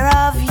care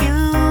of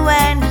you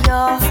and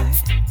your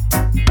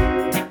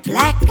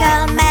black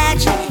girl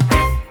magic.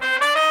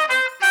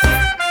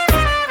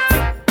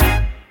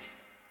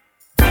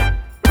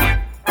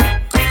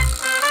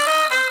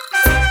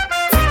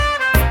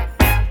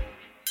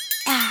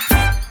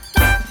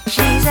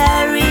 She's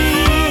a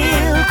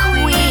real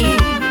queen.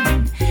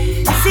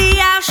 See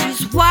how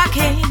she's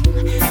walking,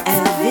 a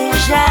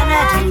vision,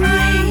 a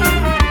dream.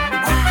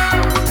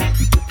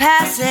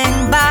 Passing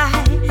by,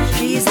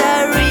 she's a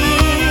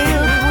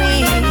real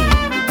queen.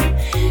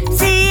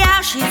 See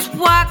how she's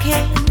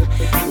walking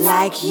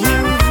like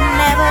you've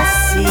never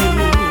seen.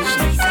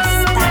 She's a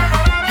star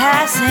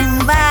passing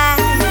by,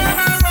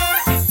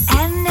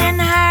 and in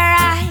her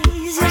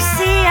eyes you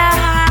see a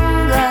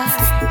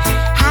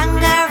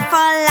hunger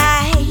for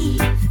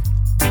life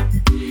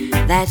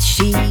that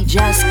she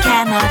just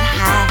cannot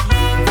hide.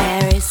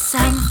 There is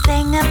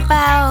something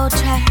about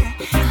her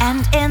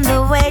and in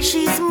the way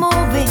she's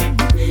moving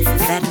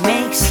that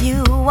makes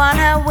you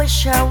wanna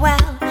wish her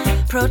well,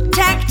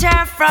 protect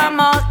her from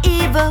all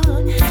evil.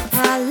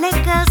 Her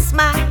little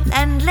smile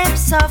and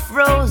lips of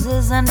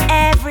roses, and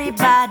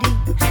everybody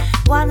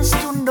wants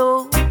to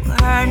know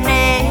her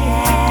name.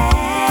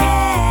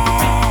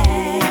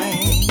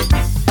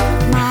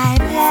 My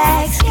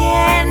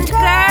black-skinned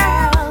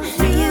girl,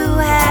 you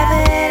have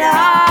it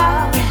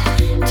all.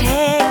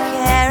 Take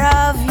care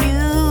of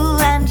you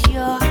and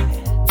your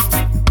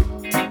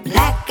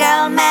black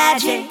girl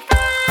magic.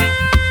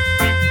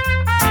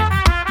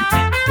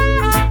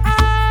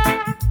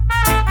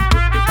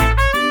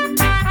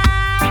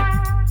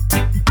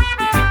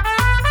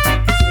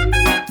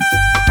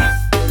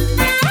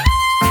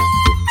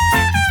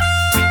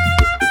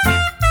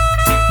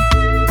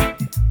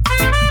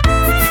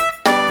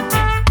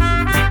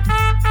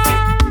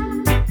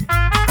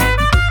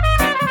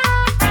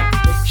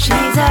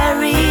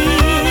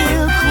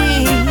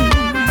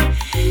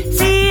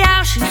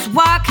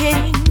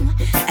 Walking,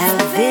 a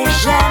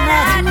vision,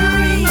 a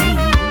dream.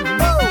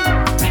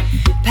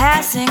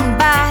 Passing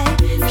by,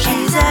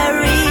 she's a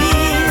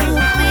real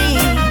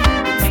queen.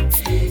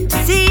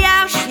 See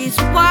how she's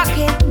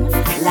walking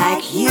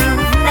like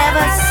you've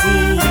never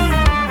seen.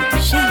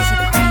 She's a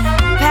queen.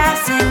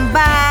 Passing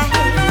by,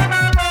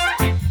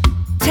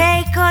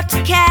 take good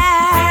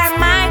care,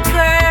 my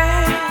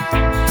girl.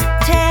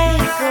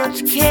 Take good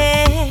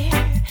care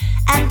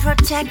and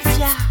protect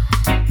ya.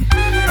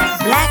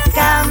 Black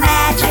girl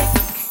magic.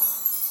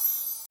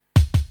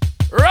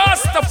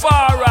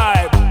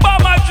 Rastafari,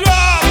 Bama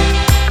Drop.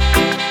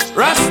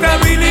 Rasta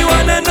really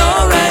wanna know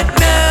right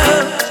now.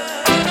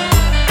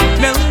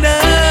 No, no,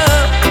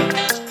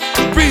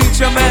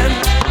 preacher man.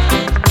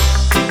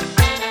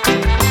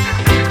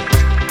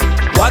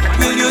 What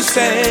will you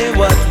say?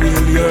 What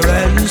will your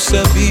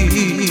answer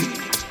be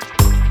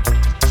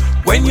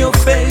when you're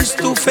face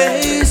to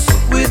face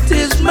with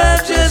His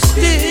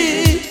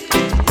Majesty?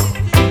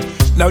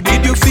 Now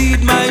did you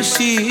feed my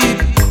sheep?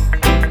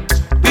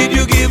 Did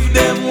you give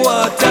them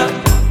water?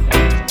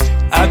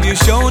 Have you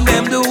shown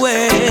them the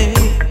way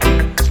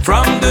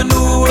from the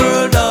new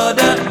world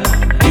order?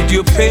 Did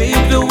you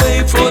pave the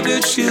way for the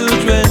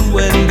children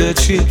when the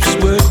chips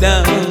were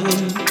down?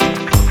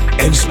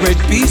 And spread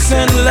peace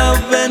and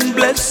love and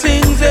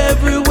blessings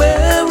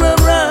everywhere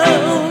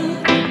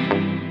around.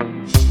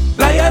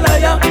 Liar,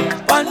 liar,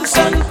 pants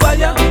and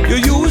fire,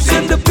 you're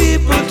using the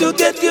people to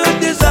get your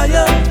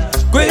desire.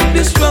 Great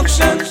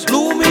destructions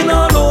looming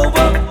all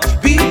over,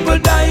 people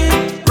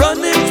dying,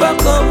 running for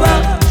cover.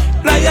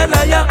 Liar,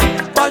 liar,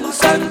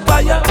 pants and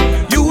fire,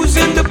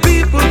 using the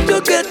people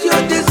to get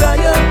your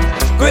desire.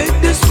 Great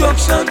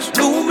destructions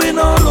looming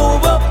all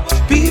over,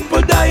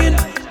 people dying,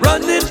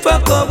 running for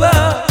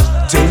cover.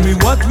 Tell me,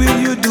 what will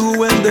you do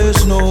when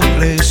there's no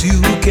place you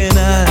can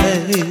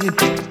hide?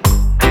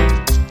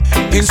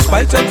 In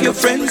spite of your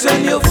friends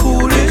and your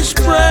foolish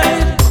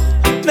pride.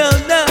 No,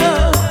 no,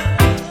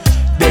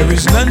 there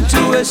is none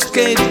to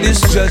escape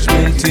this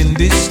judgment in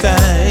this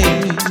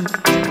time.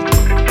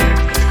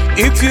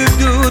 If you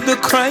do the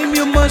crime,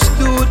 you must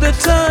do the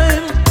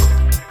time.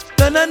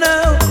 No, no,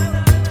 no.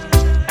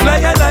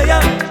 Liar,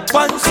 liar,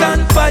 pants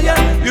and fire.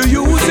 You're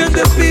using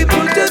the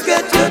people to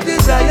get your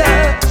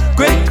desire.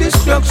 Great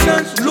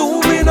destructions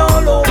looming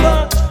all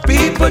over.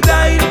 People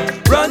dying,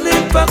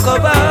 running for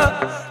cover.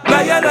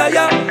 Liar,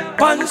 liar,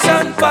 pants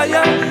and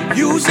fire.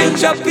 Using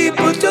your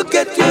people to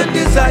get your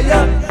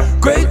desire.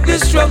 Great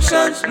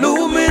destructions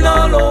looming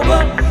all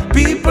over.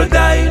 People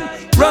dying,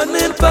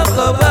 running for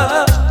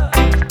cover.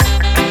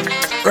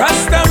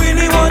 Rasta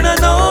really wanna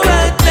know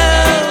right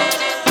now,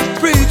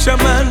 preacher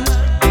man.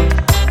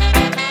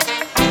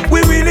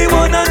 We really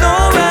wanna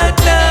know right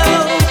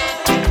now.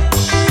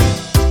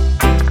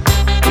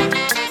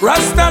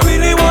 Rasta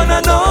really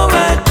wanna know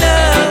right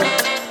now.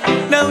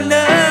 No,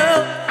 no.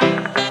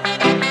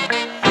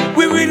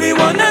 We really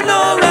wanna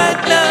know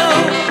right now.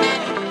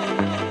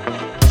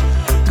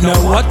 Now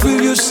what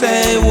will you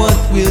say? What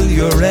will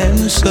your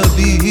answer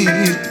be?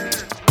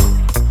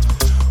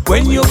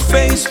 When you're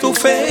face to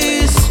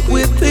face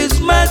with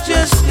His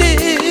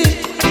Majesty.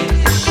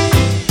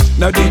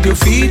 Now did you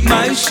feed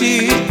my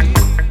sheep?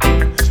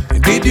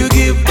 Did you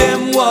give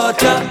them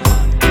water?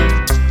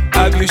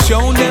 Have you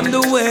shown them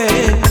the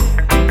way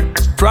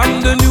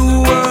from the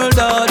new world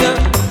order?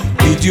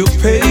 Did you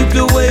pave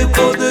the way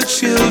for the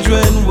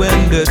children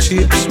when the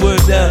chips were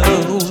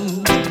down?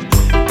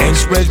 And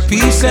spread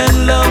peace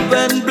and love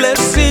and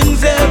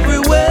blessings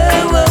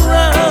everywhere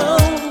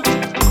around.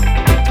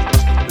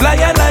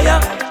 Liar,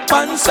 liar,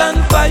 pants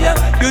and fire.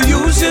 You're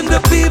using the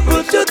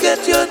people to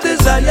get your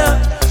desire.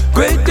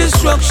 Great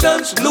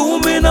destructions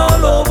looming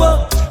all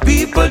over.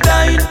 People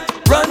dying,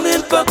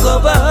 running for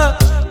cover.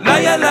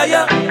 Liar,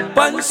 liar,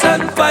 pants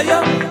and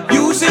fire.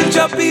 Using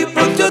your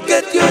people to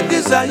get your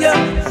desire.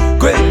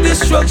 Great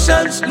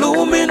destructions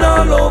looming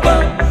all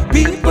over.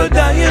 People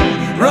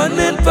dying,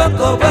 running for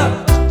cover.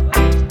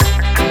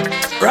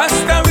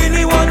 Rasta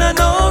really wanna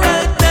know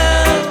right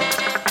now,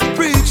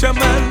 preacher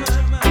man.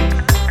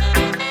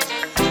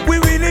 We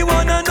really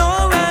wanna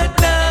know right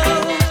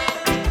now.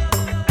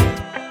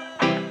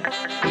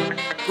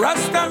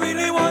 Rasta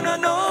really wanna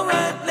know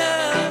right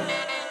now.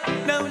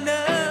 No,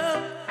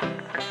 no.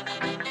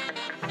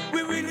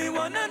 We really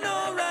wanna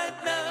know right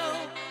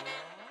now.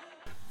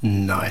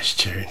 Nice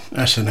tune.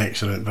 That's an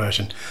excellent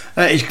version.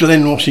 That is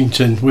Glenn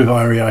Washington with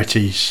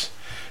Ariates.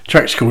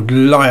 Track's called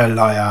Liar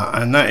Liar,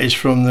 and that is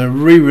from the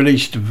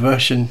re-released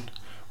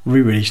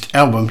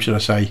album, should I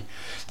say,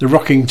 The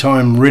Rocking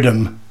Time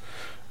Rhythm,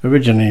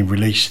 originally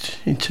released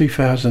in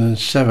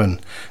 2007.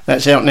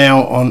 That's out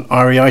now on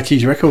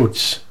Ariates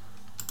Records.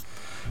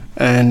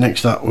 And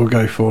next up we'll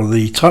go for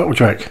the title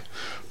track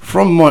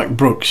from Mike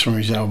Brooks from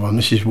his album.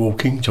 This is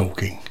Walking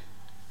Talking.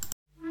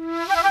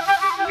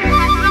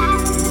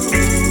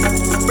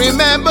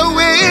 Remember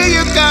where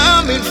you're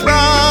coming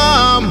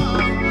from.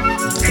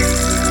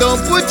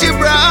 Don't put your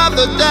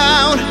brother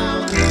down.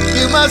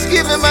 You must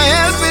give him a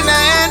helping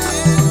hand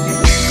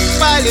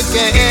while you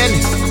can.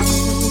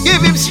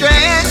 Give him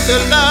strength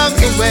along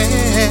the way.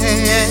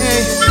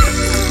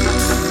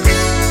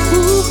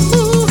 Ooh,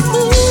 ooh,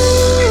 ooh.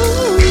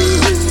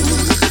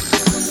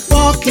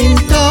 Walking,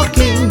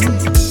 talking,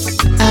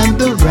 and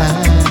the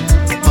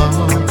right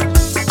on.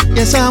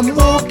 Yes, I'm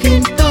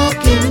walking,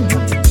 talking,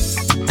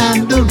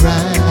 and the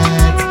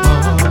right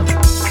on.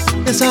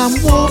 Yes,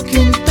 I'm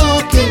walking,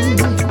 talking,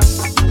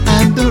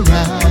 and the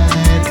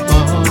right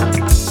on.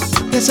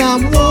 Yes,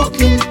 I'm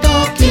walking,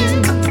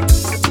 talking,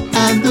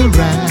 and the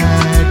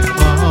right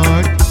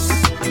on.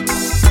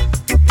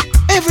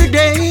 Every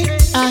day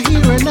I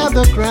hear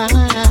another cry.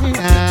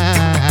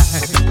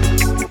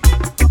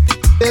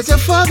 There's a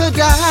father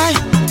die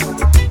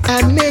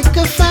and make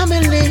a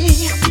family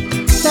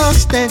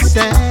lost and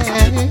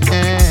sad.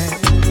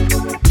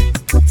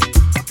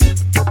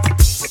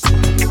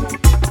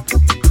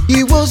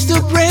 He was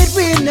the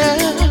breadwinner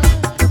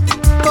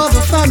for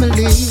the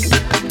family.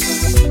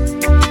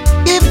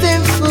 Give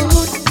them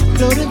food,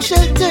 clothes and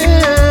shelter,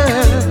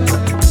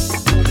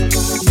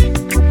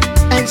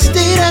 and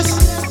status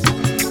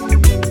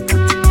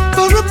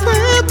for a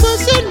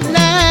purpose in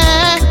life.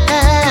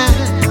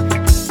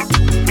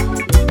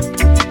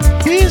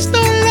 He's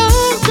no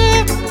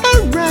longer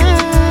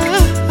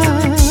around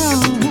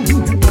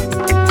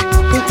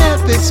to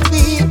help his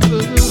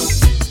people.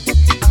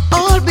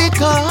 All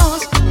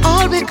because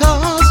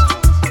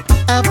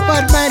of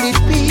bad-minded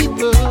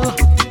people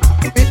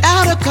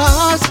without a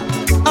cause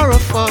or a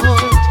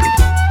fault.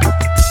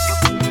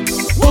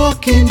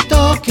 Walking,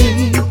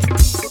 talking,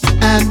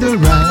 and the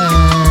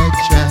right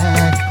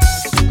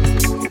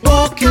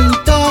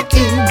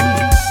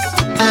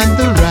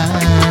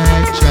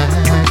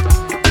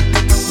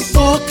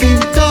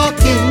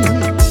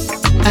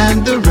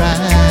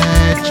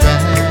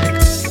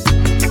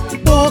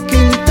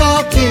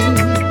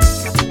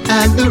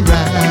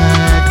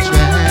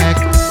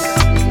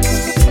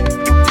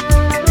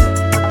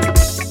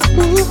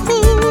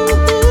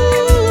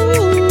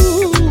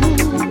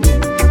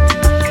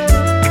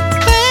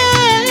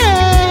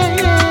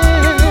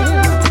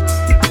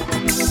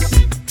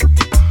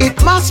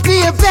must be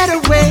a better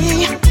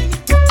way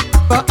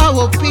for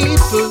our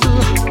people.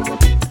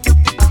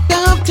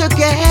 Come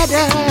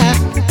together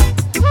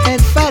and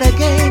fight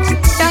against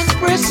down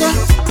pressure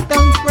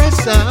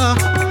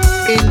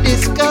in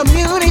this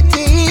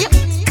community.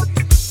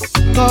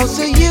 Cause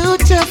the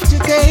youth of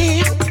today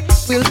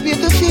will be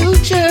the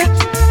future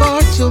for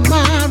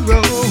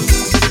tomorrow.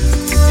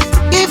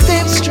 Give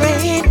them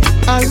strength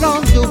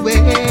along the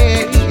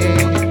way.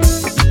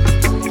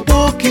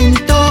 Walking,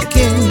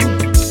 talking,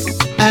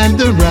 and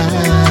the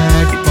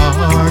right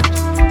part.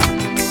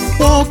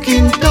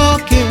 Walking,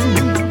 talking,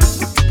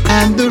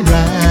 and the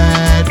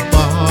right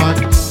part.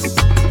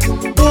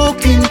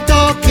 Walking,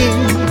 talking,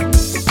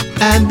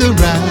 and the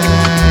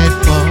right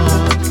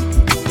part.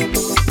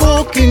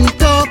 Walking,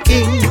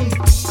 talking,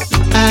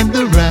 and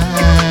the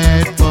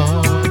right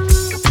part.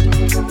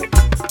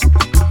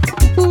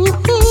 Ooh,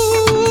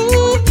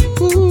 ooh,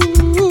 ooh,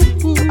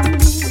 ooh.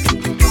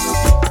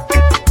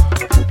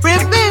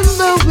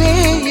 Remember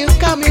where you're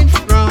coming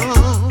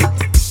from.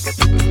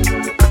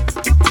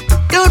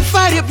 Don't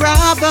fight your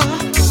brother,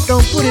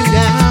 don't put him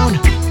down.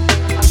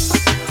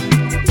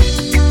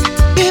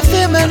 Give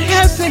him a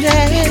helping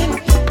hand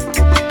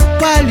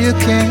while you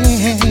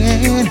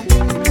can.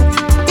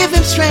 Give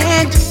him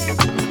strength,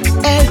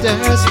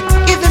 elders,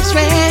 give him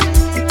strength.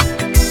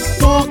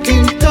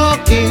 Walking,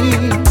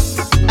 talking,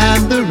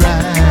 and the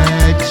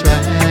right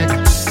track.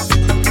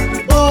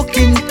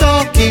 Walking,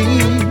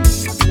 talking,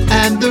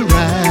 and the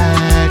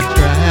right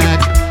track.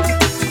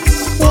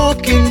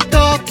 Walking,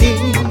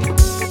 talking,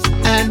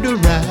 and the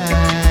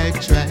right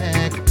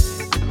track.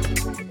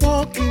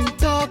 Walking,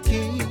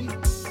 talking,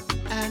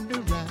 and the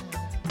right.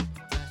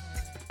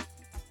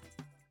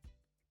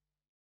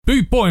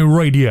 Boot Boy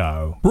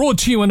Radio, brought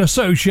to you in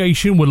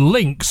association with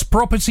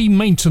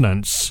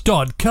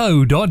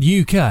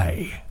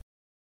linkspropertymaintenance.co.uk.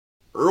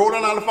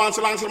 Rolling on the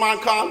fancy lines of the man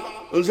called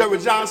Jerry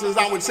Johnson, as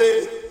I would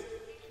say.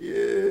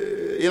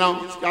 Yeah, you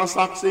know, it's got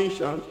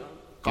succession,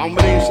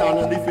 combination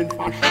of different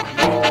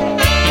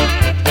fashion.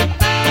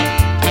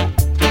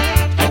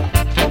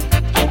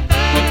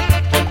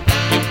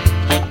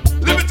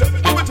 Live it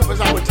up,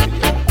 as I would tell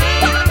you.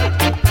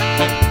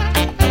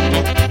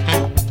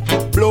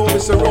 Blow,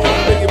 Mr.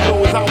 Rowan, big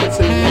blow, as I would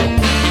say.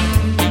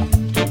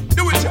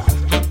 Do it, y'all.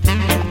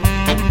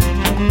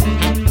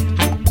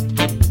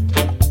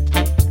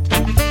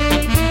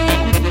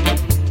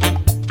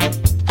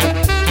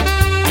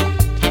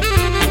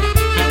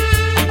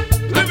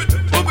 Live it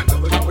up,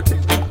 as I would tell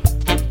you.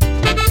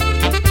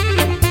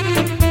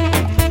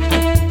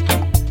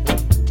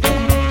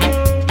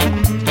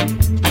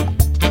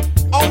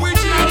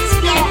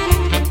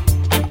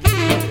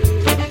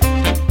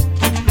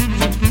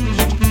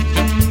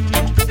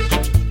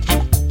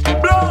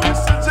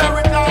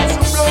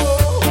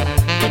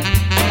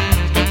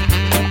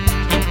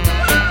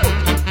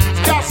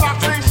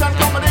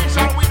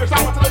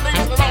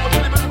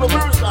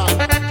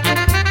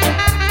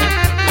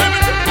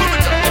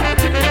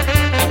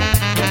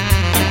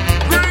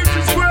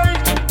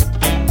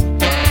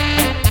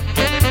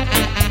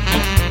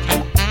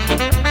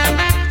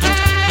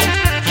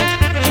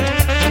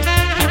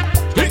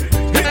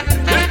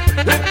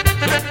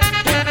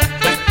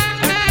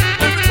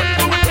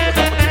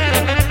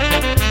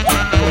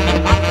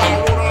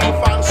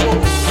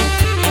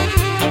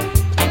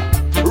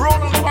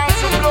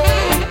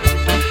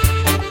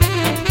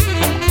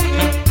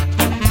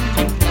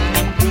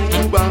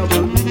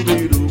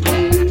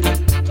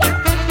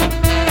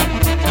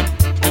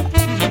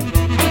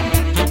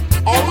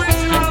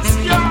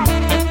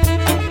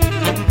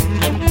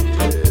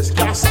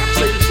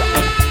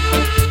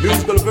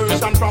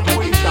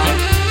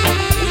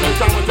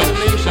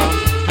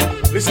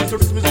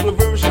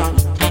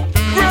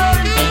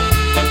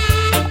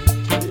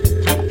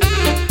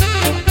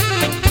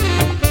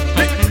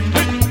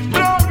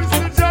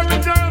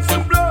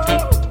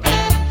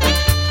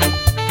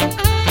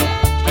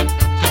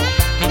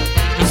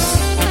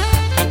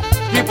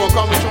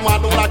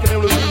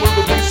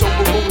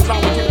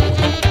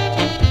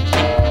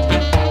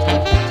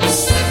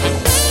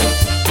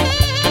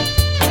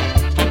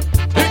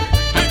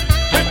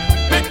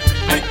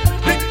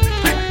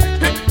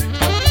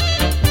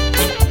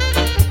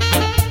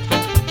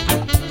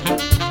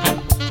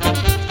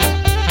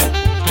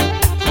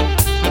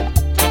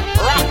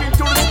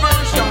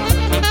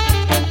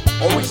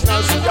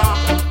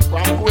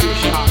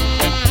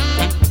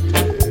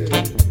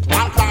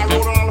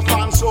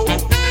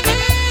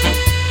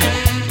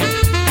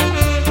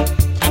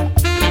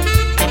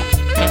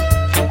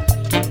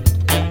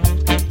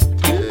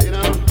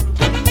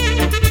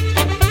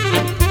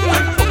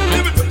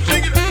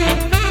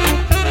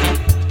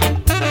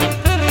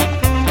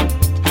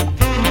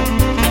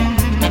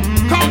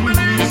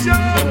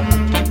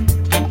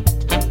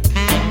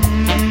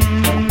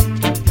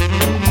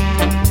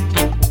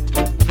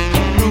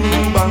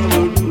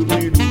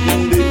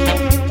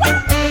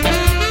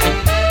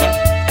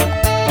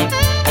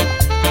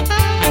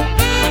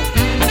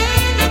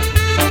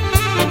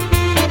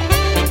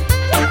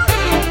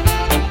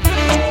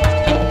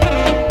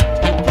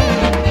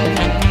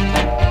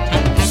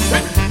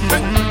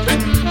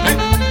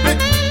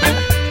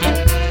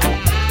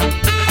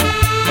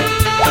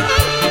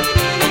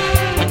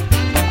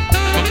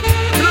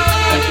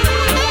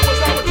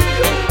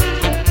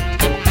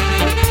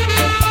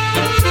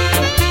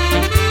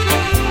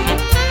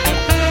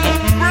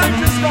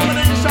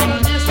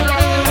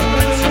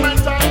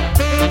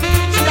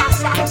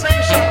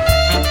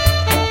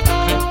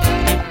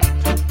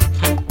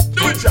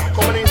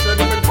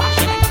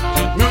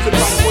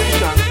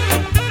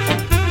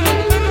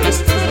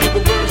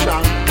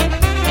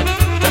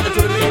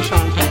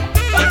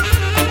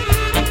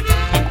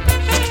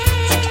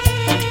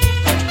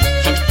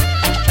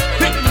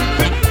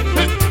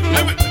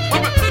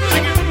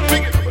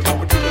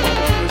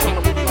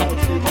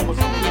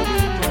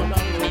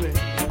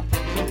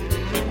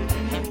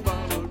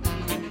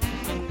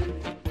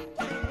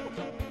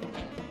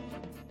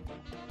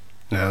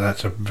 Now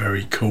that's a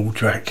very cool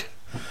track.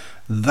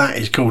 That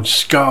is called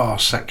Scar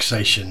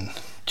Saxation.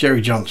 Jerry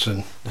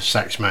Johnson, the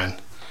sax man,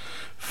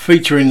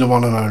 featuring the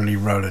one and only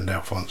Roland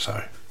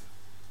Alfonso.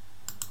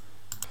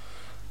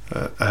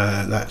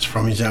 That's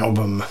from his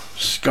album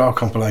Scar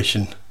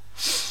Compilation.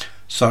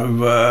 So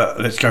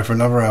let's go for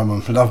another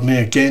album, Love Me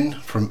Again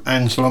from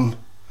Anselm.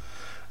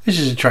 This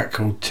is a track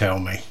called Tell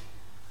Me.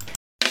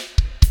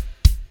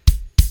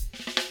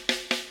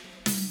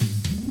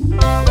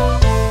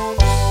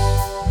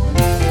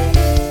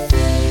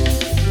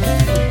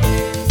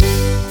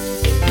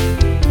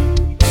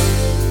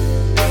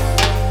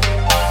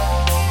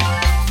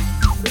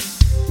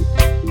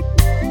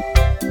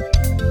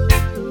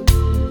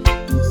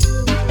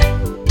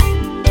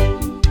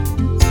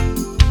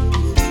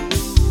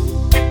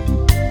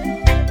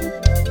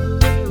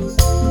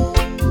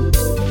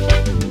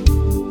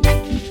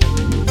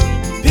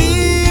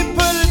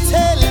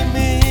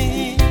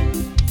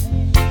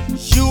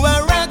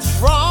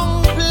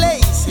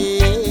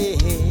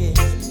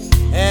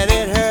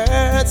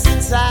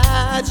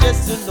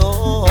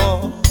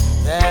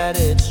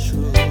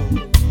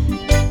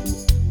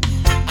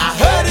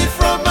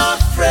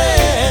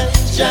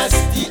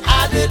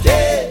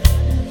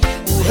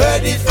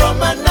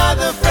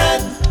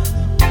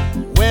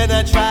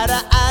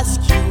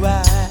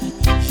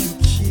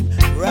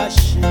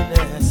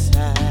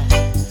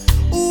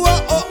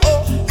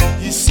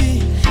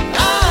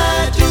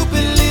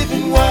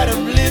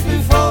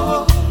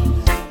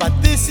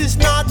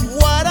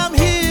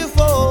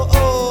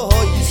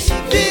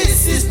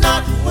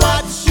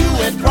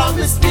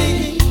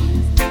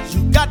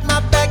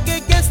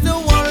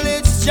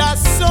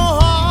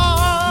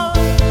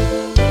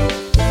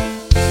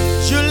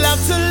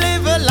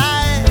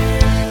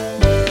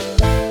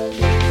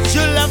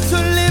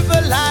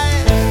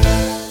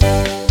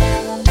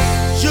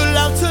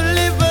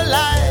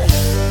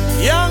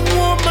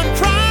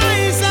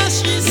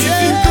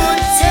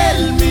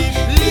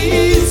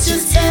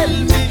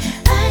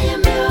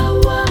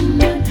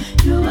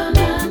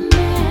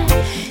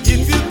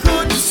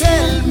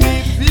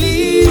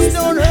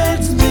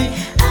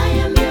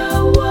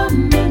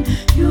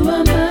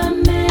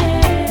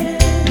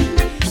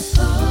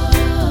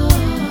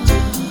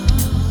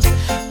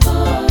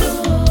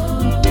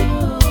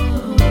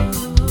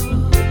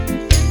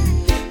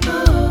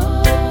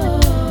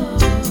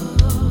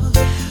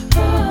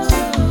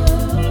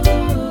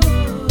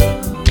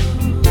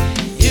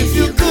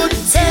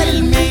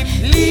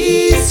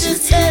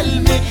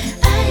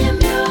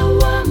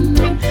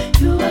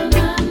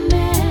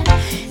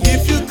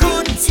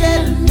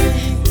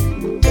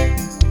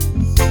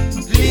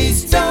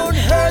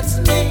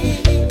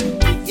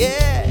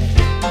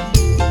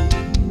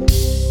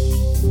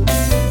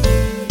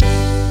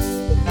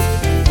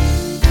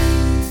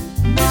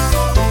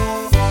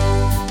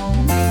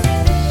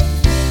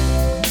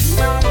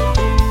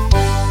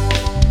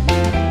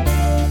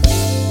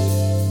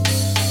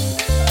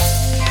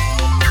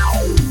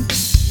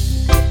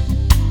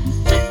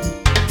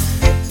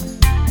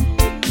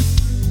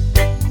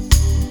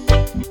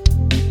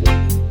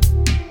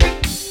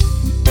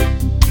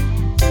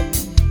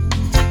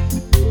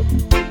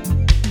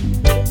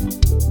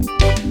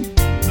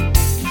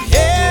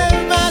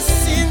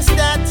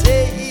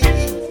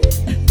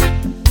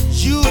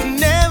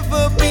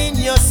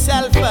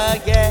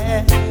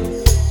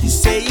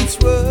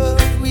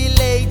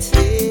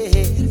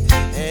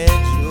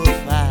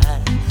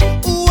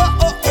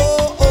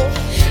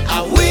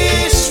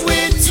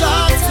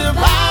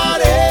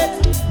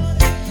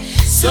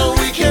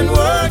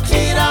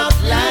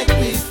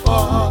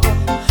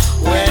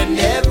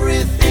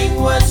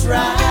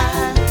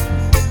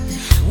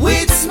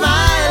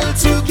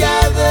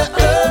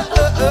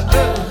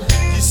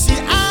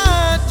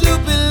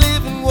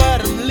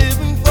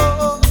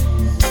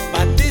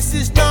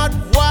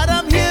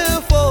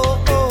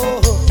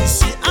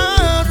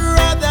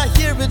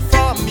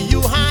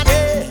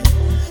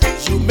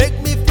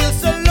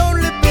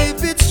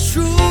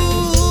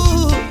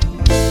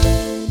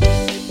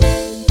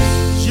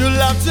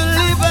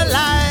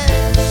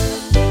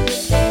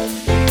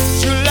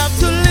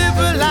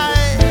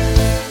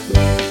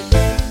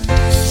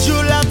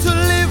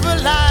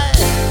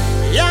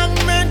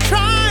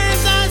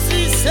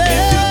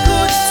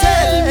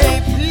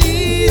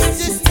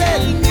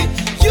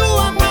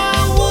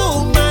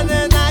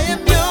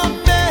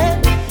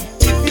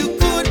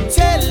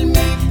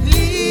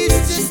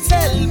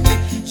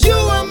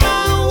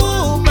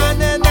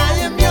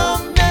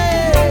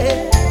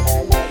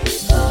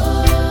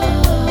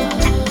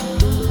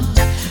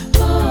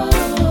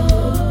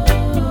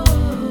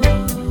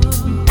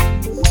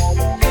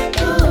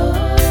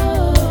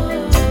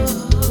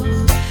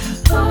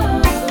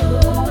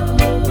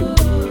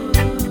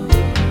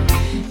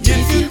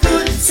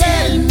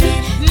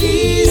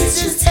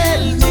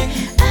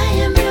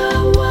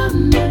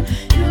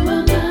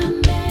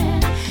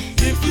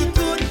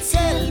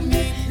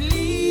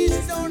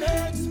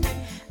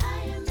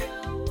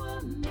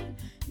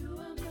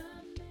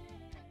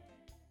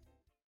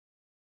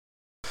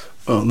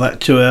 Well, that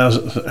 2 hours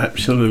has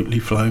absolutely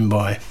flown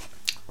by.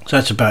 So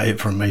that's about it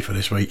from me for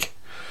this week.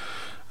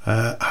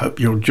 Hope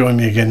you'll join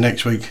me again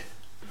next week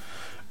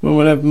when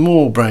we'll have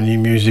more brand new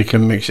music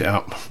and mix it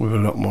up with a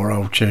lot more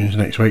old tunes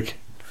next week.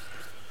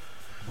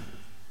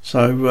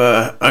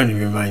 So only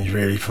remains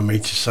really for me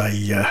to say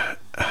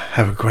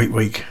have a great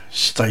week,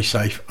 stay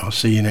safe, I'll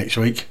see you next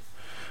week.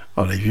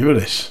 I'll leave you with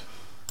this.